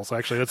the hell. So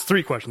actually, that's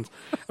 3 questions.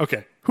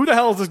 Okay, who the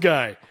hell is this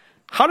guy?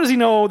 How does he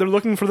know they're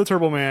looking for the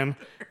Turbo Man?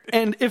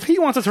 And if he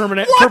wants to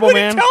terminate Why Turbo would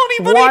he Man, tell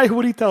anybody? why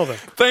would he tell them?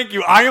 Thank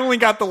you. I only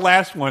got the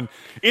last one.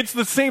 It's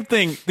the same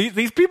thing.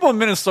 These people in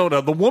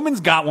Minnesota, the woman's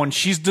got one.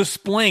 She's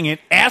displaying it,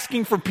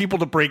 asking for people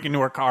to break into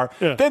her car.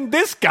 Yeah. Then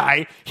this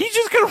guy, he's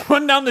just going to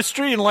run down the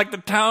street and like the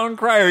town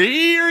crier,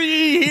 hear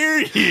ye, hear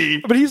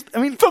ye. But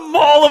The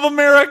Mall of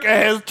America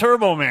has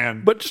Turbo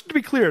Man. but just to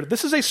be clear,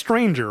 this is a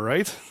stranger,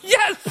 right?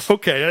 Yes.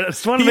 Okay, I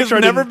just want to He make has sure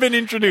never been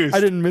introduced. I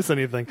didn't miss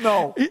anything.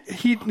 No.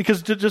 He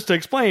because just to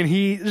explain,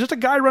 he's just a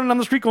guy running down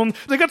the street going,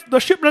 they got the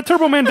shipment of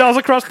Turbo Man dolls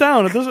across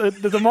town at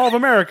the Mall of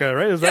America,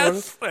 right? Is that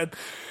Yes.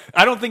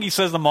 I don't think he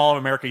says the Mall of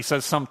America. He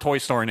says some toy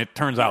store, and it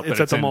turns out that It's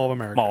at the in Mall of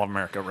America. Mall of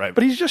America, right?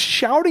 But he's just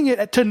shouting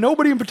it to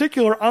nobody in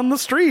particular on the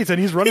streets, and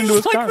he's running to his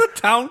he's like car.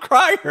 the town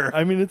crier.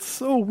 I mean, it's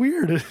so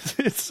weird.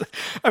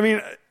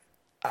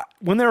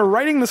 When they were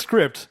writing the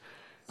script,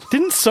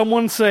 didn't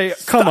someone say,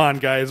 "Come on,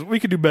 guys, we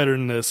could do better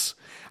than this"?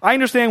 I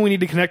understand we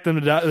need to connect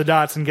them to the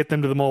dots and get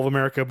them to the Mall of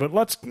America, but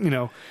let's, Yeah, I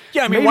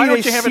mean, maybe why they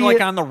don't you have it see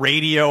like on the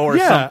radio or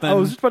yeah, something? I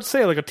was just about to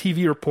say like a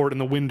TV report in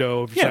the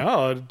window. Of Yeah. saying,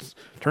 oh, it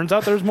turns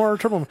out there's more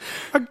Turbo Man.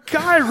 A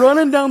guy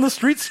running down the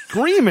street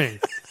screaming.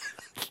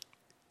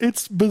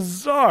 It's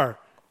bizarre.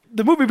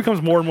 The movie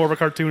becomes more and more of a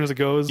cartoon as it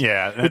goes.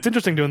 Yeah. It's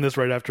interesting doing this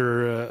right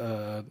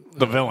after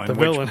the villain, the which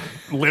villain.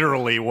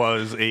 literally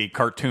was a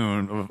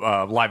cartoon,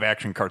 live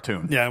action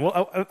cartoon. Yeah,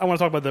 well, I want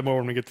to talk about that more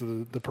when we get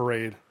to the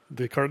parade.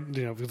 Because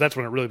that's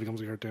when it really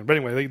becomes a cartoon. But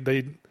anyway,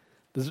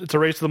 it's a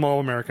race to the Mall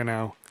of America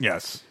now.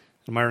 Yes.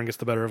 And Myron gets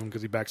the better of him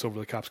because he backs over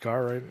the cop's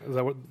car, right? Is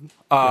that what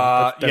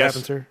that yes,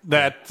 happens here?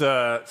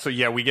 so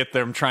yeah, we get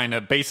them trying to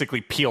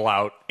basically peel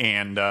out,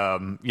 and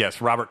yes,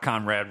 Robert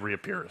Conrad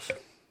reappears.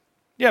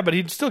 Yeah, but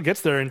he still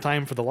gets there in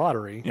time for the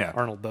lottery. Yeah.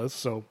 Arnold does.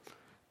 So,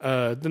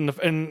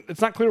 and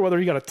it's not clear whether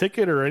he got a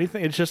ticket or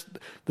anything. It's just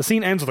the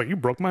scene ends with like, "You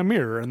broke my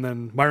mirror," and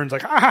then Myron's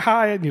like, "Ha ha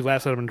ha!" and he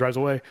laughs at him and drives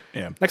away.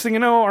 Yeah. Next thing you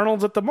know,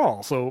 Arnold's at the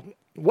mall. So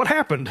what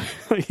happened?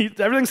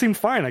 Everything seemed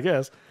fine, I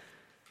guess.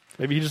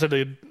 Maybe he just had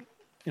to,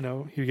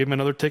 he gave him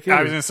another ticket.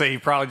 I was going to say he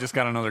probably just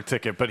got another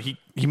ticket, but he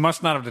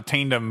must not have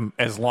detained him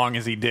as long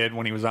as he did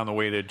when he was on the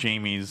way to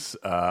Jamie's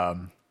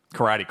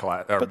karate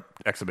class or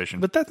exhibition.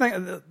 But that thing,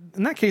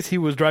 in that case, he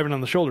was driving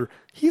on the shoulder.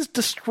 He's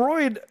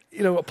destroyed,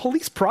 a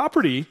police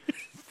property.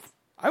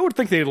 I would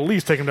think they'd at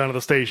least take him down to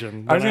the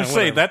station. I was going to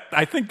say whatever. that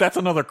I think that's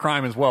another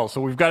crime as well.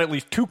 So we've got at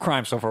least 2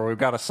 crimes so far. We've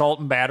got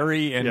assault and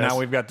battery, and Yes. now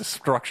we've got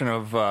destruction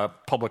of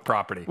public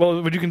property.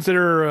 Well, would you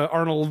consider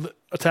Arnold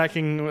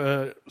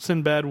attacking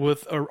Sinbad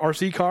with a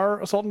RC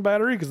car assault and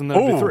battery? Because then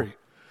that'd be Oh. 3.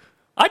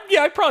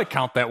 I'd probably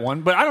count that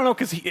one, but I don't know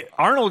because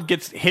Arnold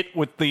gets hit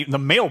with the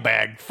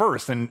mailbag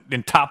first and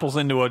topples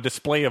into a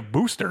display of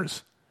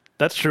boosters.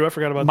 That's true. I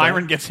forgot about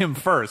Myron gets him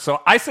first,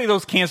 so I say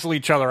those cancel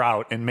each other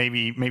out, and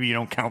maybe you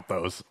don't count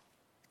those. that.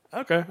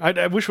 Okay.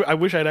 I wish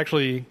I'd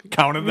actually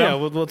Counted them? Yeah.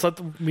 Well,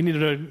 we needed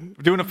to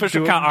Do an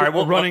official count. All right,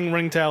 we'll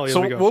running tally. So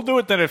as we go. we'll do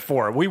it then at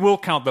 4. We will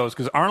count those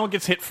because Arnold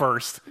gets hit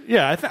first.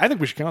 Yeah, I think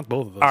we should count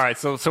both of those. All right,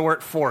 so we're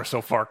at 4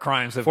 so far.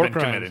 Crimes have 4 been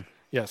crimes. committed.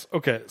 Yes.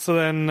 Okay. So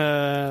then.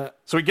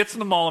 So he gets to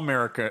the Mall of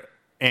America,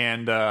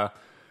 and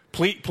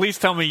please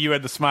tell me you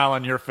had the smile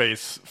on your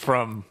face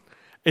from.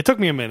 It took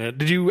me a minute.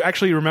 Did you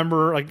actually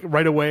remember, like,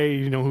 right away,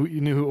 you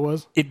knew who it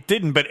was? It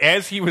didn't, but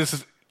as he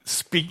was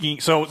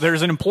speaking, so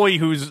there's an employee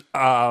who's He's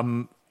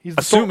the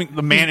assuming store-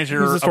 the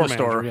manager he's the store of the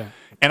store. manager,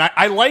 yeah. And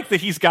I like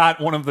that he's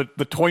got one of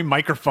the toy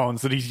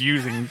microphones that he's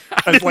using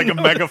as like a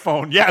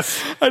megaphone.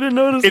 Yes. I didn't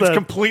notice It's that.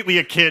 completely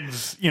a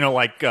kid's,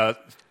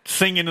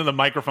 sing into the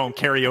microphone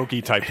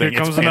karaoke type Here thing.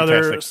 comes It's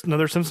fantastic.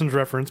 another Simpsons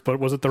reference, but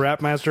was it the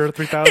Rap Master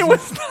 3000? It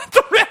was not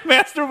the Rat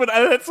Master, but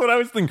that's what I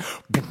was thinking.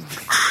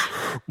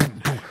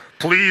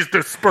 Please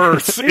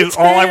disperse is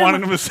all I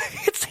wanted him to say.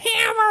 It's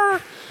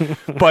Hammer.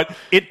 But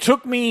it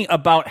took me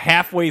about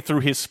halfway through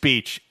his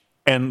speech,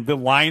 and the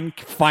line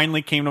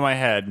finally came to my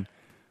head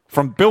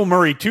from Bill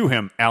Murray to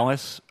him.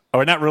 Alice,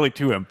 or not really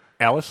to him.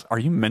 Alice, are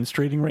you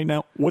menstruating right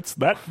now? What's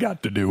that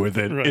got to do with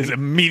it? Right. Is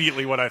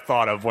immediately what I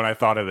thought of when I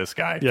thought of this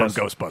guy Yes.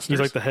 from Ghostbusters. He's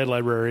like the head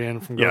librarian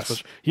from Yes.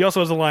 Ghostbusters. He also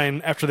has a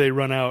line after they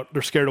run out,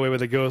 they're scared away by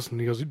the ghost, and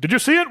he goes, "Did you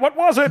see it? What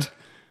was it?"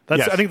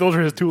 Yes. I think those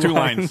are his two lines.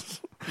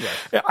 lines.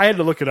 Yeah, I had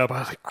to look it up. I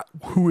was like,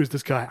 who is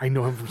this guy? I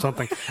know him from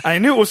something. I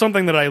knew it was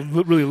something that I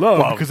really love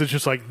Well- because it's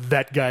just like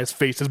that guy's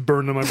face is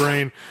burned in my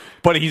brain.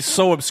 But he's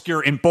so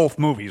obscure in both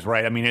movies,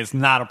 right? I mean, it's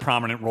not a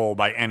prominent role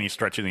by any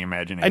stretch of the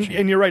imagination.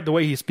 And you're right, the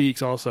way he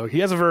speaks also. He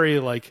has a very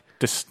like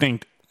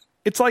Distinct.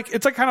 it's like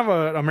kind of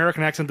an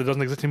American accent that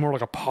doesn't exist anymore,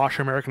 like a posh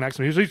American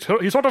accent.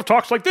 He sort of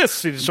talks like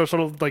this. He's sort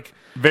of like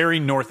Very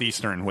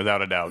Northeastern,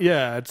 without a doubt.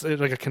 yeah, it's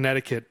like a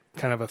Connecticut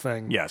kind of a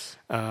thing. Yes.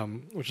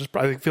 Which is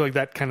I feel like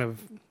that kind of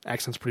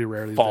accent's pretty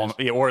rare these Fall, days.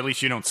 yeah, or at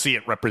least you don't see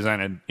it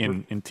represented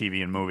in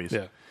TV and movies.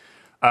 Yeah.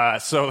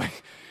 So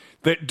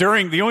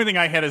the only thing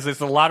I had is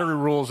the lottery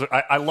rules.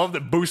 I love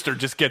that Booster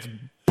just gets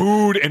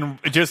booed and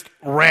just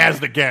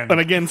razzed again. And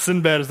again,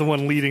 Sinbad is the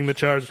one leading the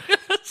charge.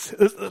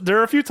 There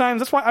are a few times,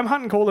 that's why I'm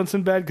hot and cold on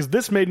Sinbad, because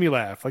this made me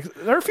laugh. Like,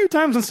 there are a few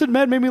times when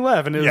Sinbad made me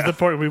laugh, and it was the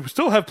point we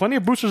still have plenty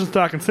of boosters in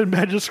stock, and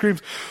Sinbad just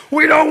screams,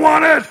 "We don't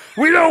want it!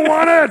 We don't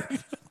want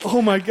it!"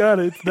 Oh my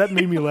god, that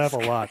made me laugh a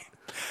lot.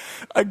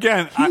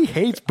 Again, He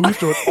hates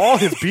Booster with all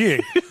his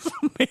being. it's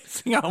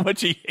amazing how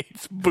much he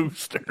hates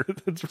Booster.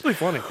 It's really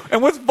funny.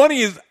 And what's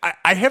funny is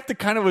I have to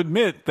kind of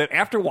admit that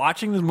after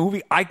watching this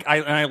movie, and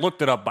I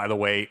looked it up, by the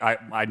way.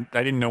 I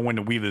didn't know when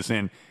to weave this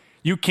in.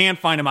 You can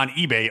find them on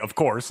eBay, of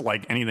course,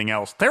 like anything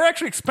else. They're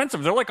actually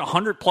expensive. They're like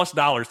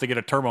 $100+ to get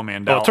a Turbo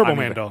Man doll. Oh, Turbo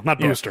Man doll, not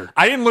Booster.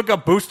 I didn't look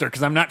up Booster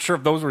because I'm not sure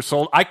if those were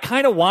sold. I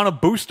kind of want a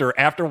Booster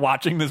after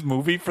watching this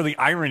movie for the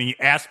irony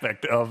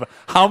aspect of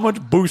how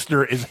much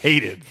Booster is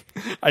hated.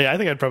 I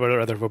think I'd probably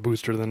rather have a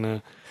Booster than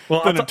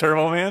Than a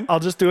Turbo Man? I'll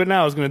just do it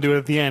now. I was going to do it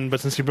at the end, but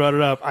since you brought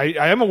it up,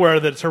 I am aware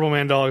that Turbo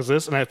Man doll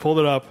exists, and I pulled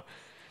it up,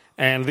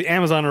 and the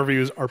Amazon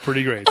reviews are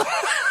pretty great.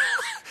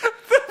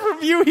 The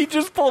review he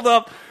just pulled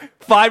up,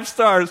 5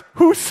 stars.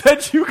 Who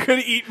said you could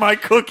eat my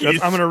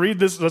cookies? I'm going to read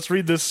this. Let's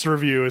read this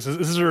review. This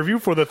is a review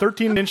for the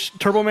 13-inch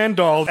Turbo Man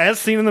doll, as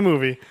seen in the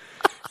movie.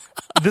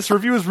 This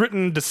review is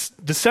written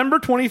December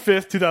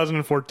 25th,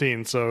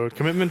 2014, so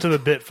commitment to the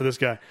bit for this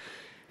guy.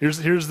 Here's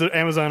the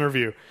Amazon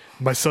review.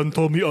 My son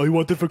told me all he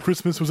wanted for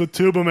Christmas was a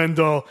Turbo Man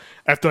doll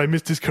after I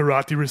missed his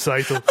karate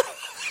recital.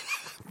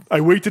 I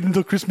waited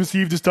until Christmas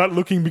Eve to start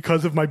looking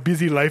because of my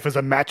busy life as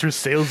a mattress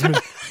salesman.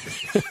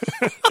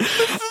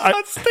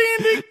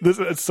 Outstanding.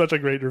 It's such a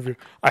great review.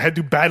 I had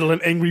to battle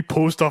an angry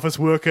post office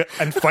worker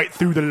and fight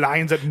through the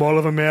lines at Mall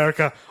of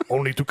America,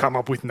 only to come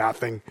up with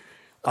nothing.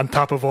 On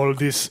top of all of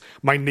this,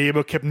 my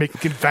neighbor kept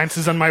making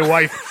advances on my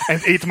wife and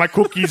ate my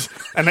cookies,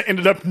 and I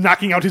ended up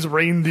knocking out his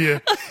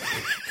reindeer.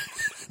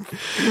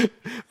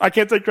 I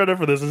can't take credit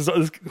for this.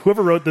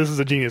 Whoever wrote this is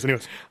a genius.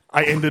 Anyways,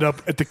 I ended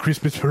up at the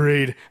Christmas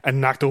parade and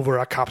knocked over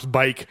a cop's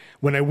bike.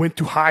 When I went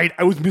to hide,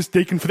 I was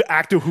mistaken for the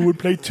actor who would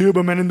play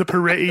Turbo Man in the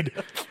parade.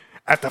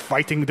 After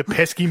fighting the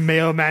pesky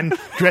mailman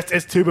dressed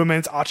as Turbo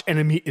Man's arch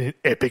enemy in an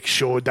epic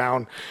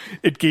showdown,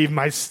 I gave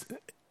my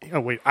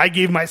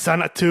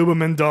son a Turbo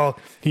Man doll.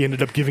 He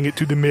ended up giving it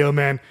to the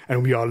mailman,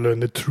 and we all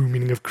learned the true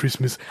meaning of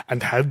Christmas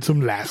and had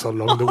some laughs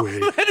along the way.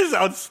 That is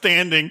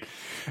outstanding.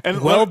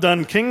 And Well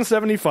done.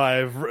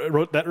 King75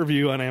 wrote that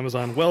review on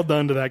Amazon. Well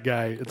done to that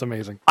guy. It's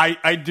amazing.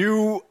 I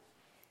do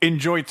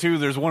enjoy, too,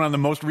 there's one on the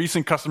most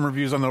recent custom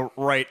reviews on the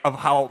right of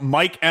how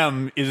Mike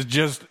M is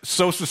just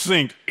so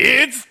succinct.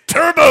 It's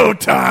turbo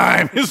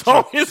time is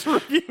all his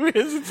review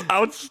is. It's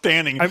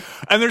outstanding.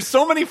 And there's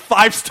so many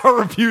 5-star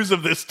reviews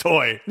of this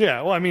toy.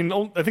 Yeah, well, I mean,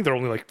 I think there are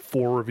only like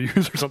 4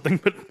 reviews or something,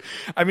 but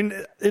I mean,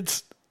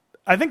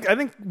 I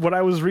think what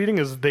I was reading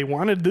is they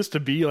wanted this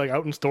to be like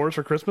out in stores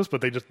for Christmas,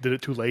 but they just did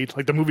it too late.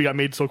 Like the movie got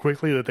made so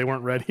quickly that they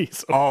weren't ready.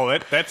 So Oh,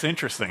 that's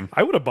interesting.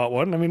 I would have bought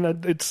one. I mean,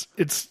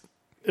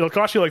 it'll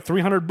cost you like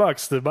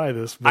 $300 to buy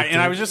this.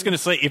 I was just going to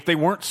say, if they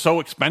weren't so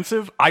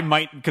expensive, I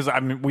might, because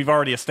we've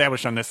already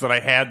established on this that I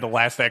had the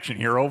Last Action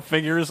Hero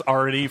figures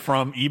already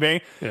from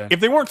eBay. Yeah. If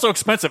they weren't so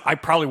expensive, I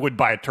probably would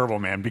buy a Turbo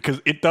Man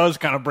because it does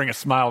kind of bring a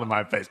smile to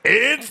my face.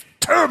 It's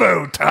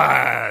turbo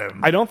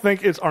time! I don't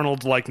think it's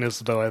Arnold's likeness,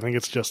 though. I think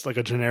it's just like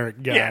a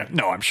generic guy. Yeah,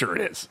 no, I'm sure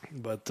it is.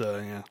 But,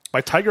 yeah.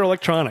 By Tiger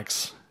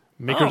Electronics.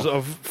 Makers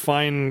of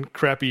fine,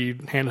 crappy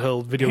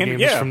handheld video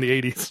games from the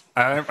 80s.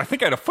 I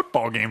think I had a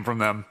football game from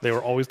them. They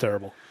were always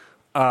terrible.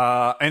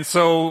 And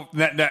so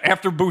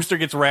after Booster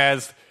gets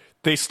razzed,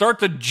 they start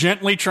to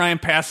gently try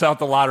and pass out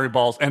the lottery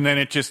balls. And then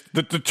it just,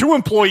 the 2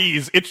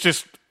 employees, it's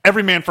just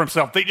every man for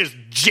himself. They just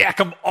jack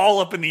them all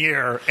up in the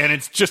air. And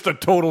it's just a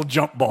total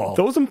jump ball.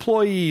 Those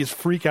employees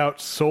freak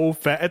out so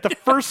fast. At the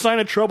first sign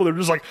of trouble, they're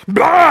just like,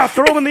 blah,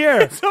 throw them in the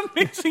air. It's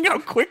amazing how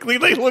quickly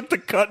they look to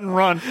cut and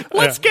run.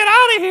 Let's get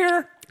out of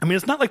here. I mean,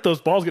 it's not like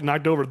those balls get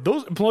knocked over.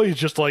 Those employees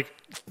just like,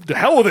 the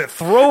hell with it,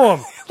 throw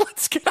them.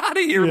 Let's get out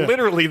of here. Yeah.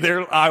 Literally,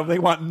 they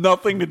want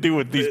nothing to do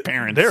with these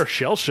parents. They're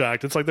shell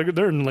shocked. It's like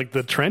they're in like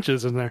the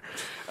trenches in there.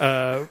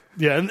 Yeah,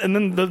 and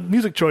then the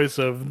music choice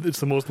of "It's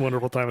the Most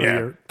Wonderful Time of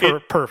the Year,"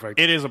 perfect.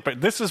 It is.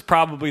 This is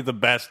probably the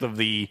best of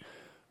the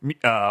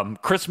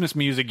Christmas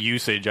music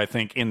usage, I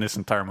think, in this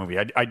entire movie.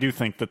 I do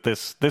think that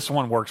this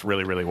one works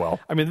really, really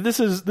well. I mean, this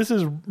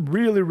is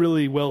really,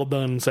 really well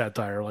done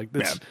satire. Like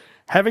this. Yeah.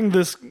 Having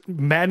this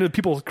mad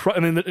people,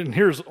 and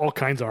here's all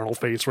kinds of Arnold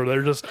face where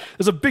there's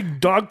a big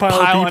dog pile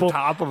of people on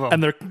top of them,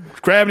 and they're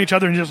grabbing each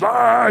other and just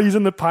he's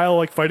in the pile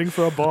like fighting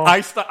for a ball.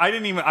 I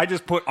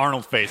just put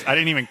Arnold face. I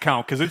didn't even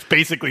count because it's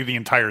basically the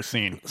entire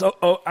scene.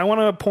 So I want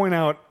to point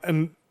out,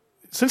 and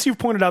since you've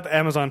pointed out the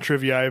Amazon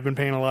trivia, I've been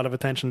paying a lot of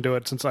attention to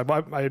it since I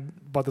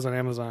bought this on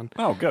Amazon.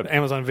 Oh, good.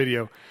 Amazon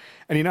Video.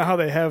 And you know how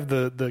they have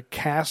the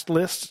cast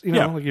list,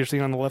 like you're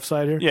seeing on the left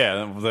side here?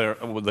 Yeah,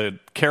 the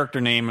character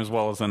name as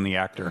well as then the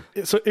actor.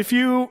 So if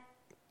you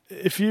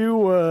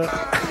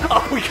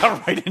oh, we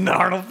got right into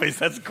Arnold face.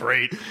 That's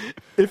great.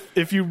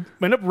 If you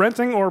end up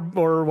renting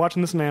or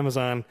watching this on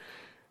Amazon,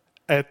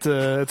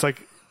 it's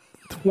like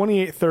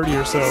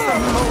 28:30 or so.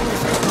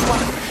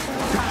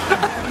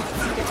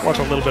 Let's watch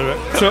a little bit of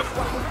it. So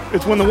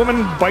it's when the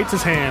woman bites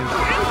his hand.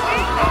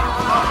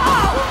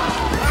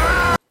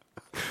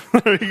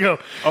 There you go.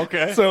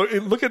 Okay. So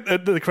look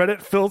at the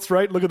credit. Phil's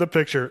right. Look at the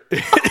picture.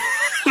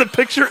 The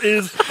picture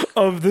is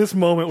of this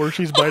moment where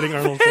she's biting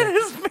Arnold's hand. That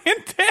is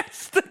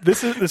fantastic.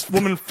 This is this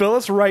woman,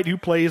 Phyllis Wright, who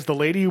plays the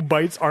lady who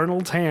bites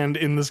Arnold's hand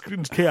in this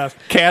cast.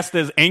 Cast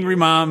as Angry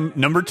Mom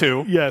number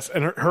 2. Yes,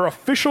 and her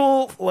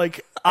official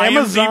like IMDb.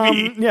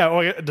 Amazon. Yeah,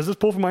 well, does this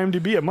pull from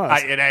IMDb? It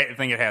must. I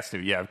think it has to,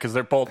 yeah, because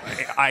they're both.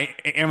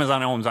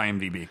 Amazon owns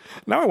IMDb.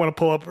 Now I want to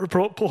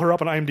pull her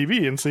up on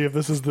IMDb and see if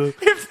this is the.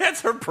 If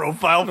that's her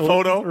profile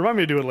photo. Remind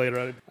me to do it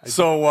later.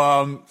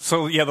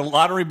 So yeah, the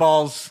lottery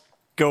balls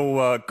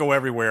go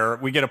everywhere.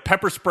 We get a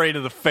pepper spray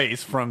to the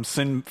face from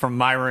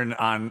Myron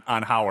on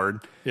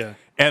Howard. Yeah.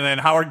 And then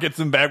Howard gets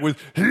him back with,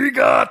 he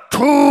got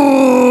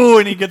 2!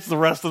 And he gets the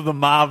rest of the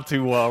mob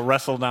to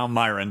wrestle down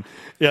Myron.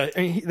 Yeah,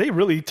 and they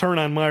really turn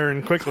on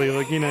Myron quickly.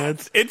 Like,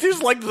 It's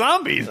just like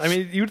zombies. I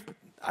mean,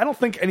 I don't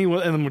think anyone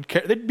of them would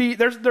care.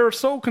 They're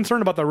so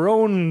concerned about their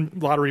own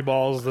lottery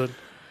balls that.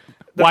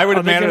 Why would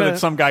it matter that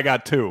some guy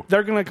got 2?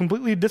 They're going to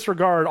completely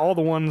disregard all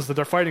the ones that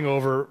they're fighting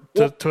over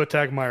to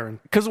attack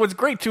Myron. Because what's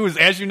great, too, is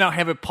as you now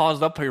have it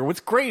paused up here, what's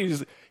great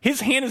is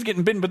his hand is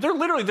getting bitten, but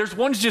there's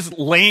ones just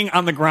laying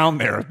on the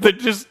ground there that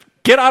just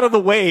get out of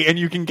the way and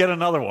you can get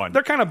another one.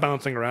 They're kind of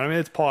bouncing around. I mean,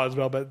 it's paused,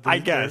 but I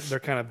guess.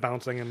 they're kind of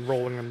bouncing and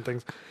rolling and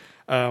things.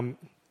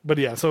 But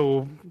yeah,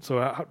 so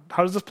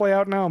how does this play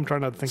out now? I'm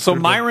trying to think. So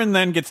Myron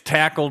then gets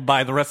tackled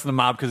by the rest of the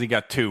mob because he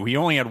got 2. He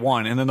only had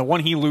 1, and then the one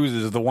he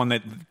loses is the one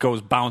that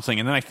goes bouncing.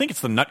 And then I think it's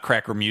the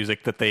Nutcracker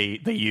music that they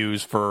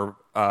use for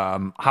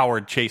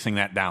Howard chasing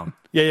that down.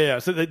 Yeah.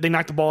 So they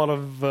knock the ball out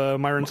of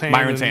Myron's hand.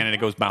 And it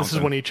goes bouncing. This is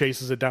when he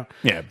chases it down.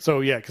 Yeah. So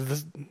yeah,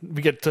 because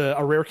we get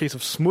a rare case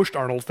of smushed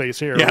Arnold face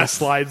here. Yes. Where he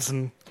slides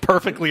and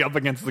perfectly up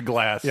against the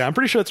glass. Yeah, I'm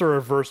pretty sure it's a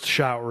reversed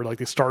shot where like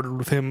they started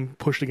with him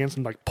pushed against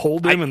him, like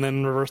pulled him, and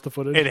then reversed the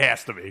footage. It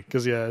has to be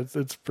because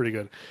it's pretty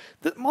good.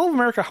 The Mall of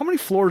America. How many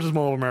floors is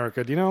Mall of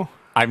America? Do you know?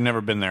 I've never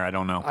been there. I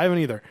don't know. I haven't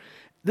either.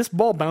 This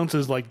ball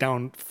bounces like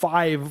down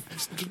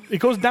 5. It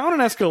goes down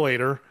an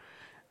escalator.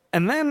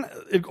 And then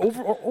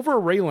over a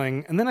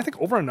railing, and then I think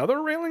over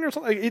another railing or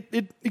something.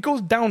 It goes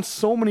down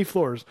so many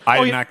floors.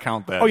 I did not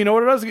count that. Oh, you know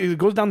what it does? It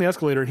goes down the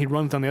escalator, and he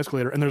runs down the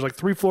escalator, and there's like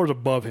 3 floors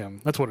above him.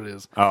 That's what it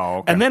is. Oh,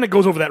 okay. And then it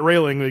goes over that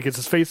railing, and he gets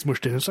his face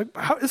smushed in. It's like,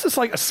 how is this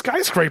like a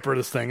skyscraper?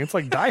 This thing. It's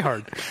like Die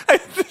Hard.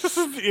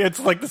 It's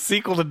like the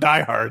sequel to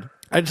Die Hard.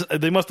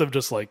 They must have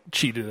just like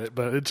cheated it,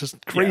 but it's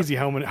just crazy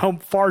how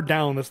far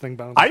down this thing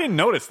bounces. I didn't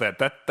notice that.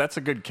 That's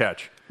a good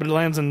catch. But it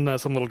lands in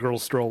some little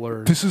girl's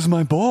stroller. This is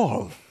my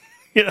ball.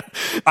 Yeah,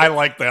 I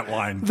like that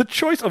line. The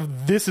choice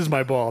of "this is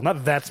my ball,"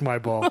 not "that's my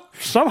ball."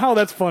 Somehow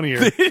that's funnier.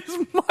 It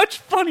is much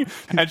funnier.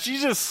 And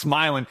she's just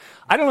smiling.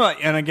 I don't know.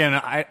 And again,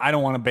 I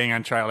don't want to bang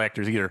on child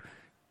actors either.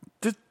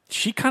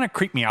 She kind of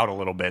creeped me out a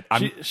little bit.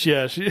 I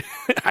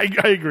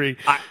agree.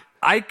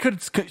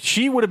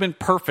 She would have been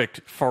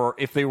perfect for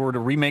if they were to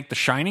remake The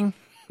Shining.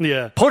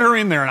 Yeah. Put her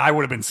in there and I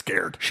would have been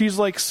scared. She's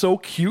like so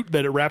cute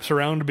that it wraps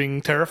around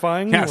being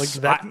terrifying. Yes. Like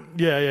that.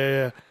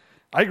 Yeah.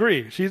 I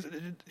agree. She's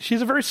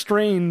a very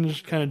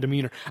strange kind of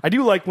demeanor. I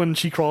do like when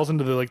she crawls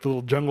into the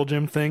little jungle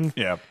gym thing.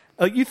 Yeah.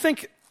 Like you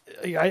think.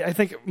 I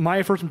think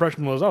my first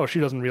impression was, she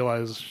doesn't know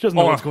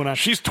what's going on.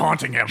 She's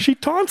taunting him. She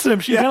taunts him.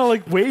 She kind of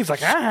like waves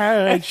like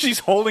and she's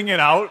holding it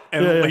out,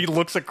 and he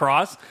looks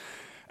across.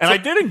 And I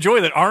did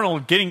enjoy that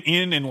Arnold getting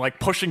in and like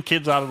pushing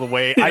kids out of the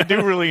way. I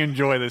do really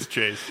enjoy this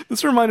chase.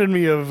 This reminded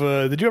me of.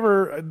 Did you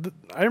ever?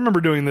 I remember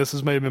doing this.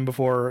 This may have been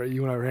before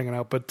you and I were hanging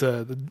out, but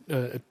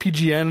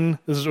PGN,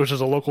 which is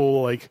a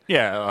local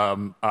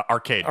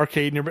arcade.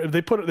 Arcade nearby.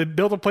 They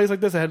built a place like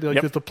this. It had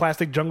just a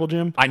plastic jungle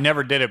gym. I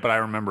never did it, but I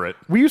remember it.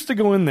 We used to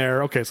go in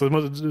there. Okay, so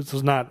this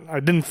was not. I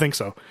didn't think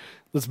so.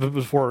 This was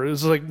before. It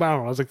was like, I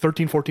don't know, I was like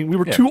 13, 14. We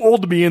were too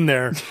old to be in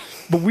there.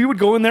 But we would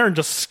go in there and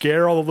just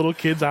scare all the little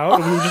kids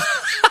out. And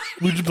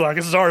we would just be like,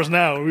 this is ours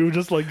now. We would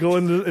just like go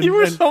in. You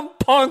were some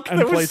punk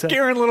that was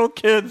scaring little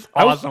kids.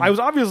 Awesome. I was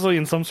obviously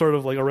in some sort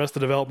of like Arrested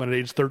Development at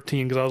age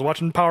 13 because I was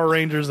watching Power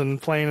Rangers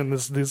and playing in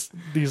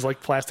these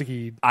like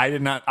plasticky. I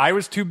did not. I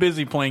was too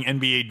busy playing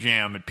NBA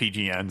Jam at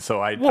PGN, so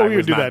I. Well, we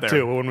would do that there.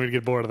 too when we'd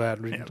get bored of that,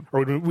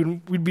 or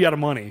we'd be out of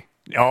money.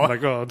 Oh, like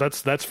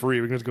that's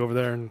free. We can just go over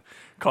there and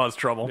cause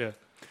trouble. Yeah.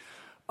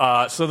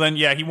 So then,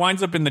 he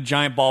winds up in the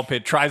giant ball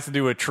pit, tries to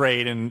do a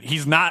trade, and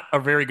he's not a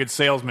very good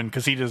salesman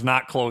because he does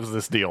not close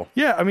this deal.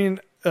 Yeah, I mean,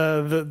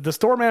 the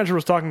store manager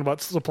was talking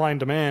about supply and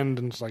demand,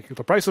 and it's like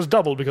the price has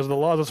doubled because of the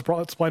laws of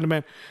supply and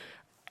demand.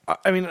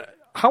 I mean,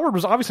 Howard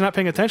was obviously not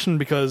paying attention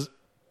because,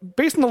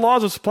 based on the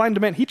laws of supply and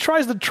demand, he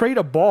tries to trade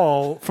a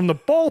ball from the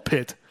ball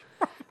pit.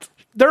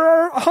 There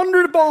are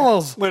 100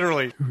 balls.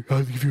 Literally.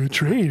 I'll give you a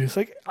trade. It's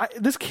like,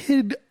 this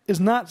kid is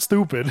not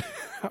stupid.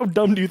 How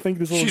dumb do you think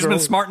this little She's girl been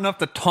is? smart enough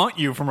to taunt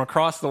you from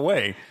across the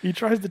way. He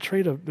tries to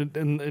trade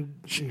and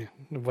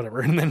whatever.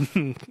 And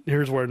then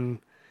here's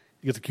when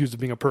he gets accused of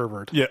being a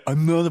pervert. Yeah,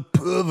 I'm not a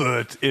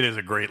pervert. It is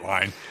a great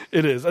line.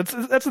 It is. That's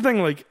the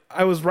thing. Like,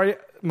 I was right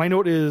my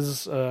note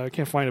is I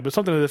can't find it, but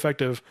something to the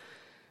effect of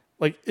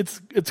like it's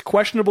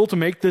questionable to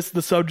make this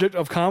the subject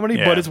of comedy,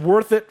 but it's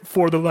worth it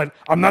for the line.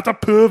 I'm not a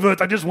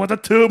pervert. I just want a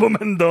Turbo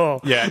Man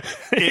doll. Yeah,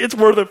 it's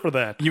worth it for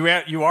that.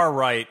 You are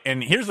right.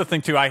 And here's the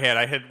thing too. I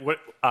had what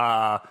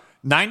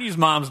 90s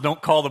moms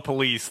don't call the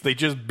police. They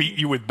just beat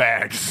you with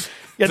bags.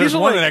 Yeah, there's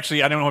one that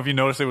actually, I don't know if you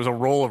noticed, it was a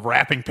roll of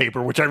wrapping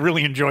paper, which I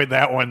really enjoyed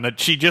that one,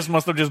 that she just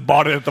must have just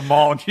bought it at the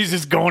mall, and she's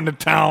just going to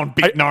town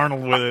beating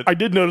Arnold with it. I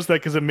did notice that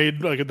because it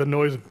made like the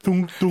noise,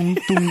 thung, thung,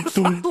 thung,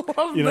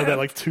 thung. You know, that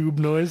like tube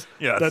noise?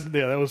 Yes.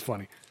 That was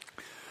funny.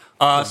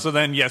 So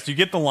then, yes, you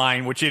get the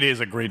line, which it is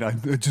a great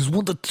line. I just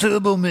want the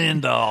Turbo Man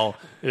doll.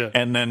 Yeah.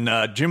 And then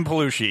Jim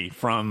Belushi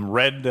from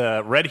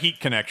Red Heat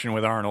Connection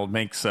with Arnold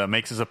makes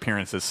his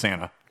appearance as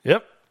Santa.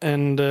 Yep.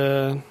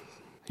 And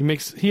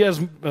he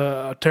has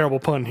a terrible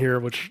pun here,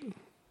 which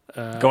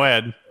go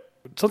ahead.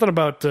 Something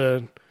about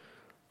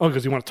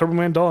because you want a Turbo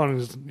Man doll,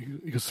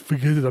 and he goes,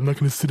 forget it, I'm not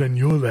going to sit on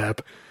your lap.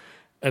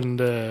 And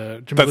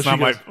Jim that's Belushi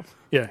not goes,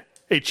 yeah,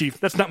 hey chief,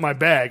 that's not my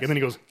bag. And then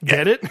he goes,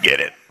 get it? Get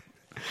it.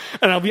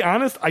 And I'll be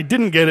honest, I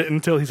didn't get it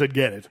until he said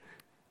get it.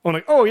 I'm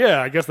like, oh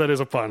yeah, I guess that is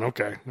a pun.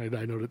 Okay, I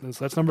noted this.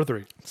 That's number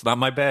 3. It's not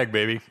my bag,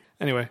 baby.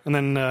 Anyway, and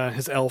then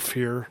his elf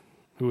here,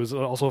 who is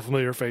also a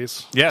familiar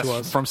face to us.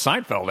 Yes, from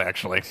Seinfeld,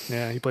 actually.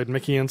 Yeah, he played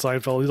Mickey in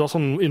Seinfeld. He's also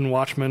in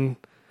Watchmen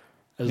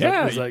as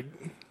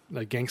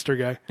that gangster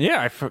guy.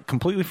 Yeah,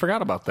 completely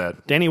forgot about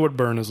that. Danny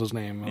Woodburn is his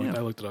name.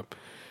 I looked it up.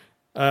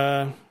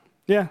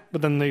 Yeah,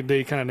 but then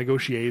they kind of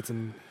negotiate,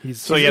 and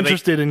he's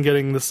interested in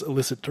getting this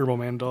illicit Turbo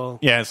Man doll.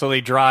 Yeah, so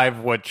they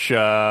drive over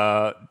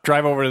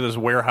to this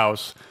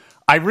warehouse.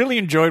 I really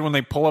enjoyed when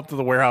they pull up to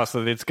the warehouse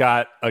that it's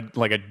got a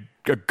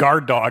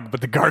guard dog, but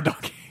the guard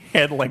dog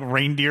had like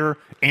reindeer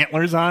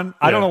antlers on. Yeah.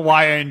 I don't know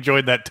why I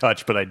enjoyed that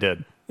touch, but I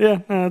did. Yeah,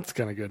 that's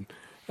kind of good.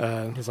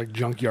 It's like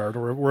junkyard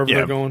or wherever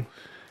they're going.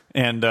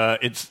 And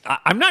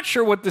I'm not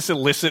sure what this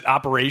illicit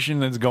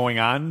operation is going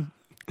on.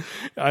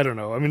 I don't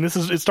know. I mean,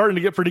 it's starting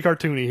to get pretty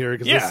cartoony here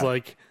because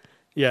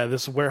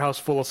this warehouse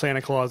full of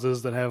Santa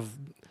Clauses that have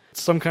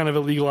some kind of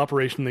illegal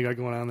operation they got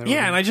going on there.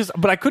 Yeah, and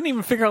but I couldn't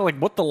even figure out like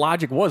what the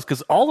logic was,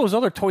 because all those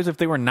other toys, if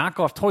they were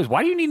knockoff toys,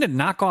 why do you need to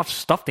knock off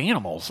stuffed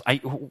animals?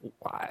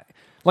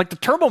 Like the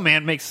Turbo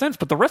Man makes sense,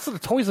 but the rest of the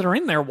toys that are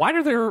in there, why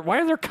are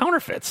there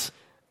counterfeits?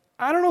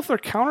 I don't know if they're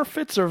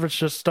counterfeits or if it's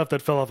just stuff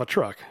that fell off a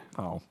truck.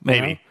 Oh,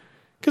 maybe.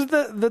 Because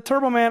the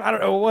Turbo Man, I don't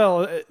know.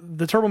 Well,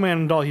 the Turbo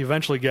Man doll he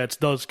eventually gets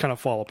does kind of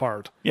fall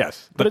apart.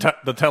 Yes, the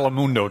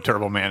Telemundo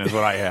Turbo Man is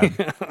what I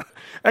have.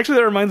 Actually,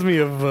 that reminds me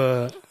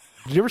of.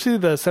 Did you ever see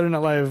the Saturday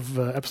Night Live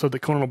episode that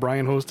Conan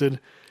O'Brien hosted?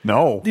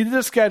 No. He did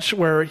a sketch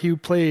where he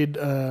played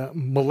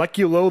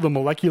Moleculo, the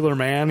Molecular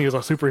Man. He was a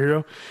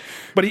superhero,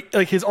 but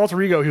his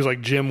alter ego, he was like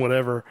Jim,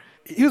 whatever.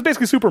 He was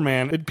basically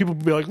Superman. People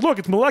would be like, "Look,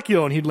 it's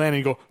Moleculo," and he'd land and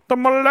he'd go, "The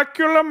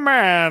Molecular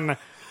Man."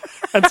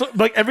 And so,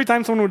 like, every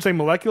time someone would say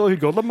molecular, he'd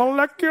go, "The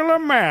Molecular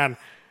Man."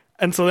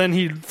 And so then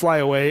he'd fly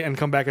away and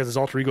come back as his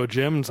alter ego,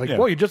 Jim. And it's like,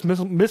 "Whoa, you just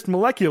missed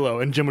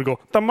Moleculo." And Jim would go,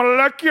 "The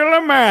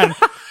Molecular Man."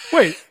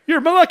 Wait,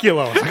 you're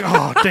Moleculo. It's like,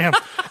 oh, damn.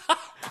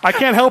 I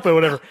can't help it,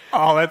 whatever.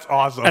 Oh, that's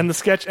awesome. And the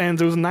sketch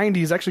ends, it was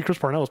 90s. Actually, Chris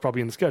Parnell was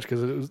probably in the sketch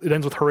because it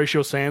ends with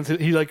Horatio Sanz.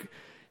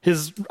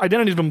 His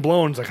identity's been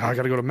blown. It's like, I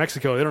got to go to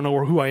Mexico. They don't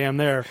know who I am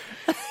there.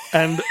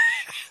 And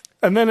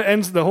then it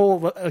ends, the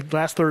whole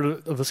last third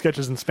of the sketch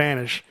is in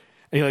Spanish.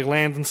 And he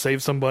lands and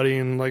saves somebody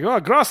and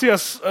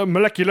gracias,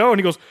 Moleculo. And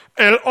he goes,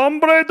 el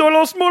hombre de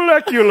los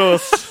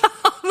moleculos.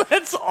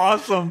 That's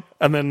awesome.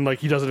 And then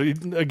he does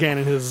it again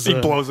in his... He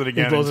blows it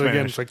again in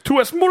Spanish. It's like, tu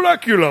es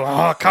moleculo.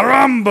 Ah,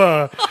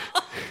 caramba.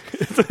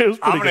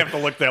 I'm going to have to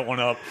look that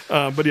one up.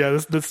 But yeah,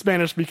 the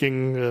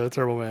Spanish-speaking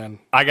Turbo Man.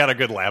 I got a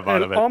good laugh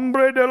out of it. El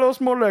hombre de los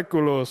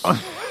moleculos.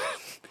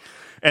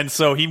 And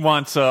so he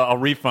wants a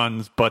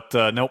refund, but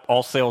nope,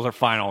 all sales are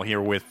final here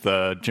with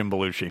Jim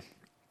Belushi.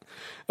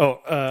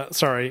 Oh,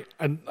 sorry.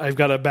 I've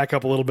got to back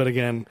up a little bit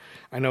again.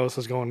 I know this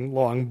is going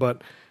long,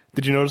 but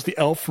did you notice the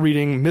elf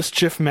reading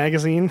Mischief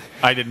magazine?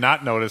 I did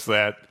not notice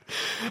that.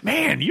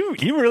 Man, you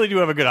really do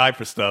have a good eye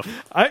for stuff.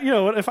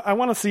 If I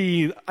want to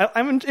see,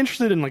 I'm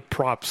interested in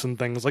props and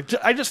things.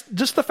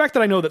 Just the fact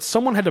that I know that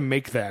someone had to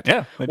make that.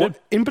 Yeah, they did.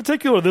 In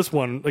particular, this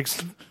one.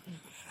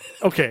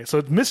 Okay, so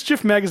it's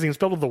Mischief magazine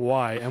spelled with the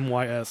Y,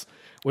 MYS,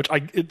 which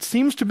it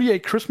seems to be a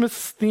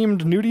Christmas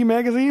themed nudie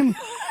magazine.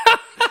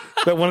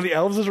 That one of the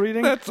elves is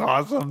reading. That's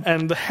awesome.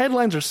 And the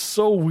headlines are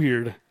so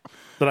weird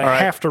that I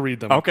have to read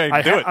them. Okay,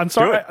 do it. I'm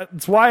sorry.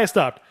 It's why I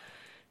stopped.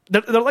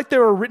 They're like they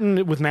were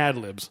written with Mad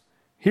Libs.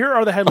 Here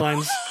are the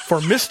headlines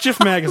for Mischief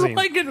magazine.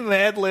 I get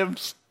Mad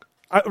Libs.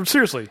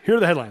 Seriously, here are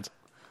the headlines.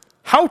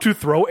 How to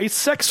throw a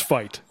sex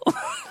fight.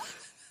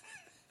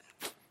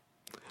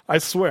 I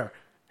swear.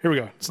 Here we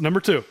go. It's number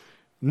 2.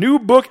 New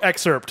book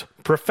excerpt.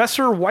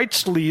 Professor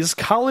Whiteley's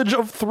College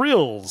of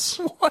Thrills.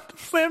 What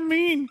does that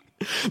mean?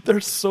 They're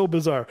so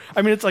bizarre.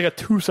 I mean, it's like a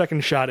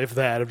 2-second shot, if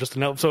that, of just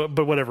an elf. So,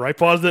 but whatever. I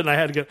paused it and I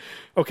had to get...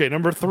 Okay,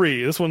 number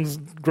 3. This one's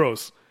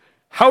gross.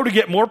 How to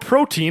get more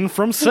protein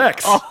from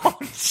sex. Oh,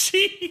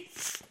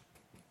 jeez.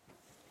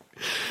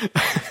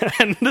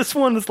 And this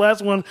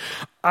last one,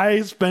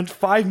 I spent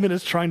 5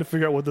 minutes trying to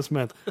figure out what this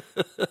meant.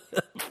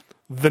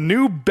 The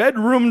new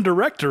bedroom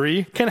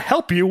directory can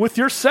help you with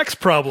your sex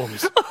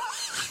problems. What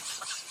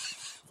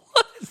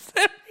does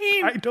that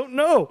mean? I don't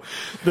know.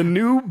 The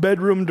new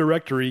bedroom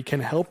directory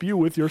can help you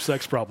with your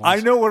sex problems.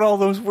 I know what all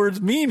those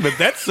words mean, but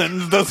that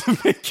sentence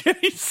doesn't make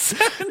any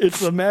sense. It's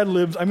the Mad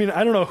Libs. I mean,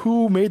 I don't know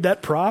who made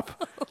that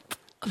prop,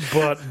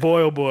 but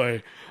boy, oh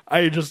boy.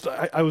 I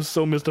was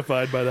so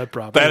mystified by that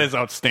prop. That is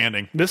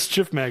outstanding.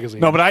 Mischief Magazine.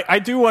 No, but I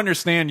do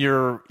understand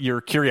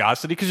your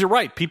curiosity because you're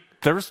right.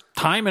 There's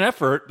time and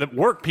effort that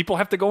work. People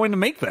have to go in to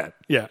make that.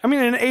 Yeah, I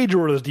mean, in an age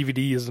where there's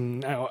DVDs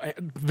and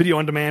video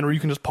on demand where you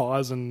can just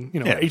pause and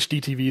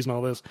HD TVs and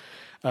all this.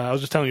 I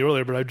was just telling you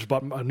earlier, but I just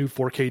bought a new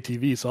 4K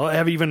TV, so I'll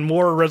have even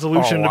more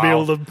resolution to be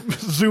able to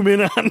zoom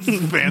in on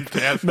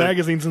fantastic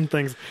magazines and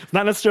things. It's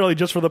not necessarily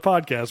just for the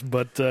podcast,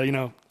 but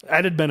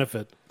added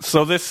benefit.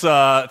 So this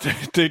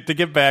to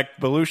get back,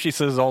 Belushi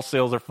says all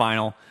sales are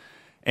final,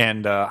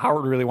 and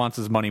Howard really wants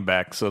his money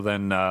back. So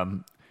then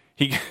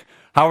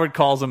Howard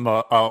calls him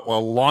a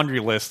laundry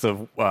list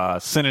of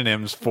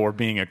synonyms for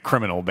being a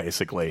criminal,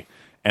 basically,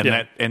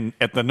 and and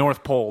at the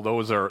North Pole,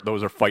 those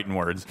are fighting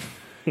words.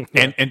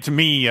 And to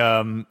me,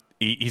 I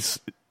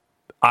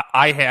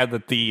had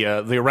that the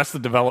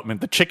Arrested Development,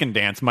 the chicken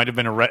dance, might have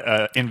been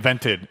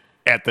invented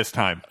at this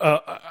time.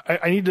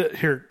 I need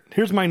to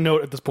here's my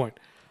note at this point.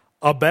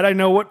 I'll bet I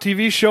know what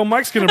TV show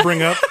Mike's going to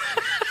bring up.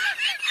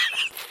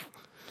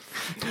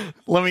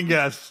 Let me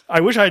guess.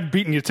 I wish I had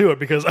beaten you to it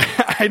because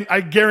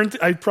I guarantee,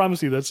 I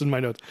promise you that's in my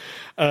notes.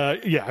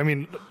 Yeah, I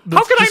mean,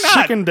 how could I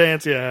not? Chicken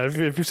dance. Yeah,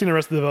 if you've seen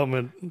Arrested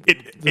Development,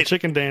 the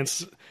chicken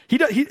dance. Jim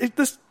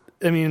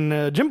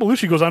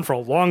Belushi goes on for a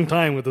long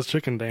time with this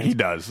chicken dance. He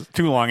does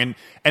too long,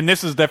 and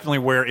this is definitely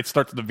where it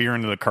starts to veer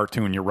into the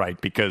cartoon. You're right,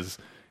 because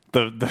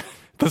the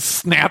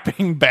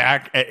snapping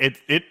back,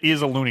 it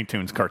is a Looney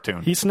Tunes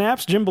cartoon. He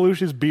snaps Jim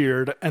Belushi's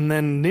beard, and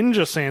then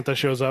Ninja Santa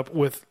shows up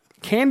with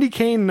candy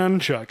cane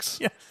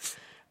nunchucks. Yes.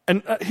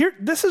 And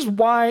this is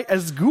why,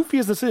 as goofy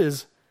as this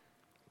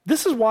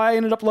is why I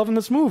ended up loving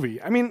this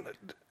movie. I mean,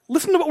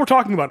 listen to what we're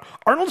talking about.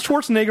 Arnold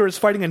Schwarzenegger is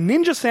fighting a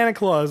ninja Santa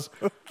Claus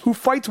who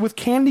fights with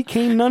candy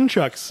cane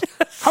nunchucks.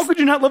 Yes. How could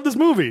you not love this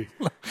movie?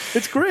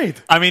 It's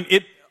great. I mean,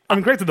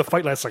 granted the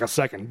fight lasts like a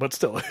second, but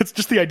still, it's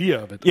just the idea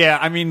of it. Yeah,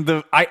 I mean,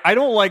 I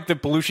don't like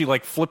that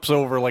Belushi flips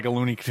over like a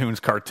Looney Tunes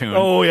cartoon.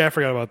 Oh yeah, I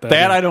forgot about that.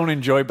 That I don't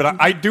enjoy,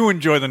 but I do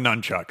enjoy the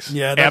nunchucks.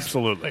 Yeah,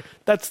 absolutely.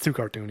 That's too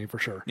cartoony for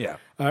sure. Yeah,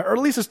 or at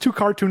least it's too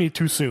cartoony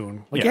too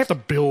soon. You have to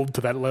build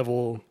to that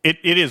level. It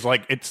is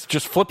it's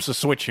just flips a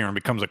switch here and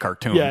becomes a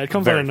cartoon. Yeah, it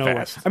comes out of nowhere.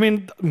 Fast. I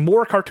mean,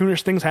 more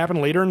cartoonish things happen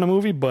later in the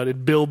movie, but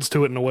it builds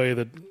to it in a way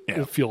that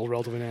it feels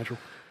relatively natural.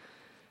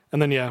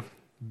 And then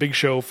Big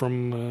Show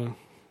from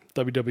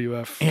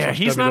WWF. Yeah,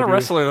 he's not a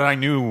wrestler that I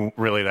knew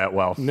really that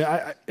well.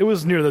 It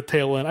was near the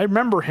tail end. I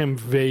remember him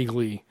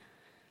vaguely.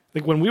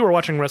 Like when we were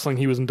watching wrestling,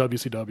 he was in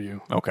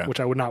WCW. Okay. Which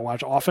I would not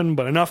watch often,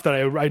 but enough that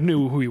I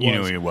knew who he was. You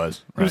knew who he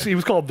was. Right. He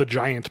was called the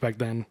Giant back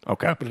then.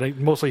 Okay. But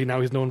mostly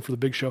now he's known for the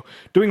Big Show.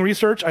 Doing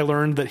research, I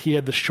learned that he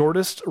had the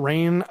shortest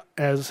reign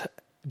as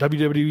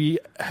WWE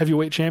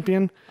Heavyweight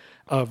Champion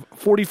of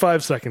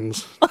 45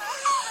 seconds.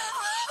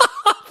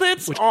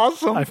 That's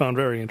awesome. I found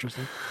very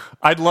interesting.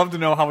 I'd love to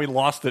know how he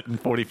lost it in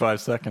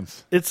 45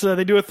 seconds. It's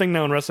they do a thing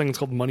now in wrestling. It's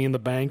called Money in the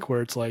Bank,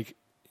 where it's like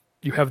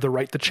you have the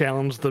right to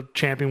challenge the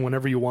champion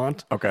whenever you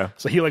want. Okay.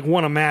 So he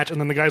won a match, and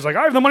then the guy's like,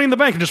 "I have the Money in the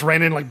Bank," and just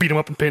ran in, beat him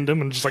up and pinned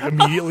him, and just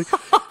immediately.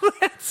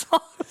 That's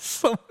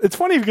awesome. It's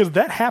funny because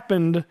that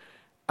happened.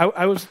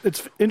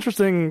 It's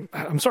interesting.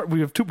 I'm sorry,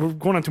 we're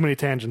going on too many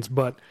tangents,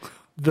 but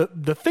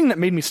the thing that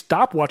made me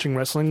stop watching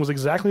wrestling was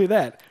exactly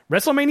that.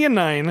 WrestleMania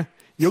 9,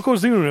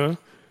 Yokozuna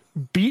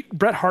beat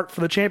Bret Hart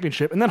for the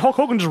championship, and then Hulk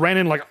Hogan just ran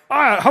in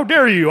how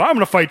dare you, I'm going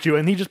to fight you,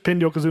 and he just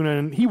pinned Yokozuna,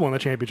 and he won the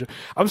championship.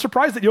 I'm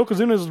surprised that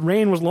Yokozuna's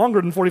reign was longer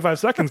than 45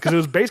 seconds, because it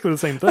was basically the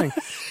same thing.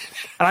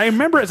 And I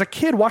remember as a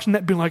kid watching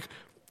that being like,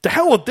 the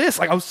hell with this,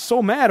 I was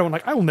so mad. I'm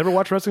like, I will never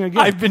watch wrestling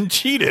again. I've been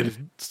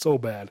cheated. So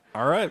bad.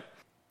 All right.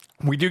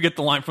 We do get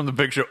the line from the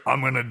Big Show,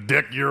 I'm going to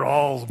dick your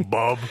halls,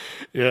 bub.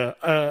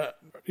 Yeah.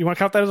 You want to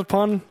count that as a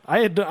pun?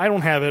 I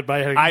don't have it,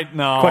 but I had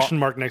a question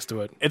mark next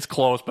to it. It's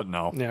close, but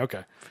no. Yeah,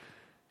 okay.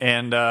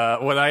 And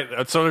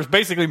so there's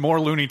basically more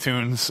Looney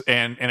Tunes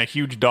and a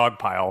huge dog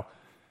pile.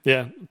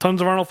 Yeah, tons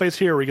of Arnold face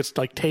here where he gets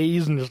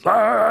tased and just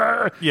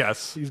Arr!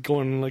 Yes, he's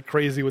going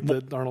crazy with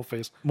the Arnold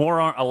face.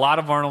 A lot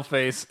of Arnold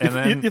face, and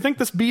then you think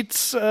this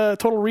beats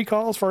Total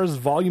Recall as far as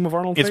volume of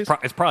Arnold face?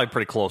 It's probably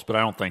pretty close, but I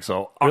don't think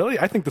so. Really,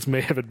 I think this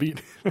may have it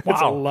beat.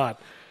 It's a lot.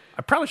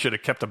 I probably should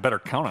have kept a better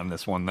count on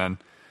this one then,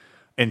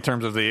 in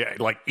terms of the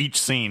each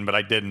scene, but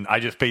I didn't. I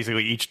just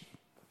basically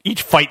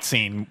each fight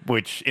scene,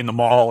 which in the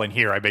mall and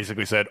here, I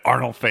basically said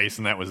Arnold face,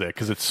 and that was it,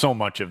 because it's so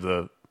much of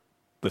the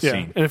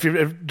scene. And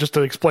if just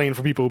to explain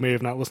for people who may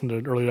have not listened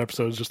to earlier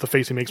episodes, just the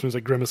face he makes when he's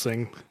like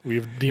grimacing,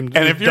 we've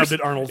dubbed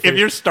it Arnold. If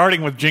you're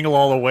starting with Jingle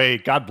All the Way,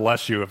 God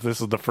bless you. If this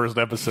is the first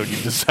episode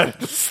you decided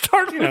to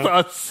start with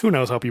us, who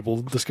knows how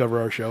people discover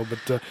our show?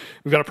 But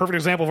we've got a perfect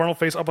example of Arnold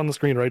face up on the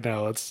screen right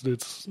now. It's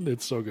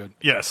so good.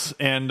 Yes,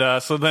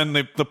 and so then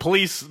the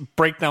police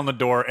break down the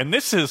door, and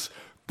this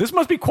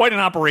must be quite an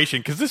operation,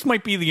 because this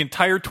might be the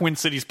entire Twin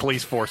Cities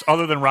police force,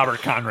 other than Robert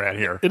Conrad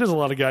here. It is a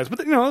lot of guys, but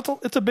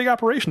it's a big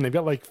operation. They've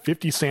got like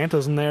 50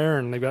 Santas in there,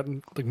 and they've got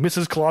like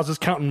Mrs. Claus is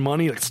counting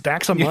money, like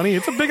stacks of money.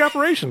 It's a big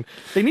operation.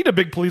 They need a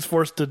big police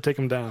force to take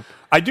them down.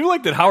 I do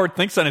like that Howard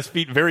thinks on his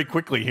feet very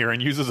quickly here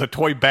and uses a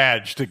toy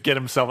badge to get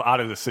himself out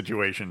of this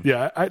situation.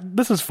 Yeah,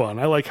 this is fun.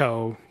 I like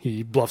how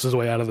he bluffs his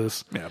way out of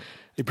this. Yeah.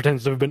 He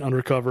pretends to have been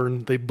undercover,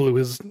 and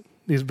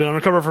he's been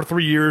undercover for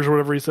 3 years or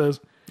whatever he says.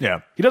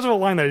 Yeah. He does have a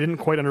line that I didn't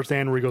quite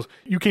understand where he goes,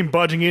 "You came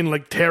budging in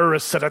like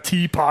terrorists at a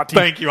tea party."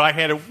 Thank you. I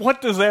had it.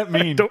 What does that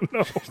mean? I don't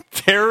know.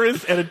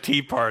 Terrorists at a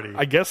tea party.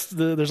 I guess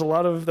there was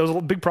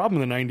a big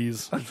problem in the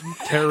 90s.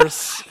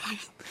 Terrorists,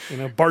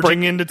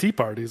 barging into tea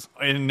parties.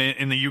 In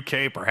the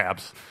UK,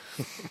 perhaps.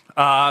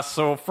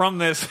 So from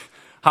this,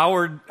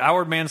 Howard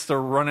manages to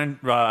run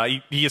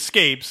in. He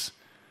escapes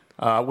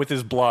with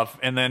his bluff,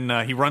 and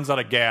then he runs out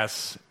of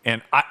gas.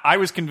 And I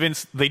was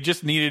convinced they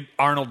just needed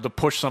Arnold to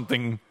push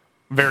something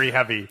very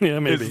heavy. Yeah,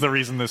 maybe. Is the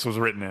reason this was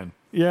written in.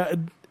 Yeah,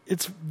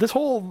 it's this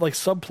whole like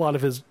subplot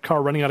of his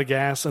car running out of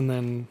gas, and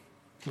then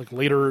like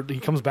later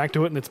he comes back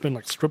to it, and it's been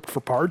like stripped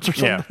for parts or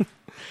something.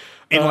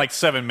 Yeah. In like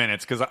 7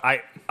 minutes, because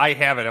I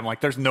have it. I'm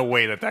like, there's no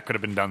way that could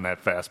have been done that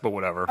fast, but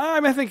whatever.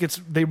 I think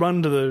they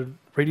run to the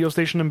radio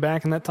station and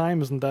back in that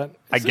time, isn't that?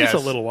 I guess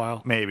it's a little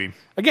while. Maybe.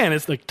 Again,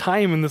 it's like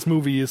time in this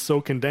movie is so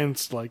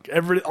condensed. Like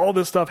all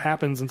this stuff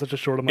happens in such a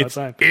short amount of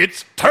time.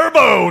 It's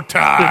turbo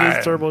time. It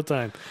is turbo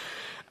time.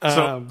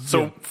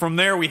 So from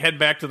there we head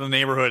back to the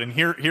neighborhood, and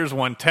here's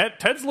one.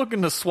 Ted's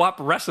looking to swap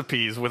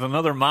recipes with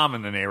another mom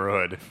in the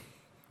neighborhood.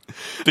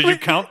 Did you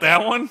count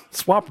that one?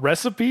 Swap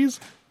recipes?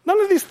 None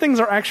of these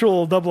things are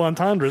actual double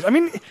entendres. I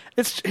mean,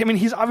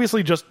 he's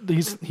obviously just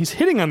he's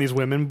hitting on these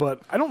women, but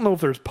I don't know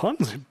if there's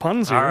puns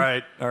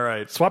here. All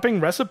right. Swapping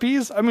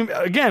recipes? I mean,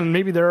 again,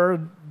 maybe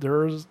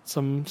there's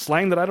some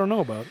slang that I don't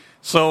know about.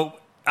 So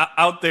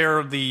out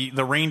there, the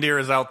reindeer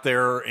is out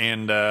there,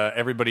 and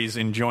everybody's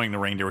enjoying the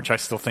reindeer, which I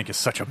still think is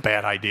such a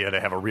bad idea to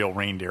have a real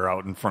reindeer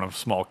out in front of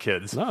small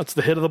kids. No, it's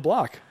the hit of the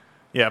block.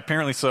 Yeah,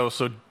 apparently so.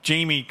 So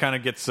Jamie kind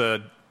of gets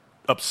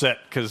upset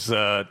because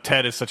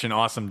Ted is such an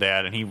awesome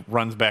dad, and he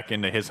runs back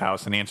into his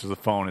house and answers the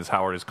phone as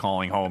Howard is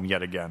calling home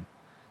yet again.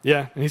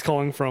 Yeah, and he's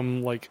calling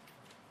from like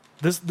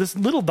this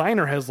little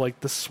diner has like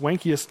the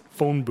swankiest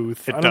phone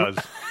booth. It does.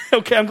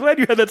 Okay, I'm glad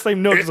you had that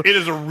same note. It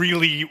is a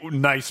really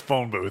nice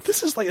phone booth.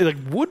 This is like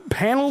wood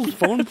paneled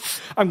phone.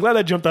 I'm glad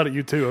that jumped out at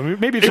you too. I mean,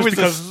 maybe it's just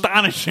because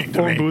astonishing.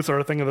 Phone booths are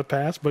a thing of the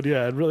past, but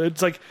yeah,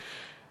 it's like.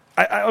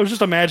 I was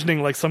just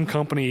imagining like some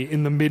company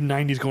in the mid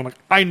 90s going like,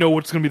 I know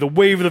what's going to be the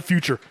wave of the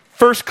future.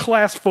 First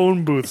class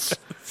phone booths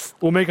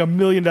will make $1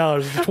 million.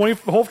 The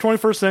whole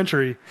 21st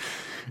century.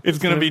 It's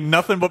going to be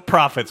nothing but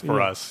profits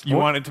for us. You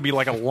want it to be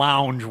like a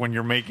lounge when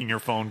you're making your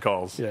phone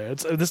calls. Yeah,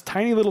 it's this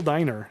tiny little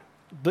diner.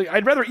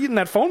 I'd rather eat in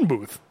that phone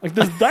booth. Like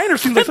this diner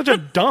seems like such a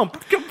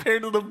dump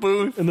compared to the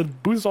booth. And the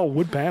booth's all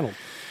wood paneled.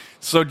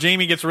 So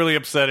Jamie gets really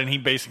upset, and he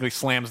basically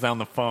slams down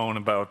the phone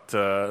about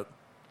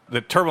the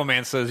Turbo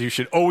Man says you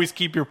should always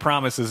keep your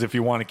promises if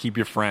you want to keep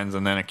your friends,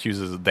 and then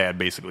accuses his dad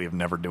basically of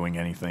never doing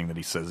anything that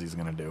he says he's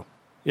going to do.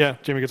 Yeah,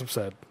 Jamie gets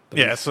upset.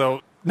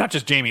 So not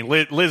just Jamie,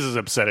 Liz is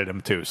upset at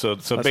him too. So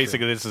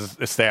basically this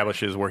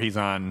establishes where he's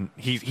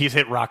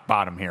hit rock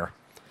bottom here.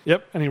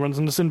 Yep, and he runs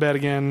into Sinbad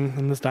again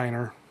in this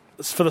diner.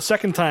 For the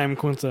second time,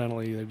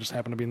 coincidentally, they just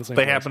happen to be in the same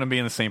place. They happen to be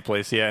in the same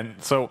place, yeah.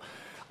 And so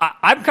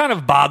I'm kind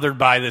of bothered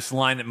by this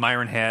line that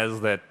Myron has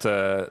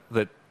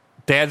that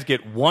dads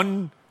get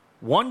one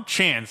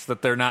chance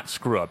that they're not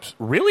screw-ups.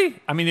 Really?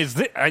 I mean,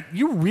 are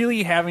you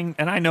really having,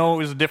 and I know it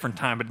was a different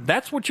time, but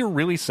that's what you're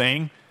really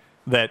saying?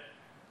 That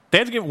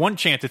dads get one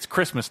chance, it's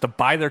Christmas, to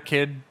buy their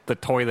kid the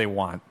toy they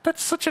want.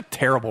 That's such a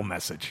terrible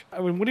message.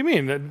 I mean, what do you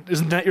mean?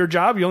 Isn't that your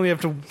job? You only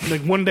have to,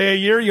 like, one day a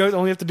year, you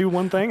only have to do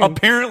one thing?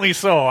 Apparently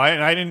so.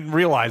 I didn't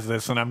realize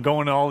this, and I'm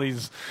going to all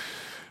these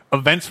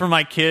events for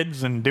my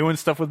kids and doing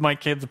stuff with my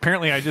kids.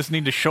 Apparently I just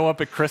need to show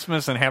up at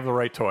Christmas and have the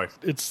right toy.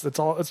 It's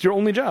your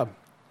only job.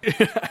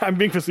 I'm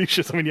being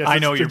facetious. I mean, yes, I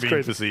know you're being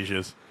crazy.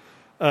 facetious.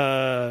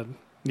 Yeah,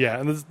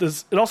 and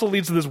this it also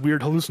leads to this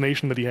weird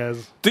hallucination that he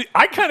has.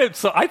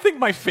 I think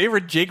my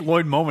favorite Jake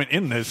Lloyd moment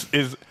in this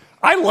is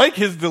I like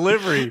his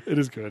delivery. It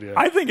is good, yeah.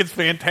 I think it's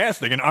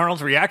fantastic, and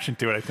Arnold's reaction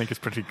to it, I think, is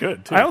pretty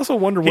good too. I also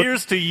wonder what.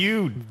 Here's to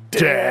you,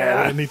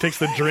 Dad. And he takes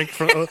the drink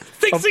from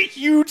takes a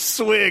huge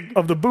swig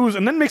of the booze,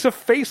 and then makes a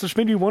face, which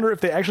made me wonder if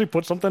they actually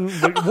put something,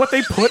 like, what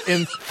they put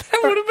in. That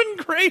would have been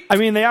great. I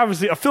mean,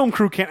 a film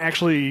crew can't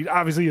actually,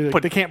 obviously,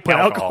 they can't put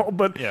alcohol,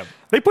 but yeah.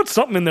 They put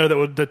something in there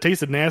that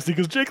tasted nasty,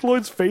 because Jake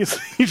Lloyd's face,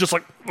 he's just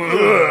like,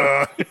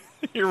 ugh.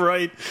 You're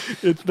right.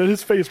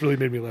 His face really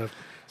made me laugh.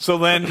 So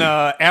then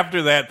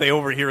after that, they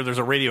overhear there's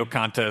a radio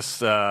contest.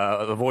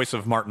 The voice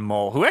of Martin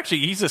Mull, who actually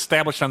he's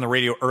established on the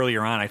radio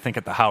earlier on, I think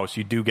at the house.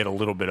 You do get a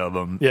little bit of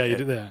him. Yeah, you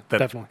do that.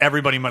 Definitely.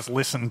 Everybody must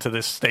listen to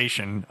this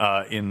station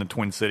in the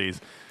Twin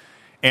Cities.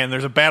 And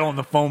there's a battle in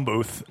the phone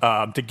booth.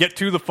 To get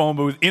to the phone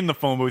booth, in the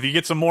phone booth, you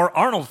get some more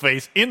Arnold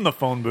face in the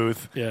phone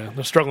booth. Yeah,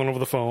 they're struggling over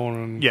the phone.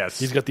 And yes.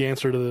 He's got the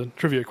answer to the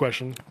trivia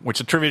question. Which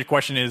the trivia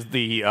question is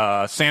the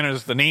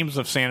names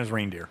of Santa's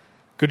reindeer.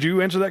 Could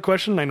you answer that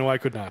question? I know I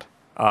could not.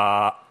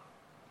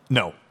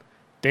 No.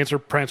 Dancer,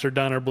 Prancer,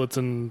 Donner,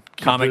 Blitzen,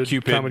 Comet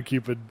Cupid. Comet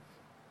Cupid.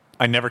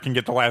 I never can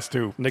get the last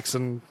two.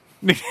 Nixon.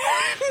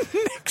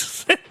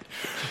 Nixon.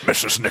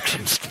 Mrs.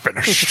 Nixon's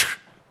finished.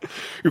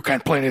 You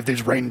can't play any of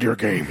these reindeer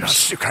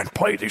games. You can't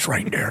play these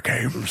reindeer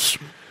games.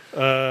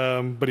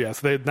 But yeah,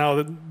 so now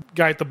the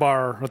guy at the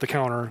bar, at the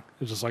counter,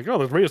 is just like, oh,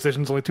 the radio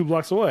station's only 2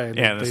 blocks away.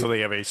 Yeah, so they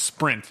have a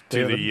sprint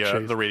to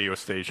chase. the radio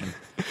station.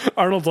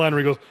 Arnold's line where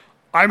he goes,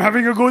 I'm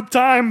having a good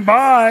time,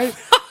 bye.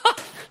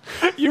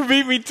 You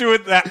beat me to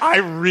it. That I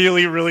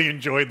really, really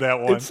enjoyed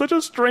that one. It's such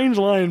a strange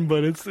line,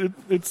 but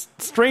it's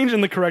strange in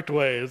the correct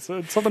way. It's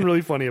something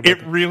really funny about it.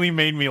 It really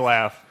made me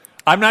laugh.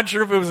 I'm not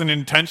sure if it was an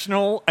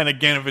intentional, and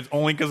again, if it's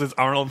only because it's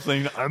Arnold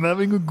saying, I'm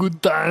having a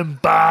good time,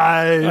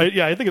 bye.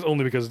 I think it's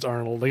only because it's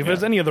Arnold. Like, if it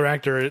was any other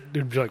actor,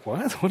 it'd be like,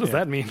 what? What does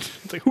that mean?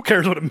 It's like, who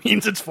cares what it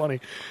means? It's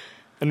funny.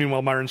 And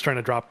meanwhile, Myron's trying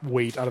to drop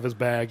weight out of his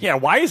bag. Yeah,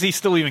 why is he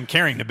still even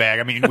carrying the bag?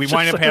 I mean, we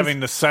wind up having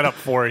the setup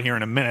for it here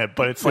in a minute,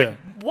 but it's like,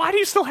 why do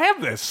you still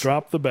have this?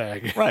 Drop the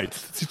bag. Right.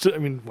 I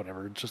mean,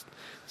 whatever. It's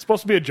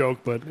supposed to be a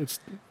joke, but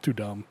it's too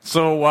dumb.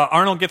 So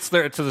Arnold gets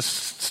there to the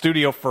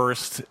studio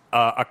first,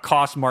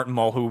 accosts Martin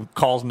Mull, who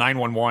calls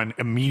 911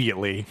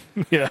 immediately.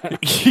 Yeah.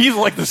 He's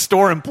like the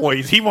store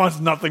employees. He wants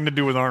nothing to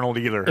do with Arnold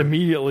either.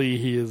 Immediately,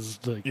 he is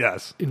like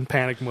in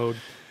panic mode.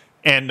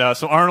 And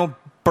so Arnold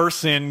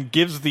bursts in,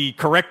 gives the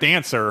correct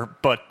answer,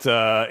 but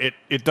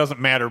it doesn't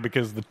matter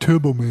because the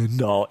Turbo Man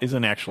doll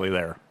isn't actually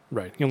there.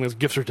 Right. He only has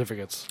gift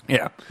certificates.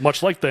 Yeah.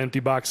 Much like the empty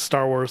box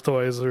Star Wars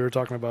toys we were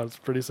talking about. It's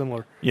pretty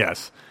similar.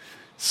 Yes.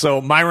 So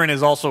Myron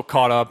is also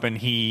caught up, and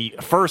he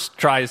first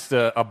tries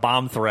a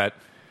bomb threat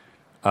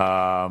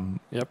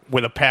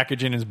with a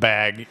package in his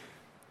bag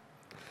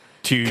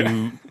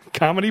to...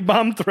 Comedy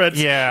bomb threats.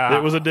 Yeah.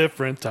 It was a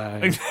different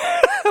time.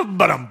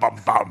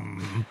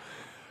 Ba-dum-bum-bum.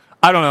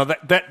 I don't know.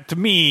 That to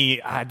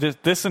me,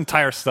 this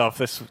entire stuff,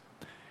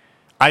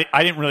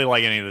 I didn't really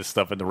like any of this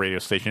stuff at the radio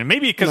station. And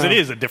maybe because it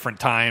is a different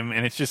time,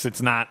 and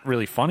it's not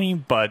really funny,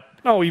 but...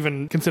 No,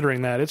 even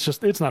considering that,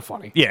 it's not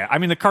funny. Yeah, I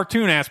mean, the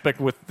cartoon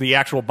aspect with the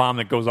actual bomb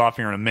that goes off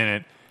here in a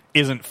minute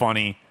isn't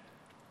funny.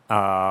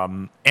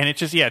 And it's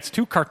just, it's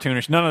too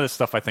cartoonish. None of this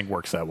stuff, I think,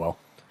 works that well.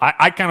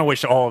 I kind of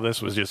wish all of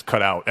this was just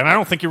cut out. And I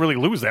don't think you really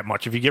lose that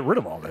much if you get rid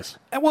of all this.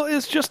 Well,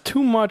 it's just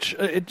too much.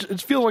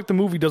 It feels like the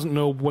movie doesn't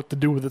know what to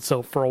do with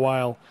itself for a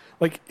while.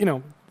 Like,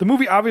 the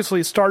movie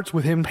obviously starts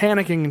with him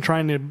panicking and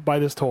trying to buy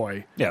this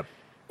toy. Yeah.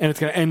 And it's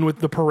going to end with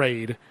the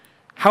parade.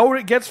 How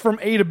it gets from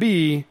A to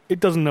B, it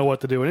doesn't know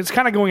what to do. And it's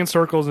kind of going in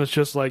circles, and it's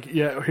just like,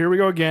 here we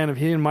go again. If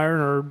he and Myron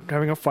are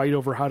having a fight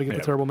over how to get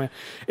the Turbo Man.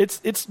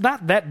 It's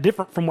not that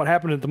different from what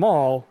happened at the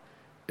mall.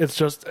 It's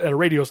just at a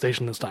radio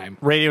station this time.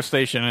 Radio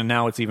station, and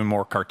now it's even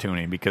more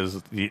cartoony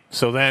because...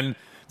 So then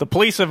the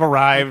police have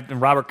arrived,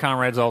 and Robert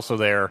Conrad's also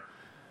there,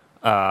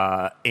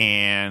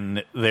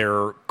 and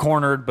they're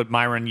cornered, but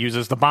Myron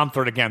uses the bomb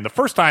threat again. The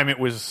first time it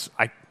was...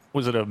 I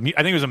think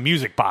it was a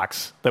music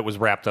box that was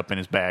wrapped up in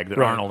his bag that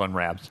Arnold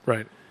unwraps.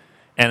 Right.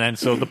 And then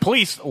so the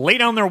police lay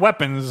down their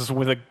weapons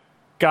with a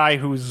guy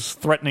who's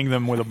threatening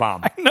them with a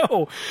bomb. I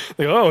know.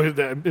 They go,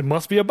 it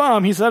must be a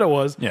bomb. He said it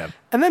was. Yeah.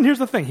 And then here's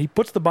the thing. He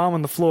puts the bomb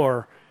on the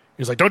floor.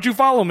 He's like, don't you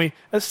follow me.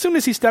 As soon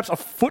as he steps a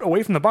foot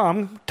away from the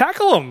bomb,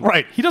 tackle him.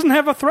 Right. He doesn't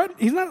have a threat.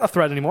 He's not a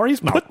threat anymore. He's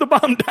put the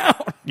bomb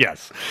down.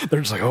 Yes.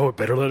 They're just like,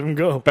 better let him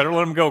go. Better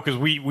let him go because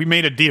we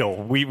made a deal.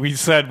 We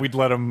said we'd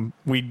let him,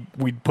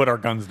 we'd put our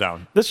guns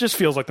down. This just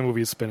feels like the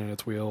movie is spinning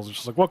its wheels. It's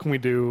just like, what can we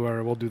do?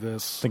 Or we'll do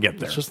this. To get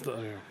there. It's just,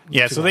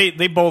 so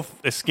they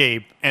both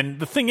escape. And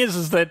the thing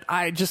is that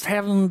I just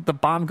having the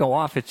bomb go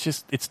off,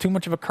 it's too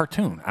much of a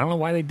cartoon. I don't know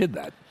why they did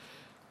that.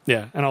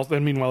 Yeah, and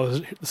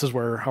meanwhile, this is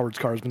where Howard's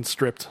car has been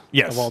stripped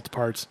of all its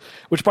parts.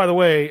 Which, by the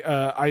way,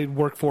 I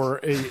work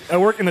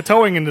in the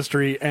towing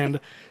industry, and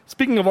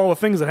speaking of all the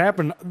things that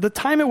happen, the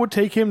time it would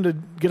take him to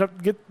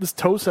get this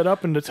tow set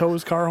up and to tow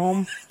his car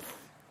home,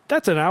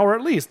 that's an hour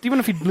at least, even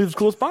if he lives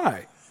close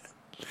by.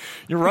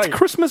 You're right. It's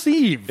Christmas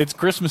Eve. It's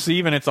Christmas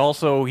Eve, and it's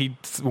also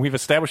we've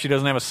established he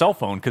doesn't have a cell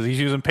phone because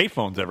he's using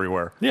payphones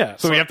everywhere. Yeah,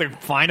 so we have to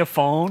find a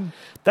phone.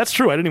 That's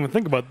true. I didn't even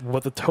think about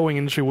what the towing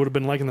industry would have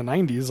been like in the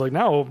 90s. Like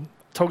now,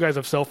 tow guys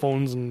have cell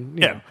phones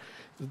and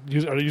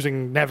are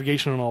using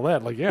navigation and all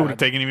that. Like, it would have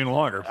taken even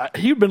longer.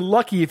 He'd been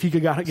lucky if he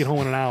could get home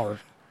in an hour.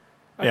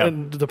 Yeah.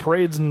 And the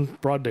parade's in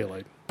broad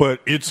daylight.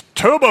 But it's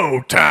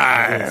turbo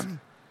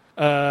time.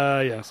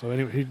 So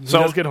anyway, he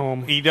does get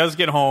home. He does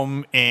get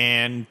home,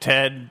 and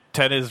Ted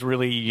is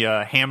really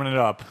hamming it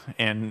up,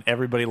 and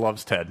everybody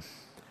loves Ted.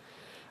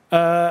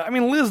 I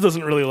mean, Liz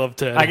doesn't really love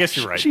Ted. I guess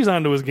you're right. She's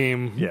onto his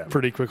game Yeah.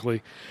 pretty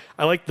quickly.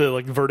 I like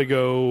the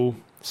Vertigo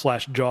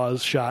 /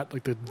 Jaws shot,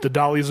 like the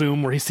dolly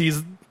zoom where he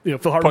sees Phil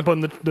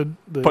Hartman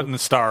putting the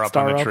star up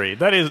on the tree.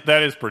 That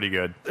is pretty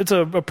good. It's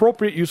an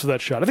appropriate use of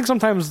that shot. I think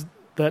sometimes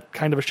that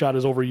kind of a shot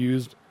is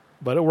overused,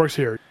 but it works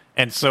here.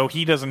 And so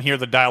he doesn't hear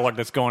the dialogue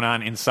that's going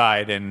on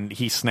inside, and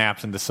he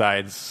snaps and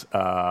decides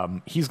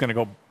he's going to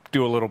go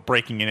do a little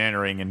breaking and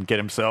entering and get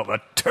himself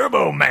a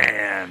Turbo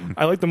Man.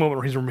 I like the moment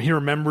where he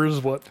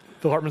remembers what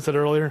Phil Hartman said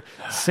earlier.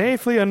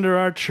 Safely under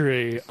our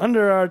tree.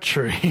 Under our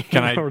tree.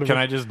 Can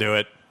I just do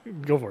it?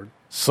 Go for it.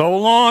 So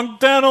long,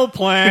 dental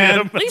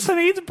plan. Yeah. Lisa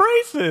needs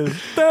braces.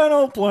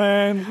 Dental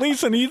plan.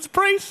 Lisa needs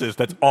braces.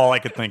 That's all I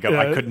could think of. Yeah.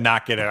 I could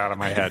not get it out of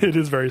my head. It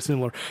is very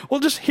similar. Well,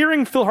 just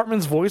hearing Phil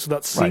Hartman's voice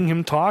without seeing Right.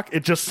 him talk,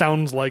 it just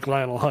sounds like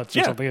Lionel Hutz or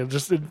Yeah. something.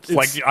 It's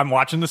like I'm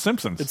watching The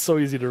Simpsons. it's so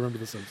easy to remember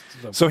the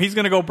Simpsons. So he's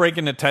going to go break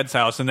into Ted's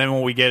house, and then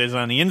what we get is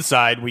on the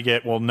inside, we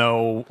get,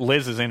 no,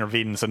 Liz has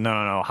intervened and said,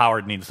 no,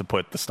 Howard needs to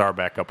put the star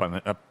back up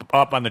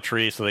on the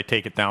tree, so they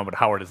take it down, but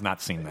Howard has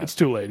not seen that. It's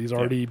too late. He's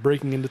already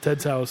breaking into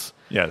Ted's house.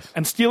 Yes.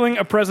 And stealing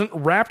a present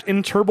wrapped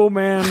in Turbo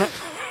Man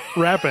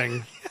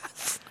wrapping.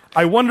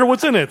 I wonder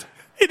what's in it.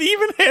 It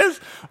even has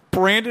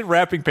branded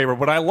wrapping paper.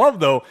 What I love,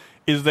 though,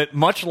 is that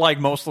much like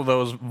most of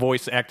those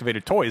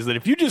voice-activated toys, that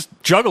if you just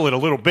juggle it a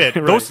little bit,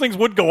 Right. those things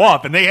would go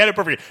off, and they had it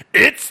perfect.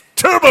 It's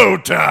Turbo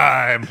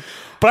time!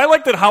 But I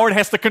like that Howard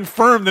has to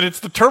confirm that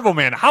it's the Turbo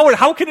Man. Howard,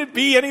 how can it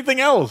be anything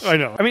else? I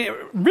know. I mean,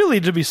 really,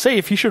 to be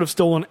safe, he should have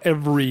stolen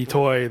every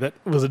toy that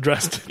was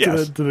addressed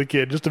Yes. to the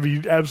kid, just to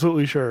be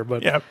absolutely sure.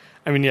 But, Yeah.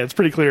 I mean, it's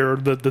pretty clear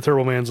that the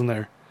Turbo Man's in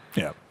there.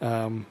 Yeah.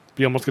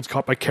 He almost gets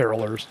caught by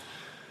carolers.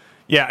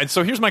 Yeah, and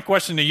so here's my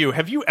question to you.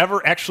 Have you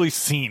ever actually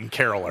seen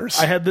Carolers?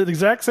 I had the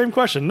exact same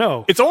question.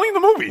 No. It's only in the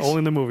movies. Only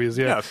in the movies,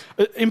 yeah.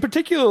 Yes. In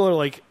particular,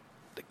 like,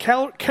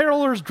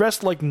 carolers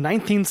dressed like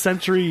 19th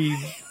century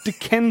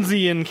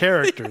Dickensian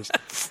characters.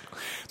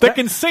 That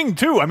can sing,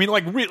 too. I mean,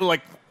 like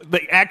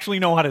they actually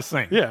know how to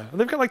sing. Yeah,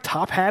 they've got like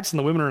top hats, and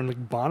the women are in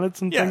like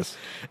bonnets and things.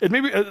 Yes. It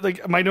maybe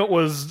like my note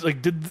was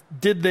like,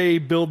 did they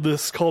build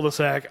this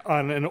cul-de-sac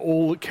on an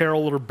old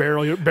caroler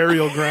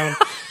burial ground?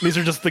 These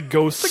are just the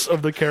ghosts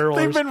of the carolers.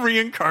 They've been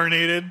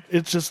reincarnated.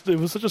 It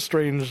was such a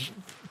strange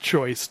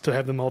choice to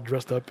have them all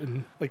dressed up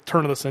in like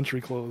turn of the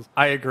century clothes.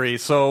 I agree.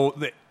 So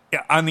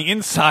on the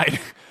inside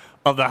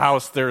of the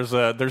house, there's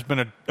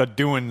been a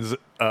doings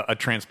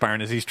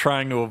transpiring as he's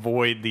trying to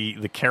avoid the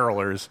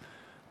carolers.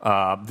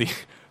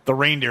 The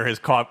reindeer has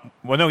caught.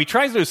 Well, no, he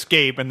tries to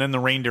escape, and then the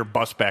reindeer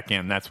busts back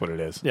in. That's what it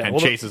is, Yeah, and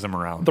well, chases him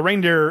around. The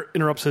reindeer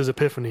interrupts his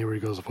epiphany where he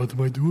goes, "What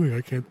am I doing?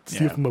 I can't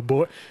steal from a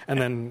boy." And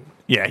then,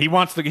 Yeah, he's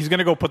going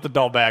to go put the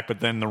doll back, but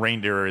then the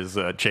reindeer is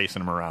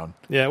chasing him around.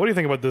 yeah, what do you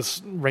think about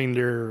this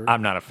reindeer?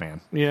 I'm not a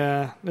fan.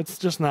 Yeah, it's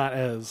just not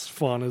as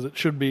fun as it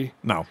should be.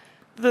 No.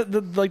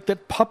 Like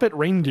that puppet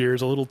reindeer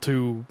is a little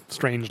too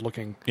strange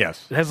looking.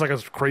 Yes. It has like a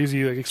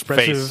crazy, like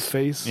expressive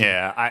face.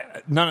 Yeah,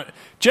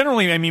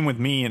 generally, I mean, with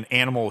me and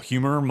animal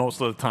humor, most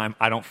of the time,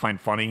 I don't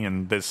find funny,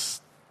 and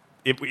this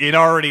it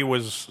already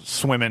was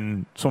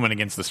swimming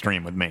against the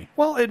stream with me.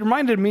 Well, it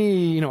reminded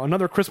me,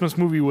 another Christmas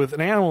movie with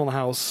an animal in the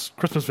house,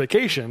 Christmas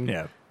Vacation.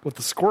 Yeah. With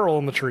the squirrel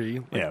in the tree.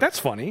 Like, Yeah. that's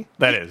funny.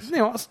 That is.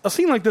 A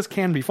scene like this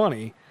can be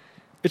funny.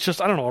 It's just,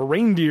 I don't know, a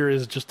reindeer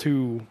is just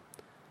too.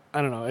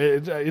 I don't know.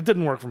 It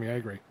didn't work for me. I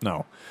agree.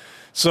 No.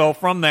 So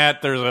from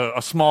that, there's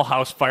a small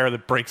house fire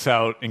that breaks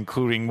out,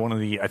 including one of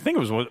the. I think it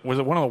was it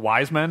one of the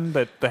wise men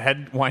that the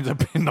head winds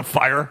up in the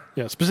fire?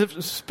 Yeah.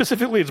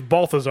 Specifically, it's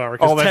Balthazar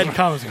because that's Ted right.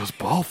 comes and goes,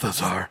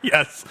 Balthazar.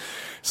 Yes.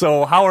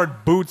 So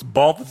Howard boots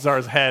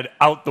Balthazar's head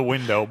out the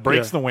window,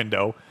 breaks Yeah. the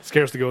window,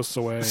 Scares the ghosts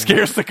away.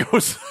 scares the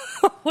ghosts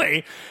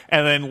away,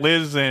 and then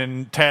Liz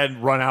and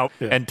Ted run out,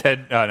 Yeah. and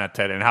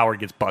and Howard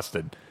gets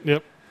busted.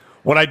 Yep.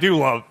 What I do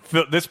love,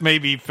 this may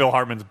be Phil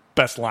Hartman's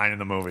best line in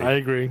the movie. I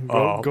agree.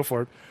 Go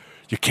for it.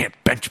 You can't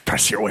bench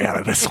press your way out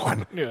of this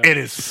one. Yeah. It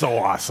is so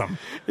awesome.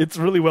 It's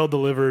really well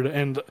delivered,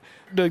 and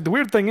the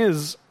weird thing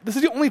is, this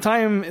is the only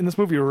time in this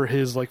movie where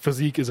his like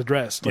physique is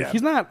addressed. Like Yeah.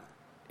 he's not,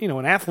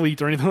 an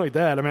athlete or anything like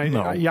that. I mean,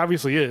 No. he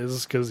obviously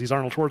is because he's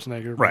Arnold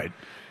Schwarzenegger. but, Right.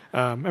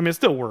 I mean, it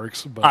still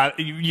works. But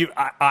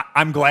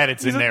I'm glad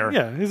it's in there.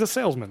 Yeah, he's a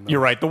salesman. Though. You're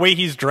right. The way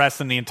he's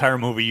dressed in the entire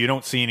movie, you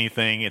don't see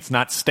anything. It's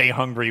not Stay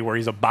Hungry where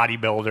he's a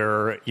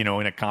bodybuilder, in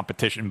a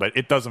competition, but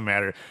it doesn't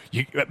matter.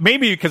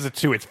 Maybe because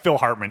it's Phil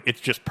Hartman. It's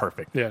just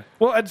perfect. Yeah.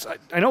 Well,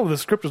 I know the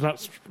script was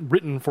not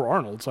written for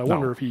Arnold, so I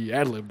wonder if he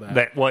ad-libbed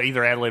that.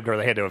 Either ad-libbed or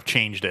they had to have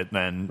changed it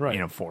then,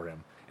 Right. for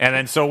him. And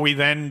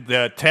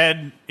then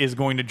Ted is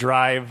going to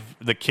drive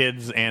the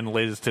kids and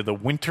Liz to the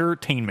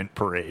Wintertainment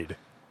Parade.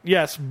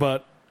 Yes,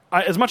 but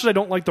as much as I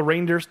don't like the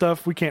reindeer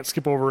stuff, we can't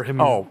skip over him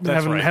Oh,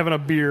 that's right. having a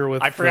beer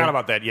with. I forgot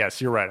about that.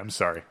 Yes, you're right. I'm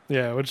sorry.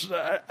 Yeah, which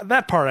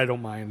that part I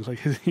don't mind. Like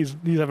he's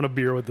having a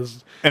beer with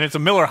this. And it's a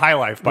Miller High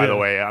Life, by the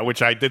Yeah. way,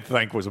 which I did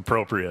think was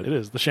appropriate. It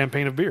is the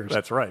champagne of beers.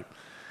 That's right.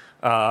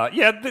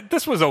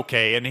 This was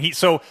okay, and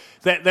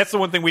that's the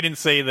one thing we didn't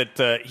say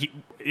that he.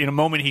 In a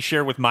moment he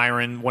shared with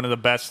Myron, one of the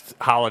best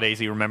holidays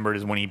he remembered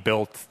is when he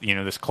built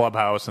this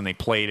clubhouse and they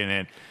played in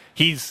it.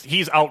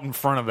 He's out in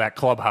front of that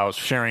clubhouse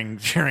sharing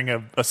a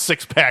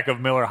 6-pack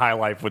of Miller High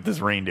Life with this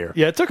reindeer.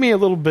 Yeah, it took me a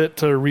little bit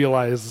to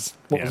realize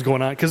what was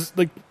going on because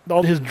like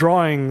all his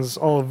drawings,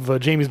 all of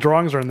Jamie's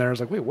drawings are in there. I was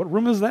like, wait, what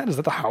room is that? Is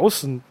that the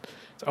house? And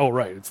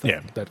it's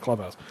that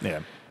clubhouse.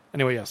 Yeah.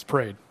 Anyway, yes,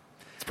 parade.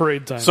 It's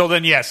parade time. So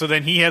then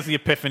he has the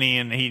epiphany,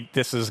 and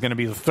this is going to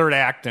be the third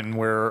act, and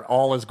where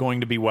all is going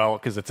to be well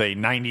because it's a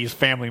 90s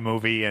family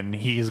movie, and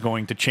he is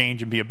going to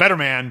change and be a better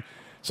man.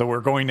 So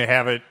we're going to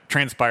have it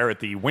transpire at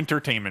the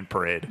Wintertainment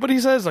Parade. But he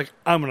says, like,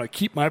 I'm going to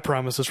keep my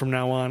promises from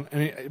now on.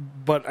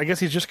 But I guess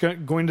he's just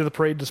going to the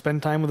parade to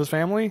spend time with his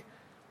family.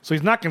 So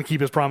he's not going to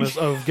keep his promise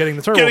of getting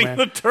the Turbo Man.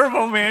 The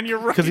Turbo Man, you're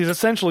right. Because he's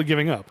essentially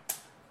giving up.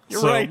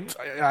 You're right.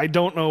 I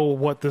don't know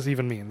what this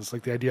even means.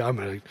 Like the idea,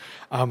 I'm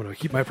gonna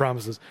keep my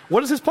promises.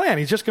 What is his plan?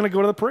 He's just going to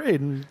go to the parade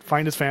and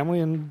find his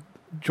family and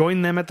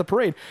join them at the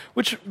parade,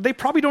 which they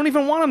probably don't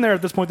even want him there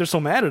at this point. They're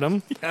so mad at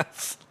him.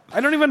 Yes. I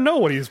don't even know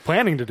what he's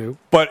planning to do.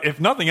 But if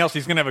nothing else,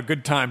 he's going to have a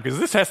good time because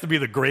this has to be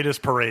the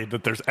greatest parade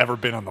that there's ever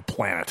been on the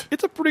planet.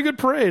 It's a pretty good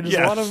parade. There's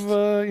Yes. a lot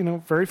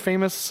of very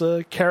famous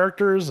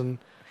characters and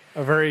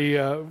a very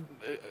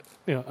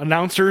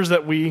announcers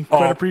that we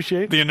quite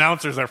appreciate. The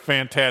announcers are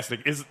fantastic.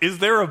 Is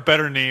there a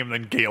better name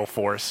than Gale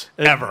Force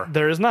ever?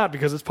 There is not,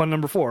 because it's pun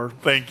number 4.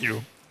 Thank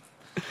you.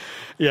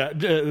 Yeah,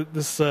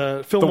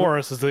 Phil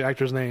Morris is the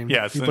actor's name.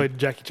 Yes, he played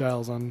Jackie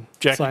Giles on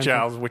Jackie Seinfeld.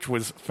 Giles, which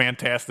was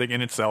fantastic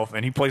in itself,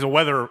 and he plays a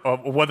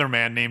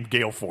weatherman named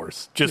Gale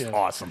Force. Just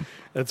awesome.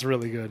 That's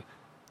really good.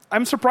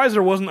 I'm surprised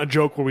there wasn't a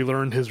joke where we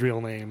learned his real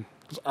name.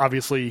 'Cause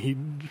obviously, he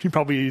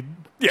probably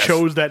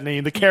chose that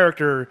name. The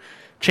character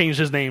changed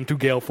his name to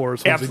Gale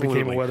Force once he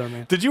became a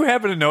weatherman. Did you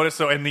happen to notice,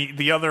 and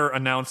the other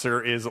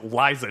announcer is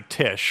Liza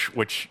Tish,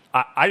 which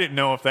I didn't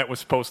know if that was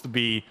supposed to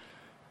be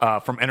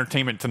from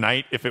Entertainment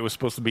Tonight, if it was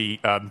supposed to be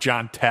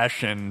John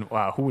Tesh and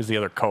who was the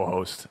other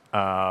co-host?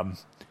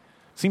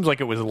 Seems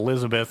like it was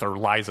Elizabeth or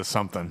Liza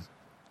something.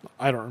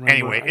 I don't remember.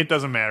 Anyway, it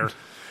doesn't matter.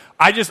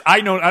 I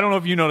don't know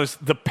if you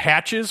noticed, the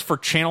patches for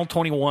Channel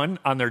 21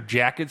 on their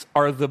jackets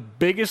are the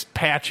biggest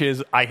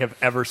patches I have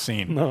ever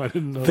seen. No, I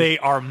didn't know. They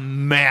are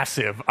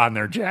massive on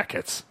their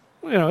jackets.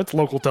 It's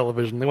local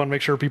television. They want to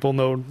make sure people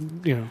know.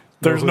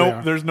 There's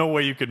no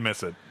way you could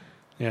miss it.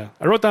 Yeah,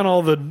 I wrote down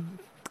all the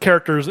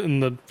characters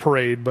in the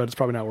parade, but it's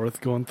probably not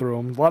worth going through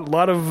them. A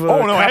lot of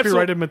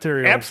copyrighted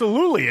material.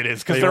 Absolutely it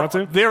is, because want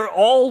to? they're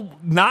all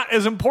not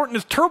as important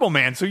as Turbo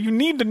Man, so you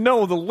need to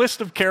know the list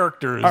of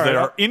characters that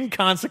are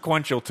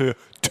inconsequential to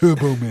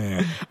Turbo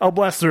Man. I'll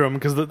blast through them,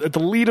 because at the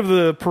lead of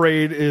the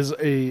parade is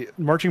a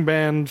marching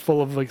band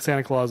full of like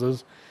Santa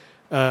Clauses.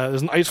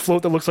 There's an ice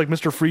float that looks like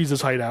Mr.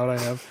 Freeze's hideout I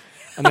have.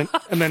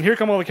 And then here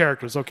come all the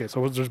characters. Okay,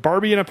 so there's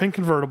Barbie in a pink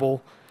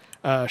convertible.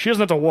 She doesn't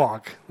have to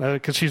walk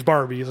because she's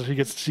Barbie, so she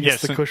gets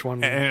the cush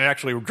one. And it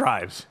actually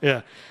drives.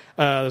 Yeah.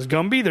 There's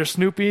Gumby, there's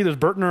Snoopy, there's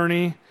Bert and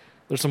Ernie,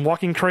 there's some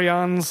walking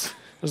crayons,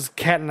 there's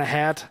Cat in the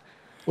Hat.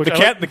 The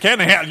cat in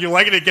the hat, you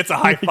like it, it gets a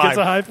high five. It gets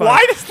a high five.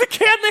 Why does the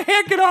cat in the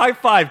hat get a high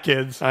five,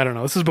 kids? I don't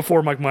know. This is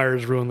before Mike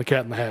Myers ruined the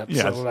Cat in the Hat.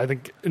 Yes. So I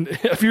think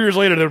a few years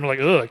later, they're like,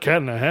 ugh, Cat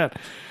in the Hat.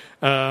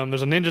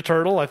 There's a Ninja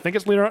Turtle. I think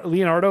it's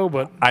Leonardo,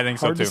 but I think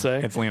so hard too. to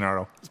say. It's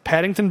Leonardo. It's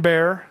Paddington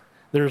Bear.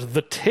 There's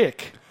the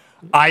Tick.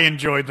 I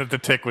enjoyed that the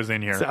Tick was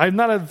in here. So I'm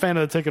not a fan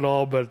of the Tick at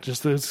all, but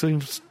just it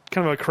seems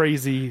kind of a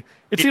crazy.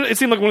 It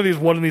seemed like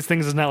one of these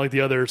things is not like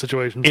the other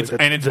situations.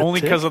 It's only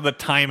Tick? because of the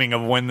timing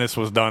of when this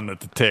was done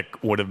that the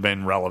Tick would have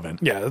been relevant.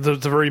 Yeah, it's a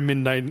very mid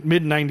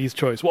 90s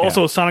choice. Well,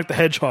 also Sonic the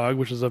Hedgehog,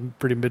 which is a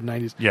pretty mid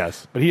 90s.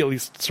 Yes, but he at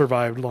least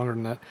survived longer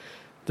than that.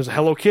 There's a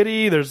Hello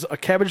Kitty. There's a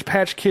Cabbage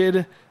Patch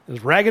Kid.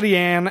 There's Raggedy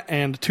Ann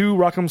and 2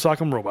 Rock'em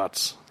Sock'em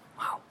robots.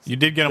 you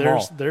did get them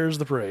all. There's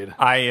the parade.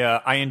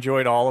 I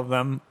enjoyed all of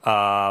them,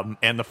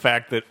 and the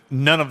fact that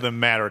none of them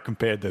matter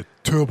compared to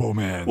Turbo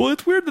Man. Well,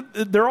 it's weird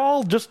that they're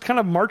all just kind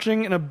of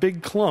marching in a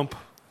big clump.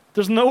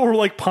 There's no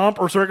like pomp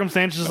or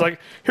circumstances. Like,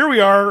 here we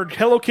are,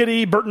 Hello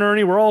Kitty, Bert and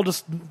Ernie. We're all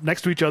just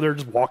next to each other,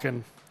 just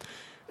walking.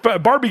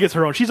 But Barbie gets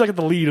her own. She's like at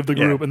the lead of the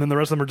group, and then the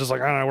rest of them are just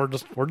like, I don't know,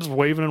 we're just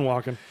waving and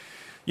walking.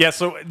 Yeah,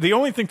 so the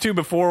only thing, too,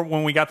 before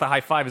when we got the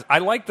high five is I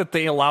like that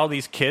they allow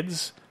these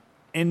kids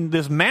in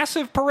this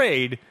massive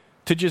parade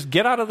to just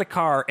get out of the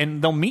car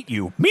and they'll meet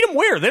you. Meet them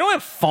where? They don't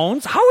have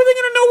phones. How are they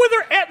going to know where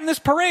they're at in this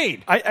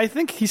parade? I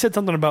think he said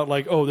something about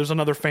like, oh, there's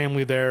another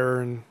family there,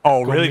 and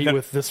really? meet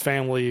with this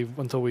family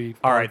until we.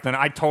 All right, then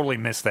I totally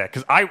missed that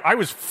because I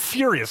was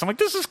furious. I'm like,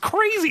 this is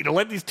crazy to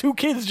let these 2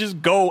 kids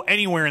just go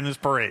anywhere in this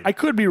parade. I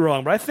could be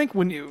wrong, but I think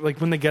when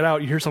they get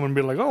out, you hear someone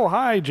be like, "Oh,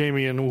 hi,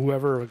 Jamie," and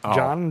whoever,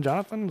 John and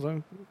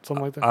Jonathan,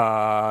 something like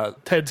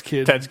that. Ted's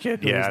kid.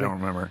 Yeah, I don't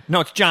remember. No,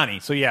 it's Johnny.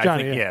 So yeah,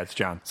 Johnny, I think it's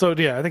John. So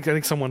yeah, I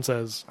think someone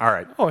says, all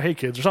right, oh, hey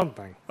kids, or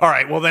something. All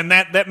right, well then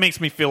that makes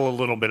me feel a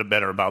little bit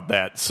better about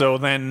that. So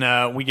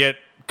then we get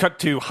cut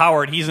to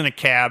Howard. He's in a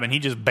cab and he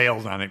just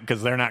bails on it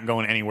because they're not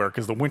going anywhere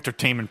because the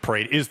Wintertainment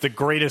Parade is the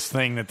greatest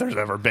thing that there's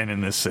ever been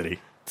in this city.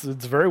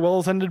 It's a very well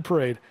attended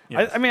parade.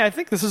 Yes. I mean, I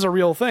think this is a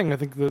real thing. I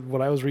think that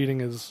what I was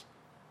reading is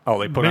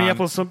they put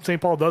Minneapolis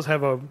St. Paul does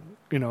have a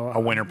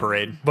winter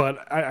parade,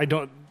 but I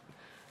don't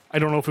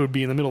know if it would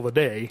be in the middle of the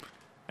day.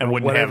 and or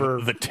wouldn't whatever.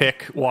 have the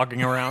Tick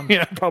walking around.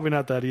 Yeah, probably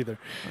not that either.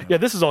 Yeah,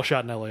 this is all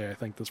shot in L.A. I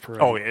think this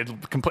parade. Oh,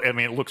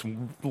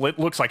 it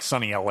looks like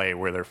sunny L.A.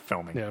 where they're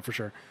filming. Yeah, for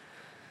sure.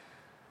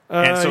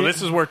 And so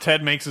this is where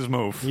Ted makes his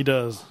move. He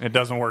does. It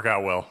doesn't work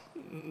out well.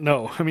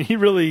 No, I mean he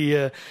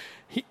really.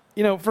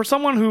 For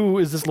someone who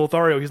is this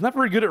Lothario, he's not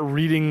very good at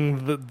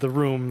reading the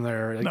room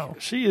there. Like, No.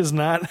 she is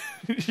not.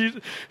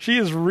 She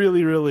is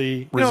really,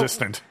 really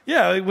Resistant.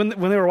 Yeah, like when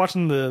they were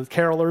watching the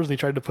Carolers and he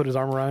tried to put his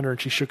arm around her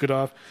and she shook it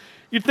off,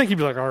 you'd think he'd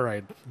be like, "All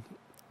right,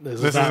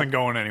 this isn't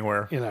going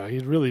anywhere." He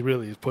really,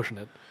 really is pushing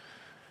it.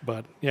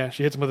 But yeah,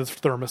 she hits him with his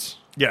thermos.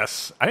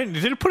 Yes.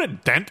 Did it put a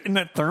dent in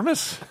that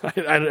thermos? I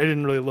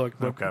didn't really look.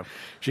 But Okay.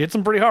 She hits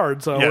him pretty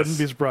hard, so I Yes. wouldn't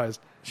be surprised.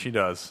 She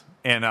does.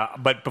 And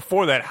but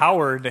before that,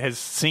 Howard has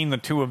seen the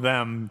two of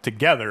them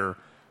together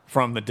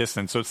from the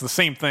distance. So it's the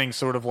same thing,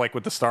 sort of like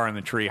with the star in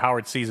the tree.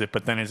 Howard sees it,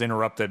 but then is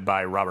interrupted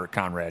by Robert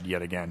Conrad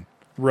yet again.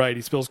 Right,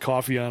 he spills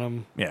coffee on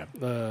him. Yeah.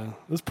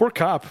 This poor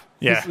cop.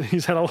 Yeah.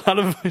 He's had a lot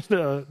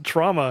of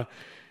trauma.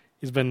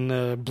 He's been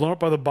blown up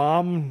by the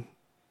bomb.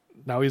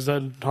 Now he's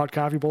had hot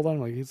coffee pulled on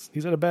him. Like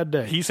he's had a bad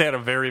day. He's had a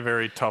very,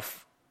 very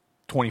tough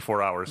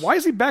 24 hours. Why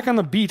is he back on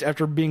the beat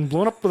after being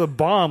blown up with a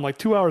bomb like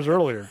 2 hours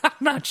earlier? I'm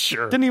not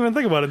sure. Didn't even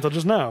think about it until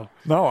just now.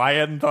 No, I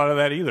hadn't thought of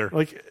that either.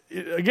 Like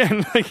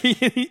again,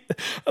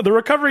 the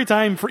recovery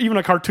time for even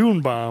a cartoon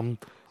bomb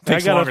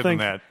Takes I gotta longer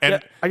think, than that.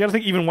 And I got to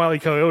think even Wile E.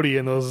 Coyote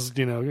and those,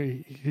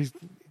 he's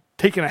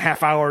taking a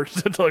half hour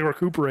to like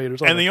recuperate or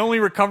something. and the only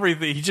recovery,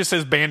 he just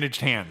has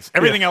bandaged hands.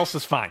 Everything else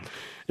is fine.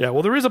 Yeah,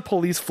 well, there is a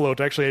police float.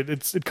 Actually,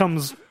 it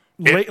comes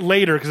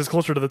later because it's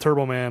closer to the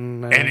Turbo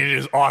Man. And it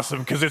is awesome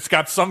because it's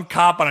got some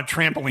cop on a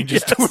trampoline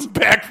just doing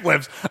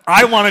backflips.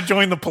 I want to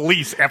join the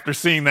police after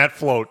seeing that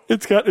float.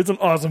 It's an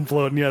awesome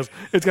float, and yes,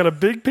 it's got a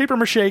big paper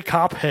mache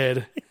cop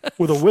head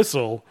with a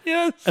whistle.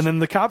 Yes. And then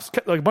the cops,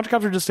 like a bunch of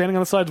cops, are just standing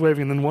on the sides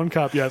waving, and then one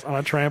cop, on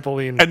a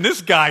trampoline. And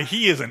this guy,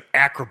 he is an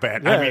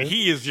acrobat. Yeah. I mean,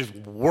 he is just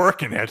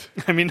working it.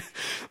 I mean,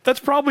 that's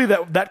probably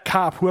that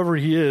cop, whoever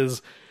he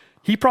is.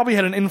 He probably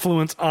had an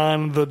influence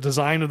on the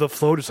design of the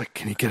float. It's like,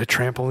 can you get a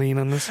trampoline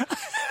on this?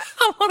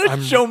 I want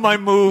to show my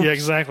moves. Yeah,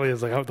 exactly.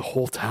 It's like, the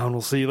whole town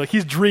will see. Like,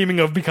 he's dreaming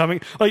of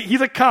becoming, like,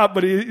 he's a cop,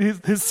 but he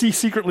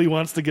secretly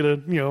wants to get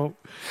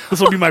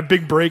this will be my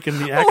big break in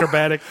the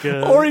acrobatic.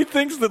 Or he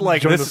thinks that,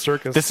 like, join the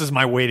circus. this is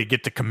my way to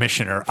get to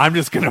commissioner. I'm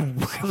just going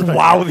to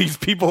wow these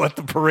people at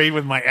the parade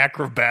with my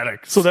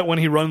acrobatics. So that when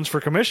he runs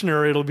for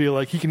commissioner, it'll be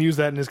like he can use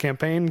that in his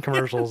campaign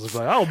commercials. It's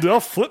like, I'll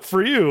flip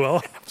for you.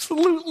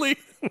 Absolutely.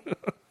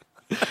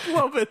 I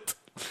love it.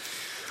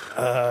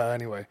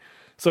 Anyway.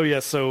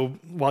 So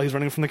while he's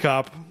running from the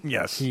cop,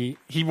 Yes. He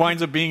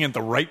winds up being at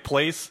the right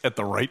place at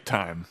the right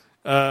time.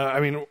 I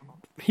mean,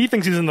 he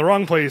thinks he's in the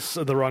wrong place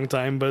at the wrong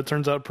time, but it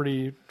turns out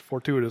pretty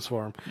fortuitous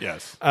for him.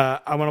 Yes.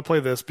 I want to play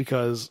this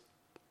because,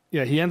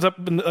 he ends up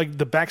in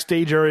the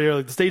backstage area,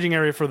 like the staging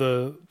area for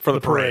the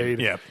parade.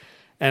 Yeah.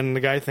 And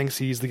the guy thinks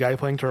he's the guy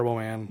playing Turbo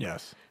Man.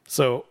 Yes.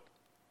 So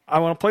I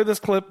want to play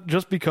this clip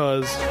just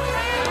because.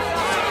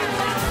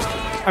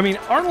 I mean,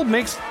 Arnold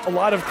makes a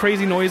lot of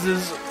crazy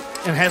noises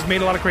and has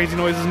made a lot of crazy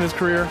noises in his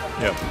career.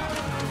 Yep.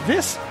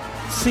 This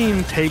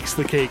scene takes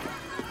the cake.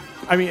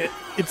 I mean,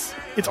 it's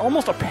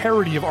almost a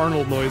parody of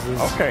Arnold noises.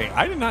 Okay,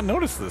 I did not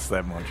notice this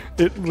that much.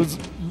 It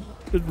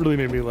really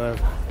made me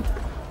laugh.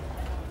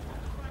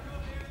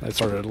 I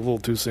started a little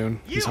too soon.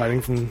 He's hiding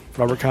from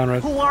Robert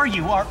Conrad. Who are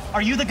you?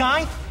 Are you the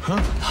guy? Huh?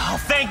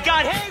 Oh, thank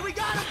God. Hey, we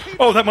got him.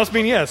 Oh, that must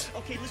mean yes.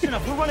 Okay, listen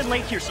up. We're running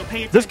late here, so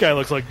pay attention. This guy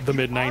looks like the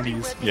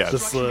mid-90s. Yes.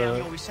 This,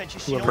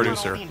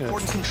 producer.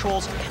 Important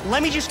controls.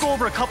 Let me just go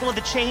over a couple of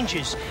the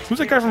changes. Who's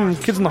that guy from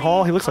Kids in the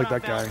Hall? He looks like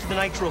that guy. The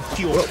nitro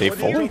fuel. Dave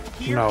Foley?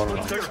 No.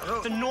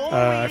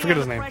 I forget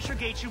his name.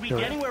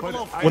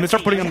 When they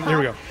start putting on, here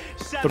we go.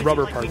 The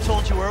rubber part. We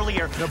told you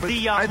earlier.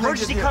 The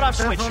emergency cutoff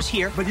switch is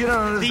here. But you don't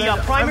understand.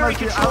 The primary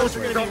controls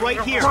are going to be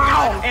right here.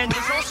 And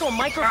there's also a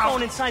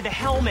microphone inside the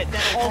helmet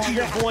that'll alter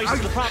your voice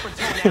to the proper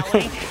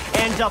tonality.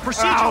 And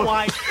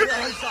procedure-wise,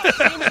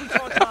 same as we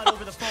talked about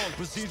over the phone.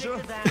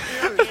 Procedure?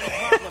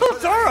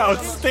 Those are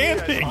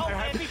outstanding.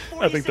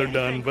 I think they're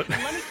done, but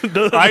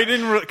I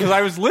didn't because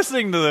I was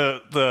listening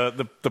to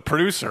the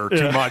producer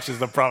too much. Is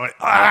the problem?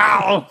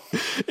 Ow!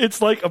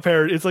 It's like a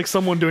parody. It's like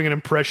someone doing an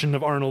impression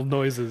of Arnold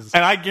noises.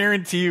 And I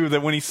guarantee you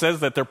that when he says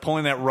that, they're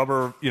pulling that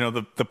rubber,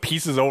 the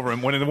pieces over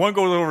him. When the one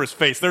goes over his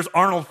face, there's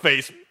Arnold's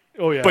face.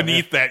 Oh yeah.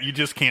 Beneath that, you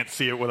just can't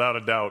see it without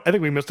a doubt. I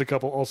think we missed a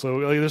couple. Also,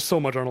 there's so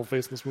much Arnold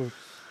face in this movie.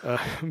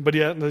 But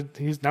yeah,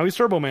 he's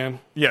Turbo Man.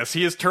 Yes,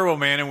 he is Turbo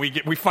Man, and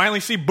we finally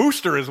see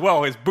Booster as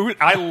well.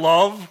 I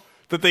love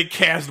that they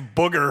cast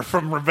Booger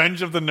from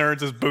Revenge of the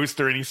Nerds as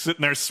Booster, and he's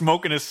sitting there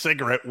smoking his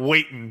cigarette,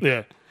 waiting.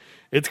 Yeah,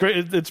 it's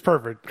great. It's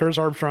perfect. Curtis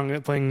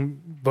Armstrong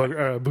playing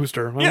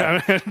Booster.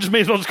 Yeah. I just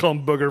may as well just call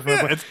him Booger.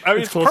 Yeah,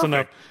 it's close perfect.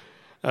 enough.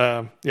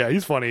 Yeah,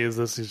 he's funny.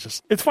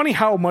 It's funny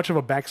how much of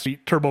a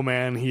backseat Turbo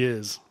Man he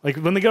is. Like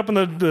when they get up on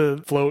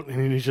the float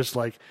and he's just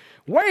like,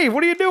 "Wave,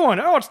 what are you doing?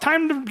 Oh, it's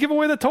time to give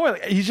away the toy."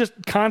 Like, he's just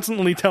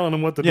constantly telling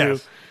him what to do.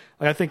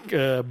 Like, I think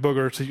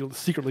Booger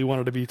secretly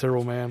wanted to be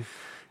Turbo Man.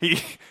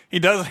 He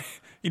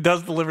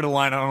does deliver the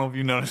line. I don't know if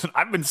you noticed.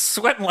 I've been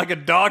sweating like a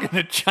dog in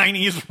a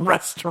Chinese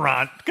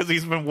restaurant because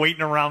he's been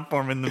waiting around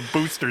for him in the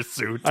booster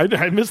suit.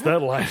 I missed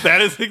that line.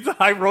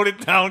 I wrote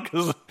it down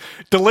because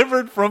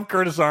delivered from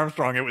Curtis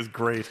Armstrong. It was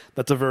great.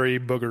 That's a very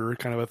Booger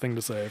kind of a thing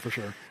to say for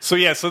sure.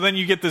 So then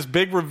you get this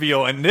big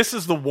reveal, and this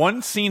is the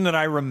one scene that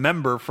I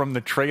remember from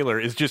the trailer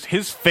is just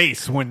his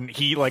face when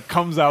he like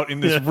comes out in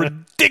this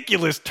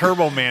ridiculous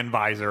Turbo Man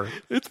visor.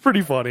 It's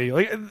pretty funny.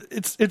 Like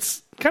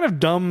it's kind of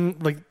dumb.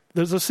 Like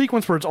there's a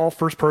sequence where it's all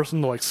first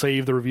person to like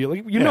save the reveal.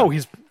 Like, know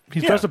he's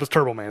dressed up as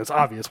Turbo Man. It's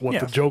obvious what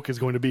the joke is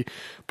going to be.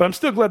 But I'm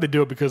still glad they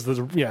do it because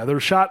the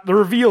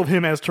reveal of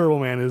him as Turbo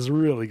Man is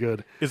really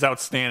good. Is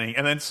outstanding.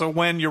 And then so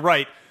when you're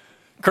right,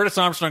 Curtis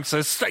Armstrong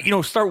says,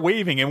 start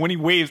waving. And when he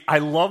waves, I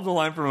love the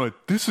line from him,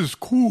 like, "This is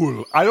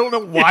cool." I don't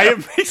know why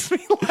it makes me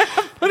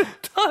laugh, but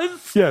it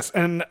does. Yes,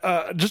 and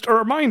just a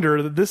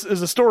reminder that this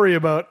is a story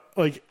about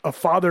like a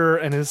father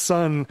and his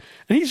son,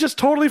 and he's just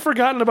totally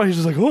forgotten about. He's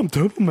just like, "Oh, I'm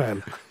Turbo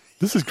Man.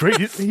 This is great."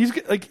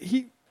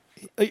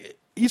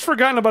 He's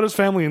forgotten about his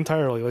family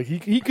entirely. Like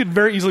he could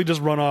very easily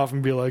just run off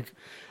and be like,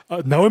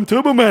 "Now I'm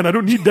Turbo Man. I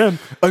don't need them.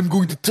 I'm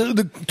going to tell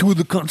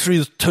the country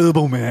is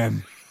Turbo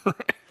Man.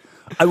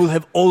 I will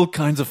have all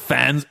kinds of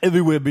fans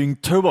everywhere being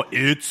Turbo.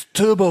 It's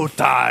Turbo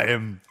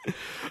time."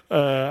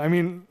 I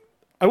mean,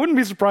 I wouldn't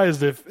be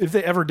surprised if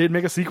they ever did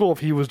make a sequel if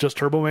he was just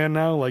Turbo Man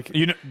now. Like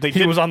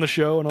he was on the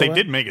show and all They that.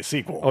 did make a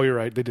sequel. Oh, you're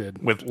right. They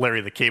did. With Larry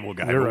the Cable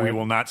Guy, You're but we right.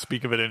 will not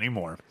speak of it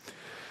anymore.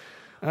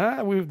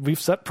 We've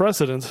set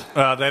precedent.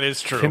 That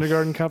is true.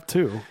 Kindergarten Cop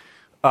 2.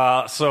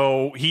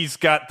 So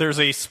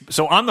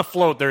on the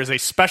float there is a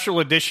special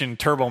edition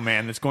Turbo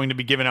Man that's going to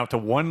be given out to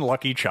one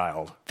lucky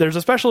child. There's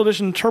a special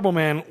edition Turbo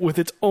Man with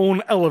its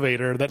own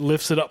elevator that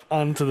lifts it up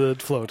onto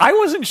the float. I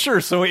wasn't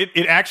sure, so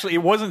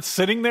it wasn't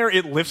sitting there.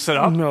 It lifts it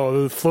up.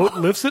 No, the float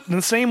lifts it in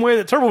the same way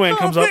that Turbo Man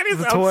comes up That is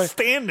with the toy.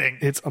 outstanding.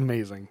 It's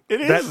amazing.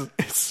 It is.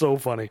 It's so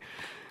funny.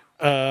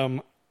 Yeah.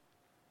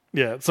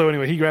 So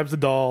anyway, he grabs the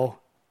doll.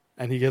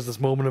 And he has this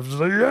moment of just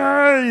like,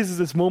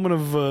 this moment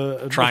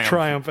of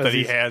triumph that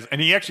he has, and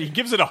he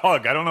gives it a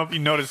hug. I don't know if you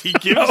noticed. He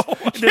gives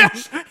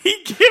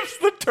he gives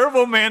the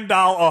Turbo Man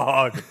doll a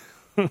hug.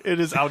 It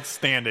is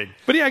outstanding.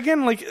 But yeah,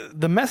 again, like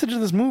the message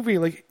of this movie,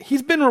 like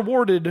he's been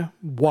rewarded.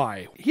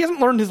 Why? He hasn't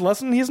learned his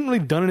lesson. He hasn't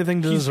really done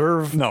anything to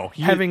deserve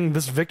having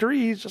this victory.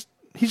 He's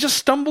just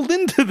stumbled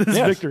into this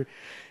victory.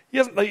 He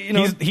hasn't, like,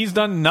 he's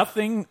done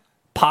nothing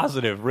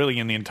positive really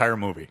in the entire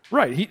movie.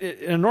 Right.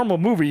 In a normal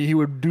movie, he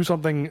would do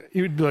something.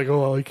 He would be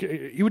like,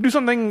 he would do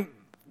something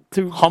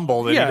to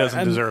humble that he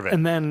doesn't deserve it,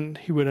 and then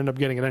he would end up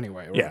getting it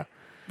anyway. Right? Yeah.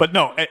 But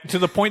no, to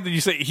the point that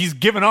you say he's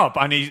given up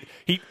on he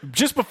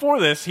just before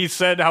this he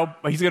said how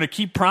he's going to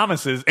keep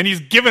promises, and he's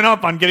given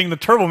up on getting the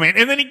Turbo Man,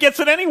 and then he gets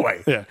it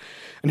anyway. Yeah.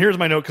 And here's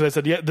my note, because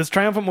I said, this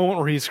triumphant moment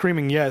where he's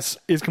screaming yes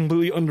is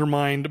completely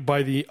undermined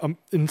by the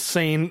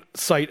insane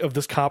sight of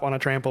this cop on a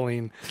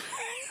trampoline.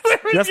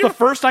 That's the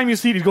first time you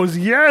see it. He goes,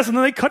 yes, and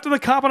then they cut to the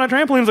cop on a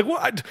trampoline. He's like,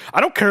 what? I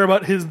don't care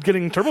about his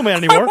getting Turbo Man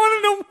anymore. I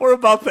want to know more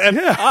about that.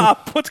 Yeah,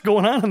 what's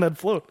going on that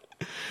float?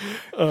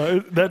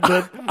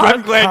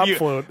 I'm glad you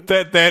float.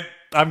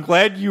 I'm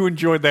glad you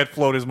enjoyed that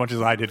float as much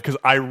as I did, because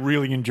I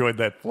really enjoyed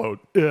that float.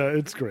 Yeah,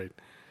 it's great.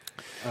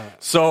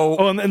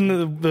 And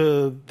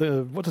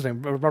the what's his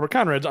name? Robert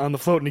Conrad's on the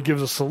float, and he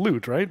gives a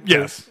salute, right?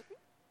 Yes.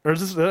 Or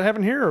does that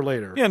happen here or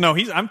later? Yeah, no,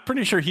 I'm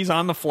pretty sure he's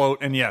on the float,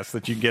 and yes,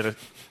 that you get a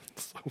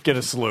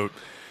salute.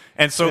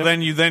 And so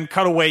then you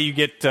cut away, you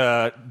get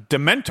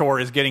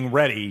Dementor is getting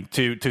ready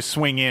to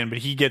swing in, but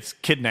he gets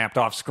kidnapped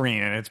off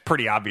screen, and it's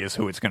pretty obvious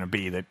who it's going to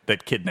be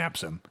that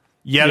kidnaps him.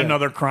 Yet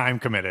another crime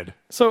committed.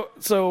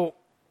 So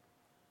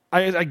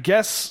I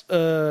guess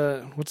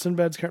what's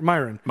Sinbad's character?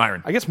 Myron.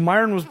 I guess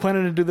Myron was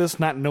planning to do this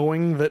not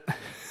knowing that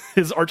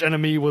his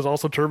archenemy was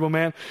also Turbo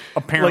Man.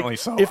 Apparently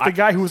so. If the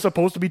guy who was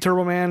supposed to be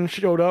Turbo Man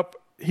showed up,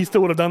 he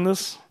still would have done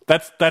this?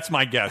 That's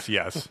my guess,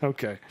 yes.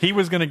 Okay. He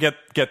was going to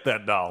get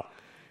that doll.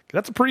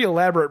 That's a pretty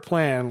elaborate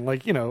plan,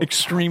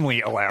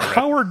 extremely elaborate.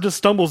 Howard just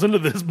stumbles into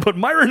this, but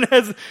Myron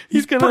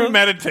he's gonna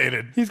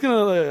premeditated. He's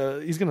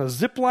gonna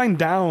zip line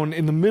down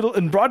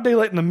in broad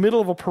daylight in the middle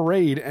of a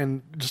parade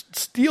and just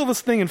steal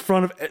this thing in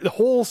front of the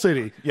whole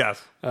city. Yes.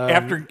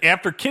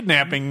 After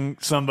kidnapping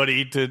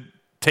somebody to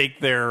take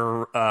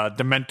their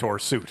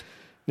Dementor suit.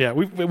 Yeah,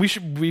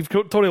 we've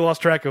totally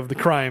lost track of the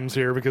crimes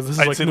here, because this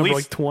is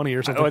number 20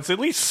 or something. Oh, it's at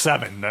least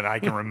 7 that I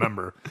can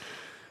remember.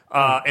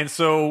 And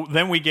so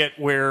then we get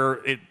where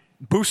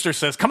Booster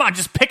says, "Come on,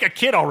 just pick a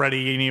kid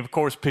already," and he of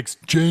course picks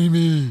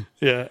Jamie.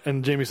 Yeah,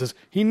 and Jamie says,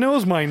 "He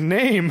knows my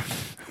name."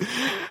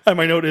 And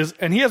my note is,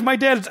 and he has my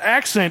dad's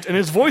accent, and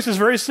his voice is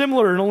very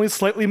similar and only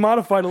slightly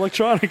modified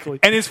electronically.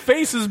 And his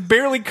face is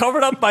barely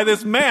covered up by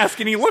this mask,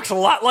 and he looks a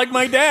lot like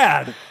my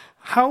dad.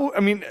 How? I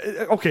mean,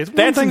 okay, it's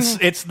one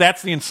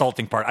That's the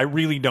insulting part. I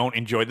really don't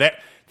enjoy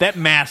that. That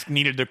mask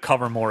needed to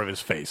cover more of his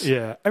face.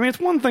 Yeah, I mean, it's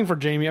one thing for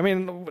Jamie. I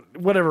mean,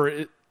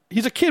 whatever.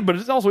 He's a kid, but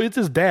it's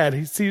his dad.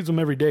 He sees him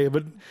every day.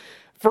 But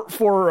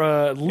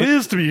for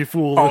Liz to be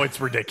fooled,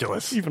 it's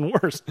ridiculous. Even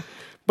worse.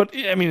 But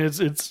I mean,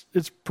 it's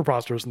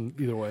preposterous in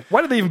either way.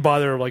 Why did they even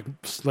bother like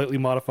slightly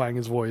modifying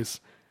his voice?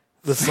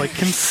 This like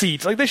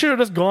conceit. Like they should have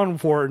just gone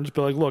for it and just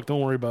be like, "Look,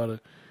 don't worry about it."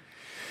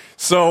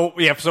 So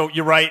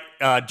you're right.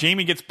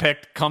 Jamie gets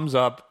picked, comes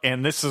up,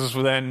 and this is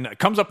then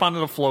comes up onto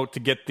the float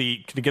to get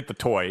the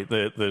toy,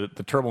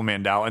 the Turbo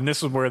Man doll, and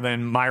this is where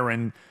then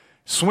Myron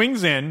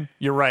swings in.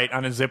 You're right,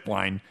 on a zip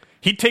line.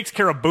 He takes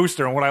care of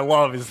Booster, and what I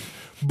love is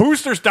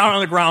Booster's down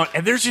on the ground,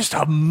 and there's just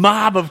a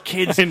mob of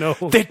kids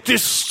that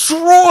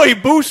destroy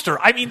Booster.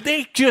 I mean,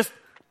 they just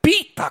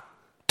beat the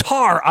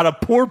tar out of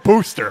poor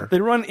Booster.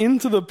 They run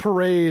into the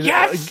parade,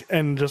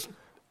 and just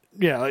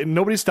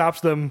nobody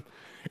stops them.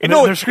 And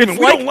they're screaming,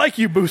 "We don't like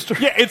you, Booster!"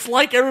 Yeah, it's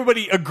like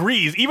everybody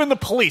agrees, even the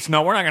police.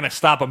 No, we're not going to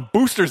stop him.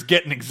 Booster's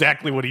getting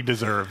exactly what he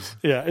deserves.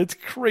 Yeah, it's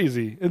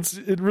crazy.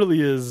 It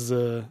really is.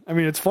 I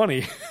mean, it's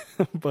funny,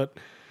 but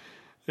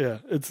yeah,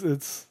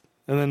 it's.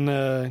 And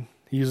then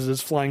he uses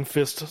his flying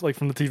fist, like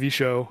from the TV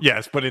show.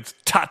 Yes, but it's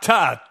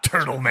ta-ta,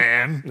 Turtle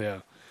Man. Yeah,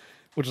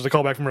 which is a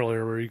callback from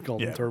earlier where he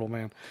called him Turtle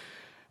Man.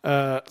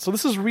 So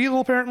this is real,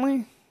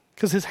 apparently,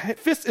 because his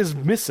fist is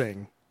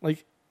missing.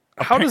 Like,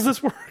 how does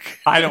this work?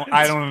 I don't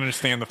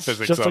understand the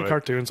physics of it. It's just a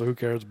cartoon, so who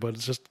cares? But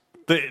it's just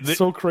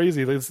so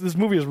crazy. This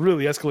movie has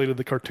really escalated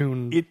the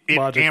cartoon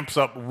logic. It amps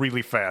up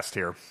really fast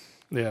here.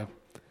 Yeah.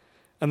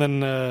 And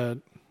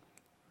then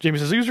Jamie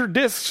says, "Use your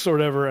discs," or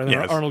whatever. And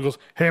then Arnold goes,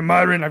 "Hey,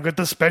 Myron, I've got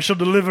the special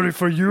delivery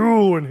for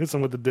you," and hits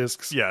him with the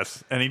discs.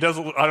 Yes. And he does,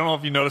 I don't know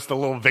if you noticed the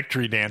little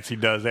victory dance he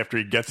does after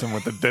he gets him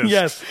with the discs.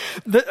 Yes.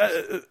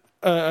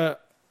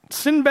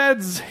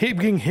 Sinbad's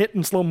being hit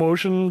in slow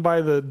motion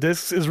by the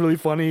discs is really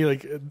funny.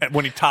 Like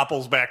when he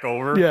topples back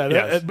over.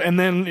 Yeah. And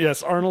then,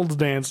 Arnold's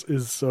dance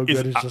is so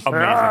good. It's just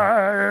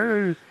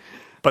amazing.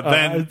 But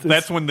then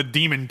that's when the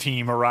demon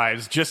team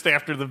arrives just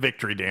after the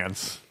victory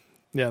dance.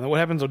 Yeah. Then what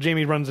happens?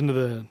 Jamie runs into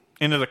the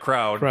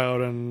crowd,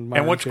 and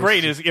what's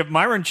great is if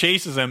Myron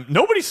chases him,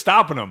 nobody's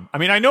stopping him. I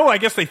mean, I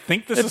guess they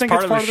think this is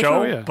part of the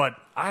show, but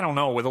I don't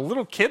know. With a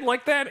little kid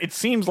like that, it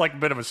seems like a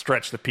bit of a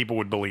stretch that people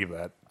would believe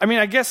that. I mean,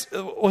 I guess.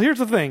 Well, here's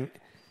the thing: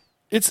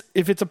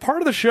 if it's a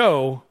part of the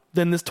show,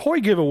 then this toy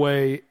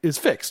giveaway is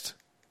fixed.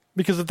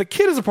 Because if the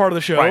kid is a part of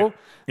the show,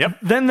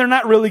 then they're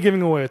not really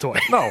giving away a toy.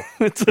 No,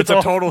 it's a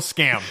total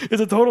scam.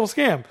 It's a total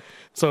scam.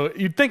 So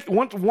you'd think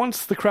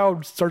once the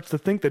crowd starts to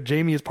think that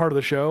Jamie is part of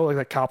the show, like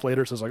that cop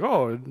later says, like,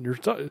 "Oh,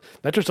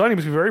 that's your son. He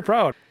must be very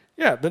proud."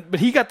 Yeah, but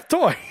he got the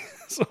toy.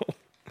 So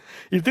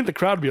you'd think the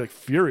crowd would be like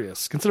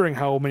furious, considering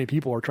how many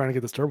people are trying to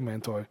get this Turbo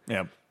Man toy.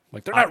 Yeah,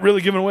 like they're not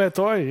really giving away a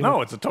toy.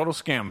 No, it's a total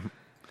scam.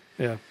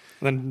 Yeah,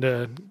 and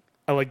then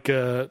I like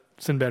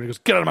Sinbad. He goes,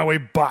 "Get out of my way,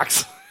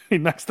 box." He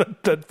knocks that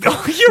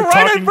you're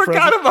right. I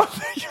forgot about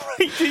that. You're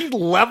right. He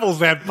levels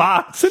that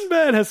box.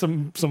 Sinbad has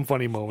some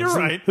funny moments. You're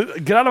right.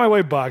 Get out of my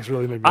way, box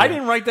really made me laugh. I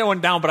didn't write that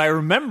one down, but I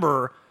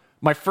remember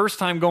my first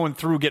time going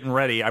through getting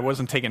ready. I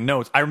wasn't taking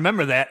notes. I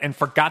remember that and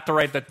forgot to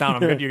write that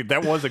down.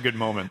 That was a good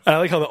moment. I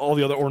like how all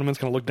the other ornaments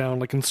kind of look down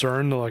like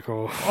concerned. They're like,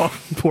 oh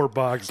poor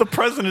box. The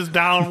president is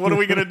down. What are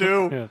we going to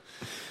do?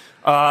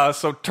 Yeah.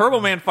 So Turbo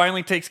Man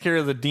finally takes care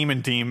of the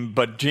demon team,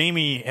 but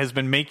Jamie has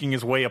been making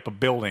his way up a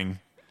building.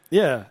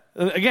 Yeah.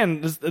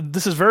 Again,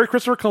 this is very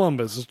Christopher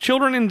Columbus. It's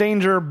children in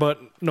danger,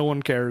 but no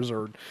one cares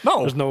or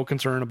there's no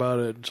concern about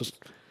it. Just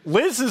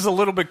Liz is a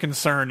little bit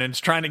concerned and is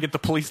trying to get the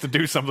police to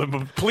do something,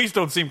 but police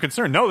don't seem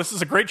concerned. No, this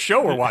is a great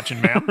show we're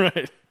watching, ma'am.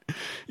 Right.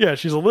 Yeah,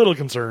 she's a little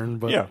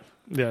concerned, but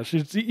yeah,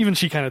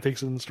 she kind of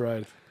takes it in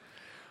stride.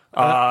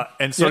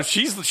 And so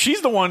she's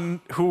the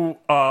one who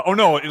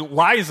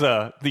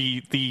Liza,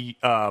 the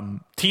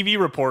TV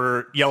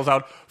reporter, yells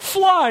out,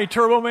 "Fly,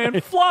 Turbo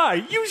Man,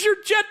 fly! Use your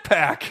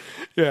jetpack!"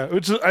 Yeah,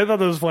 I thought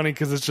that was funny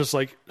because it's just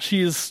like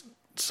she is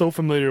so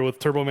familiar with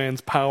Turbo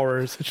Man's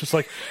powers. It's just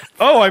like,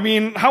 oh, I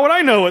mean, how would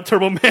I know what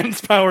Turbo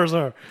Man's powers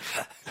are?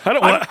 I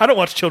don't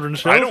watch children's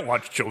shows. I don't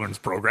watch children's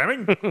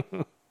programming.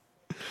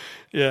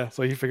 Yeah,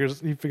 so he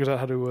figures out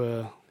how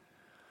to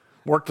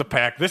work the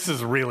pack. This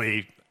is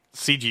really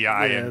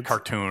CGI and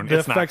cartoon. The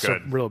it's effects not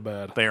good. Are real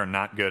bad. They are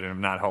not good and have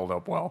not held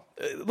up well.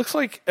 It looks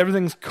like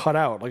everything's cut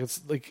out. Like it's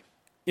like,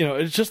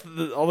 it's just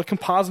all the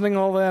compositing,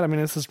 all that. I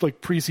mean, this is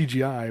like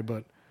pre-CGI,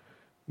 but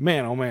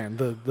man, oh man,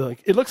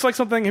 it looks like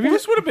something.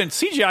 This would have been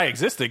CGI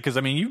existed because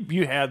I mean,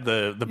 you had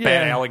the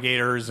bad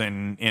alligators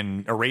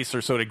and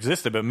Eraser, so it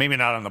existed, but maybe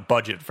not on the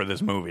budget for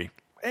this movie.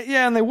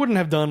 Yeah, and they wouldn't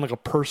have done like a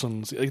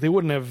person's. Like they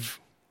wouldn't have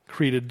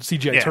created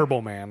CGI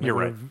Turbo Man. You're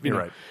right. You're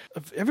right.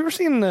 Have you ever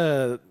seen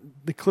the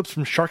clips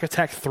from Shark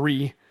Attack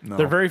 3? No.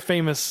 They're very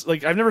famous.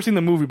 Like I've never seen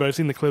the movie, but I've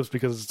seen the clips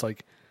because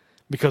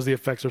the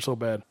effects are so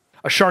bad.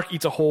 A shark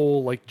eats a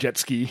whole like jet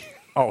ski.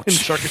 Oh, in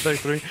Shark Attack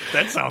 3.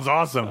 That sounds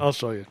awesome. I'll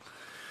show you.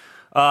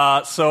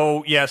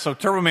 So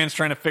Turbo Man's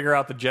trying to figure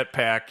out the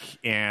jetpack,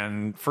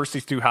 and first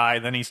he's too high,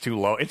 then he's too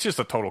low. It's just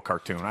a total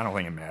cartoon. I don't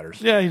think it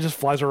matters. Yeah, he just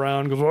flies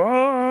around, goes,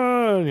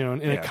 "Ah,"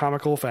 in a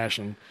comical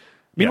fashion.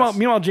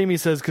 Meanwhile, Jamie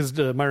says, because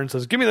Myron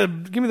says, "Give me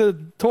the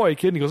toy,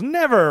 kid," and he goes,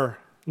 "Never."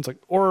 It's like,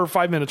 or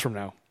 5 minutes from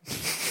now.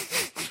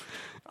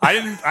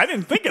 I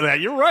didn't think of that.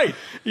 You're right.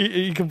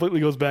 He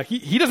completely goes back.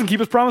 He doesn't keep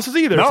his promises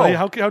either. No. So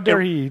how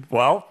dare he?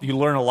 Well, you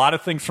learn a lot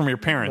of things from your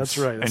parents.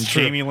 That's right. That's and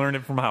true. Jamie learned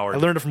it from Howard. I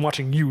learned it from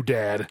watching you,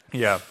 Dad.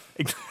 Yeah.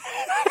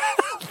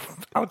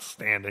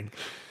 Outstanding.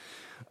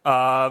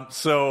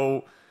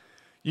 So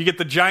you get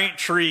the giant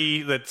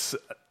tree that's...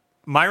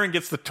 Myron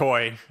gets the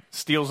toy,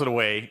 steals it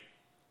away,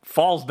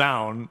 falls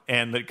down,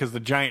 and because the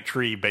giant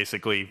tree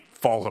basically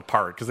falls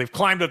apart because they've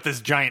climbed up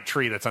this giant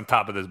tree that's on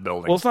top of this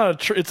building. Well, it's not a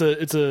tree.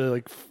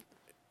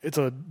 It's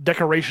a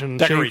decoration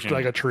shaped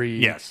like a tree.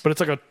 Yes. But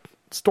it's like a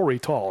story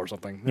tall or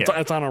something.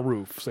 It's on a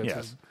roof. So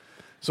yes.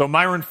 So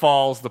Myron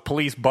falls, the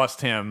police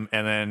bust him,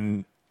 and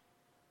then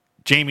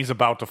Jamie's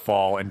about to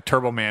fall, and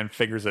Turbo Man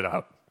figures it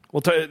out.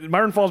 Well,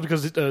 Myron falls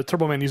because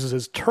Turbo Man uses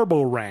his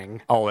turbo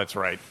rang. Oh, that's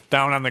right.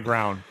 Down on the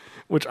ground.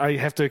 Which I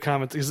have to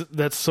comment, because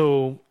that's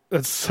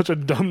such a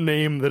dumb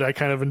name that I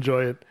kind of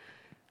enjoy it.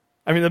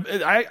 I mean,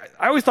 I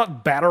always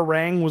thought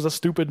Batarang was a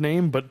stupid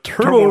name, but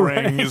Turbo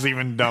Rang is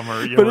even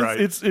dumber. You're right.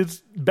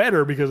 It's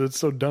better because it's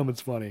so dumb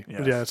it's funny.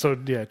 Yes.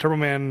 Turbo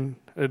Man,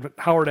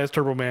 Howard as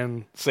Turbo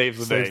Man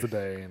saves the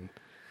day and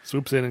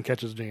swoops in and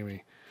catches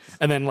Jamie.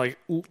 And then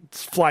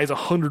flies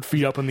 100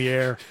 feet up in the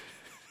air.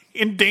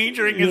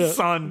 Endangering his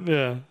son.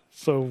 Yeah.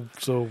 So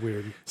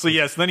weird. So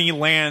yes, then he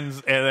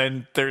lands,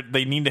 and then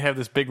they need to have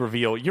this big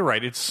reveal. You're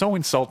right. It's so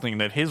insulting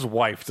that his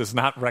wife does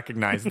not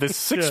recognize this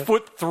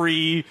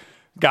 6'3"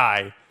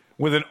 guy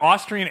with an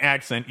Austrian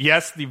accent.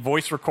 Yes, the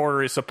voice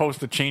recorder is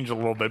supposed to change a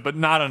little bit, but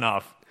not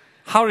enough.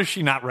 How does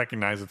she not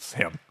recognize it's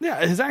him?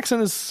 Yeah, his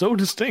accent is so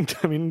distinct.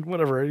 I mean,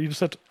 whatever. You just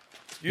have to.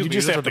 You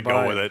just have to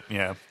go with it.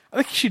 Yeah. I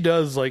think she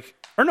does.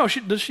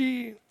 Does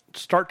she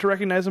start to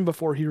recognize him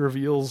before he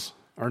reveals?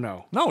 Or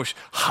no? No,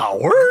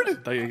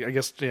 Howard? I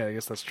guess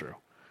that's true.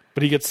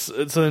 But he gets...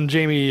 So then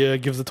Jamie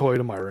gives the toy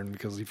to Myron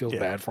because he feels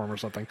bad for him or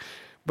something.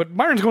 But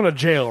Myron's going to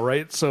jail,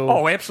 right? So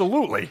oh,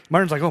 absolutely.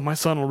 Myron's like, my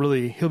son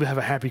he'll have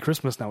a happy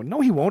Christmas now. No,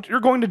 he won't.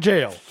 You're going to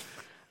jail.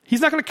 He's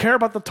not going to care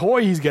about the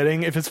toy he's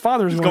getting if his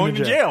father's going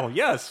to jail.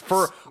 Yes,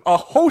 for a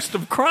host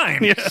of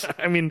crimes. Yeah,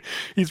 I mean,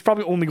 he's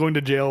probably only going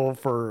to jail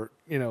for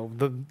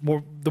the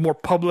more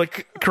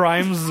public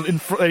crimes.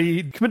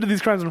 He committed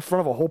these crimes in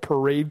front of a whole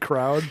parade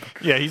crowd.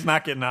 Yeah, he's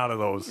not getting out of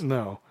those.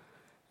 No,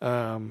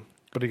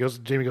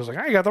 but Jamie goes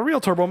I got the real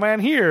Turbo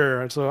Man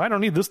here, so I don't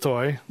need this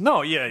toy.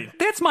 No, yeah,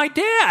 that's my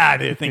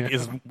dad. I think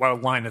is a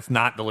line that's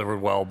not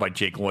delivered well by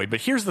Jake Lloyd.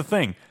 But here's the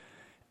thing: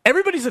 I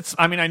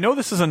know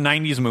this is a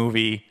 '90s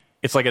movie.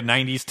 It's like a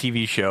 90s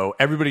TV show.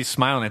 Everybody's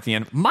smiling at the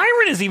end.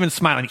 Myron is even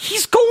smiling.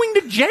 He's going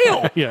to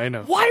jail. Yeah, I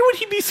know. Why would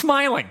he be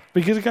smiling?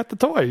 Because he got the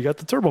toy. He got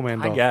the Turbo Man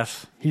doll. I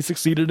guess. He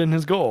succeeded in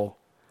his goal.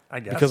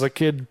 I guess. Because a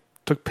kid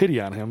took pity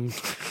on him.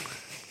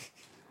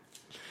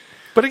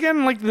 But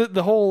again,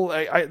 the whole...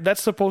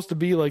 that's supposed to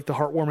be the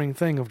heartwarming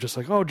thing of just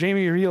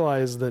Jamie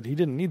realized that he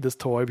didn't need this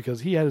toy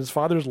because he had his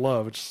father's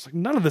love. It's just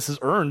none of this is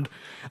earned.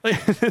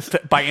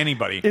 By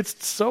anybody.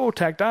 It's so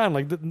tacked on.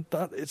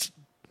 It's...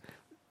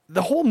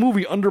 The whole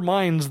movie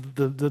undermines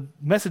the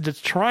message it's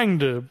trying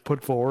to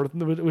put forward,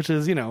 which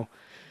is,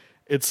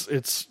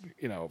 it's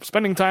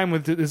spending time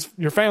with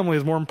your family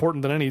is more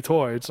important than any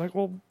toy. It's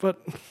but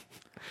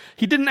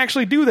he didn't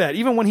actually do that.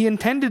 Even when he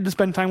intended to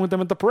spend time with them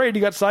at the parade, he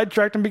got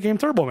sidetracked and became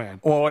Turbo Man.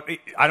 Well,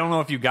 I don't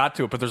know if you got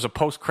to it, but there's a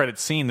post-credit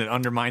scene that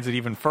undermines it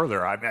even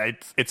further.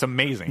 It's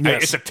amazing.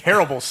 Yes. It's a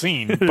terrible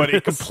scene, but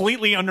it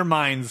completely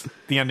undermines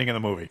the ending of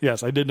the movie.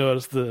 Yes, I did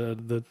notice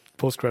the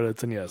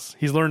post-credits, and yes,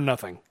 he's learned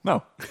nothing.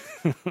 No.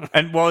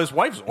 And his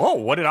wife's,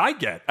 what did I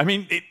get? I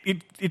mean,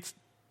 it's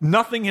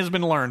nothing has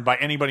been learned by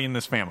anybody in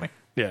this family.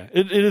 Yeah,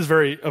 it is a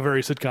very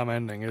sitcom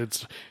ending.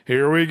 It's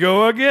here we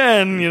go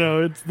again.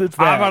 It's that.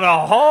 I'm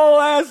gonna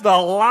haul ass to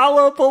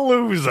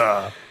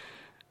Lollapalooza.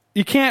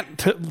 You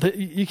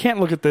can't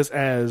look at this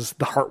as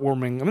the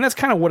heartwarming. I mean, that's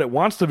kind of what it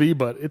wants to be,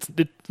 but it's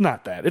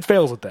not that. It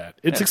fails at that.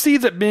 It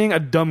succeeds at being a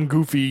dumb,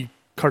 goofy,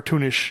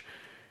 cartoonish,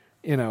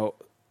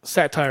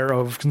 satire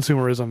of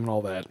consumerism and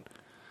all that.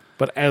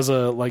 But as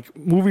a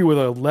movie with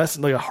a a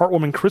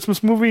heartwarming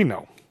Christmas movie,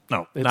 no,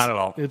 not at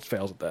all. It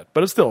fails at that,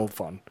 but it's still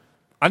fun.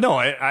 I know.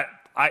 I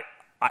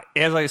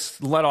as I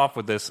let off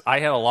with this, I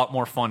had a lot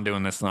more fun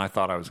doing this than I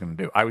thought I was going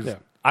to do.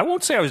 I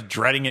won't say I was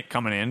dreading it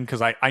coming in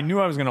because I knew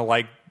I was going to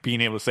like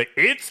being able to say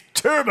it's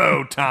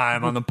Turbo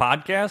time on the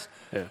podcast.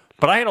 Yeah.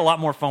 But I had a lot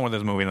more fun with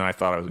this movie than I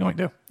thought I was going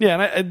to. Yeah,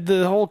 and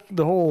the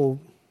whole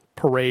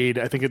parade.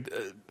 I think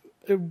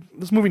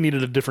this movie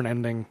needed a different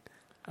ending.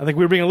 I think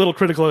we were being a little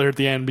critical there at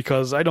the end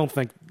because I don't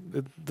think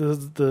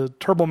the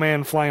Turbo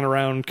Man flying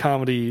around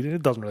comedy,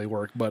 it doesn't really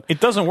work. But it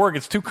doesn't work.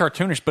 It's too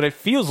cartoonish. But it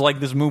feels like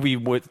this movie,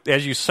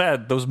 as you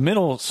said,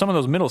 some of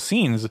those middle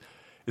scenes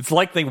It's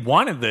like they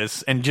wanted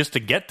this and just to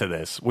get to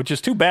this, which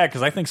is too bad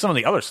because I think some of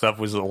the other stuff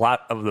was a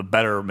lot of the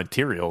better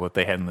material that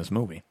they had in this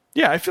movie.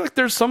 Yeah, I feel like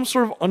there's some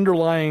sort of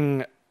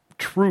underlying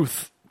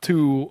truth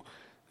to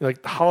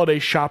like holiday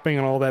shopping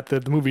and all that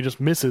the movie just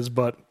misses,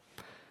 but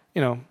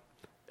you know,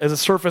 as a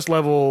surface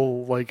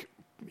level like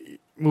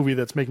movie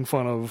that's making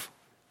fun of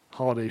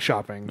holiday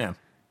shopping. Yeah.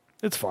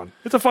 It's fun.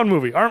 It's a fun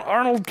movie.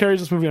 Arnold carries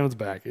this movie on his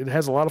back. It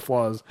has a lot of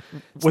flaws.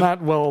 It's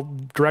not well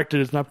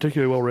directed. It's not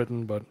particularly well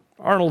written, but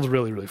Arnold's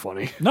really, really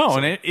funny. No,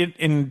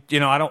 and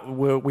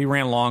we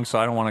ran long, so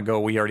I don't want to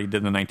go. We already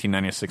did the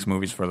 1996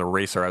 movies for The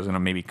Racer. I was going to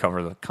maybe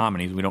cover the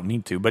comedies. We don't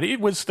need to, but it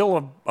was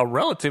still a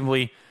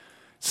relatively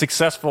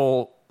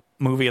successful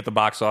movie at the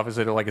box office.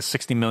 It had like a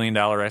 $60 million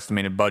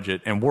estimated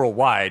budget, and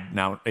worldwide,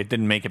 now it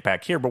didn't make it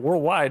back here, but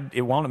worldwide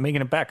it wound up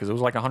making it back because it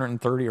was like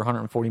 $130 or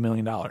 $140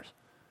 million.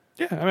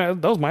 Yeah, I mean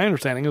that was my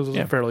understanding. It was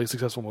a fairly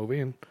successful movie,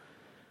 and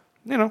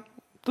you know,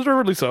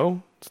 deservedly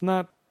so. It's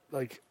not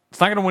like. It's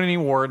not going to win any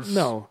awards,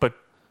 no, but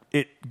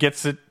it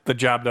gets the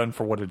job done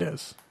for what it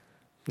is.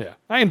 Yeah,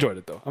 I enjoyed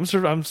it though. I'm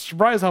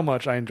surprised how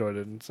much I enjoyed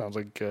it. It sounds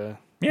like we're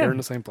in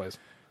the same place.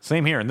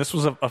 Same here, and this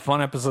was a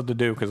fun episode to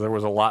do because there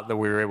was a lot that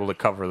we were able to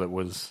cover that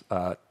was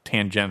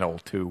tangential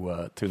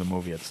to the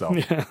movie itself.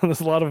 Yeah,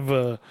 there's a lot of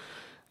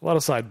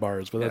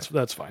sidebars, but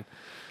that's fine.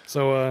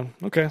 So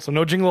okay, so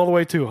no Jingle All the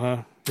Way too,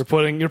 huh? You're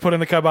putting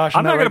the kibosh on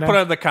I'm not going to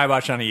put the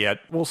kibosh on it yet.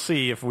 We'll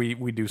see if we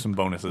do some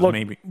bonuses. Look,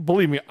 maybe.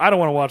 Believe me, I don't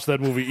want to watch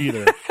that movie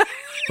either.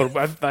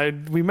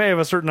 But we may have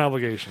a certain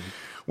obligation.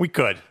 We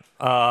could.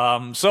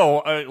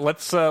 So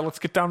let's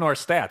get down to our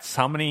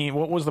stats.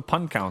 What was the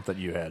pun count that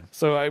you had?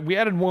 So we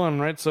added one,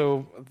 right?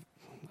 So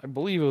I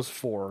believe it was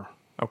 4.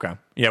 Okay.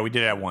 Yeah, we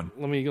did add one.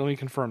 Let me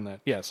confirm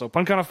that. Yeah, so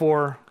pun count of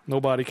 4, no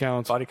body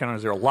counts. Body count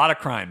of 0. A lot of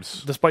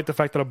crimes. Despite the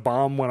fact that a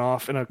bomb went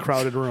off in a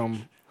crowded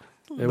room.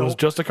 It was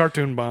just a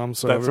cartoon bomb,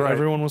 so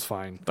everyone was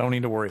fine. Don't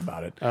need to worry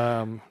about it.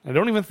 I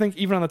don't even think,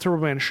 even on the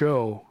Turbo Man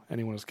show,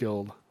 anyone was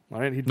killed.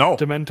 Right?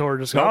 Dementor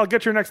just no. I'll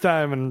get you next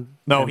time.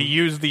 He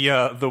used the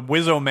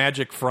Wizzo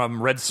magic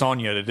from Red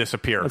Sonja to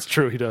disappear. That's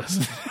true, he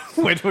does.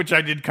 which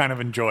I did kind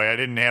of enjoy. I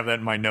didn't have that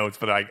in my notes,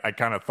 but I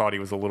kind of thought he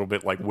was a little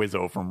bit like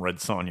Wizzo from Red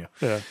Sonja.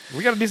 Yeah,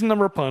 we got a decent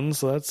number of puns,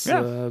 so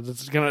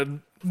that's gonna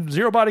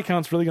 0 body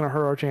count's really gonna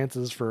hurt our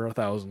chances for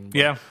 1,000.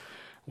 Yeah,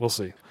 we'll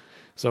see.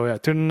 So yeah,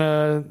 tune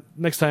in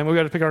next time. We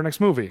got to pick our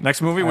next movie.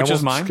 Which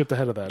is mine. Skipped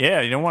ahead of that.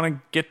 Yeah, you don't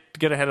want to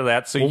get ahead of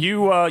that. So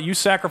you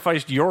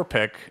sacrificed your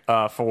pick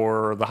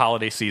for the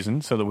holiday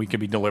season so that we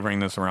could be delivering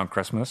this around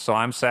Christmas. So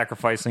I'm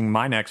sacrificing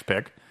my next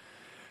pick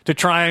to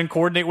try and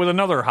coordinate with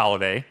another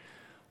holiday.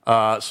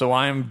 So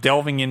I'm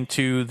delving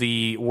into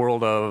the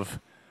world of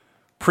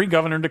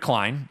pre-Governor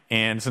decline,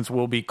 and since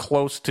we'll be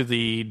close to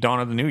the dawn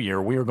of the new year,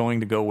 we are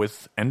going to go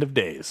with End of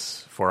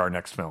Days for our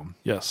next film.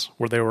 Yes,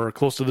 where they were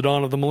close to the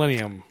dawn of the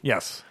millennium.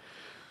 Yes.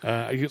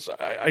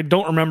 I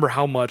don't remember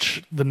how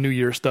much the New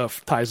Year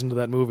stuff ties into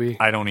that movie.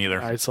 I don't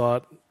either. I saw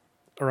it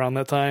around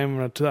that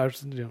time,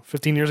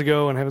 15 years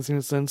ago, and haven't seen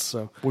it since.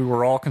 So we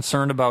were all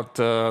concerned about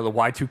the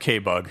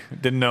Y2K bug.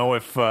 Didn't know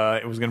if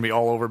it was going to be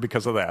all over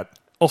because of that.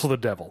 Also the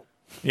devil.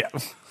 Yeah.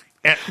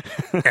 And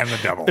the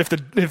devil. If the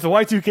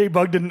Y2K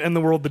bug didn't end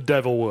the world, the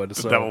devil would.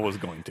 The devil was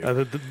going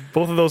to.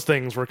 Both of those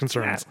things were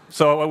concerns. Yeah.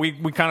 So we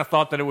kind of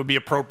thought that it would be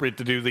appropriate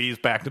to do these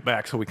back to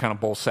back, so we kind of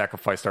both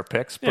sacrificed our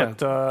picks.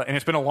 But and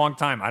it's been a long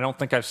time. I don't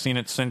think I've seen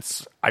it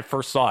since I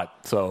first saw it.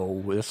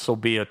 So this will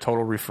be a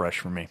total refresh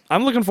for me.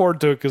 I'm looking forward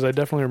to it because I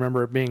definitely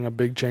remember it being a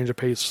big change of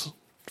pace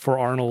for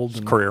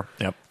Arnold's career.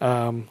 Yep.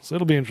 So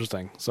it'll be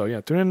interesting. So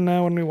yeah, tune in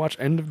when we watch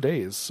End of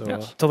Days. So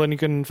until then, you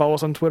can follow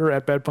us on Twitter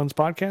at Bad Puns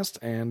Podcast,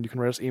 and you can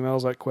write us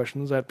emails at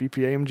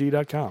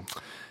questions@bpamg.com.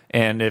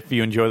 And if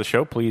you enjoy the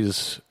show,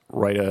 please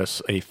write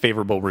us a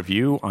favorable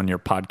review on your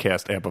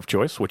podcast app of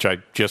choice, which I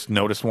just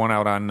noticed one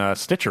out on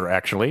Stitcher,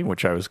 actually,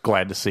 which I was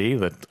glad to see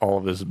that all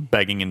of this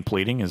begging and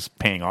pleading is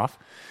paying off.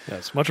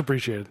 Yes, much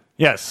appreciated.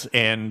 Yes,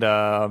 and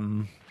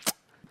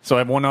so I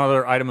have one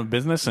other item of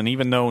business, and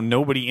even though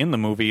nobody in the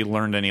movie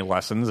learned any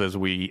lessons, as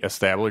we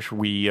established,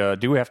 we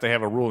do have to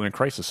have a rule in a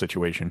crisis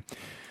situation.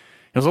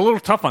 It was a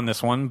little tough on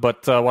this one,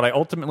 but what I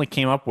ultimately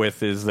came up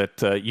with is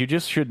that you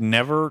just should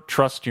never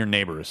trust your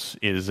neighbors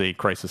is a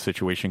crisis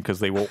situation because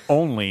they will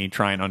only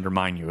try and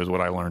undermine you, is what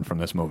I learned from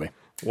this movie.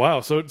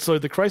 Wow, so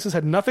the crisis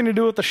had nothing to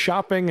do with the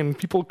shopping and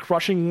people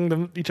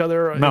crushing each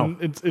other. No,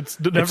 it's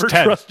never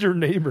trust your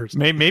neighbors.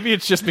 Maybe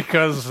it's just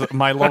because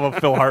my love of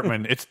Phil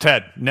Hartman. It's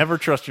Ted. Never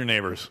trust your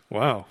neighbors.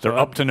 Wow, they're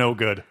up to no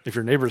good. If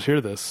your neighbors hear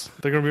this,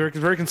 they're going to be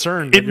very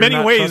concerned. In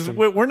many ways,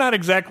 we're not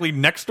exactly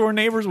next door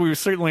neighbors. We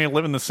certainly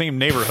live in the same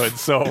neighborhood.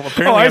 So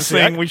apparently, I'm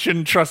saying we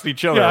shouldn't trust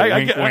each other. Yeah,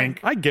 wink,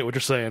 wink. I get what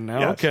you're saying now.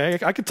 Yes. Okay,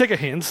 I could take a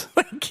hint.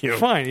 Thank you.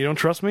 Fine, you don't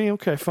trust me.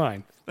 Okay,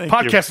 fine.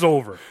 Podcast is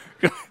over.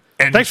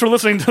 Thanks for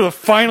listening to the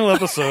final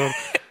episode.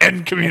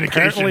 And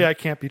communication. Apparently, I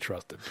can't be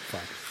trusted. Fine.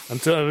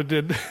 Until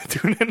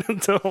tune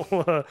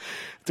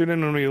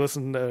in when we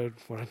listen to.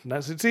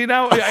 See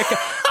now,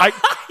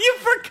 you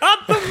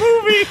forgot the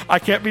movie. I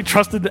can't be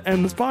trusted to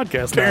end this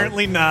podcast.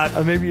 Apparently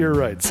not. Maybe you're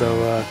right.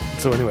 So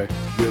anyway,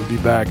 we'll be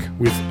back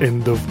with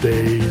End of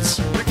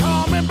Days.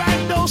 call me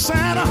back door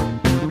Santa.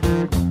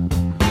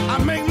 I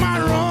make my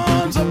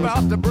runs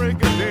about the break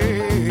of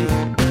day.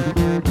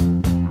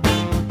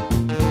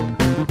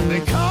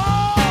 They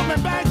call me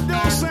back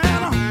door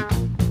Santa.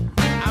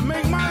 I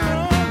make my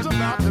runs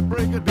about the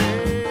break of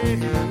day.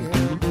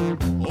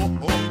 Oh,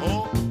 oh,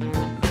 oh.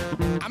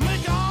 I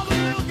make all the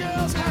little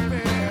girls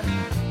happy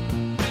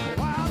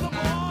while the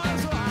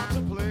boys are out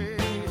to play.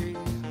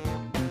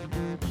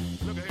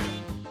 Look at him.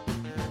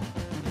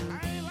 I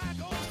ain't like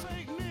old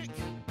Saint Nick.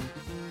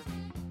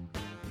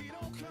 He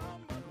don't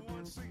come but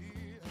once a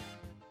year.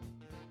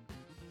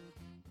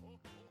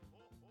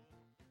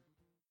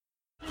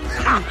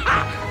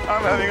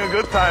 I'm having a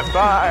good time.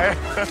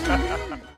 Bye.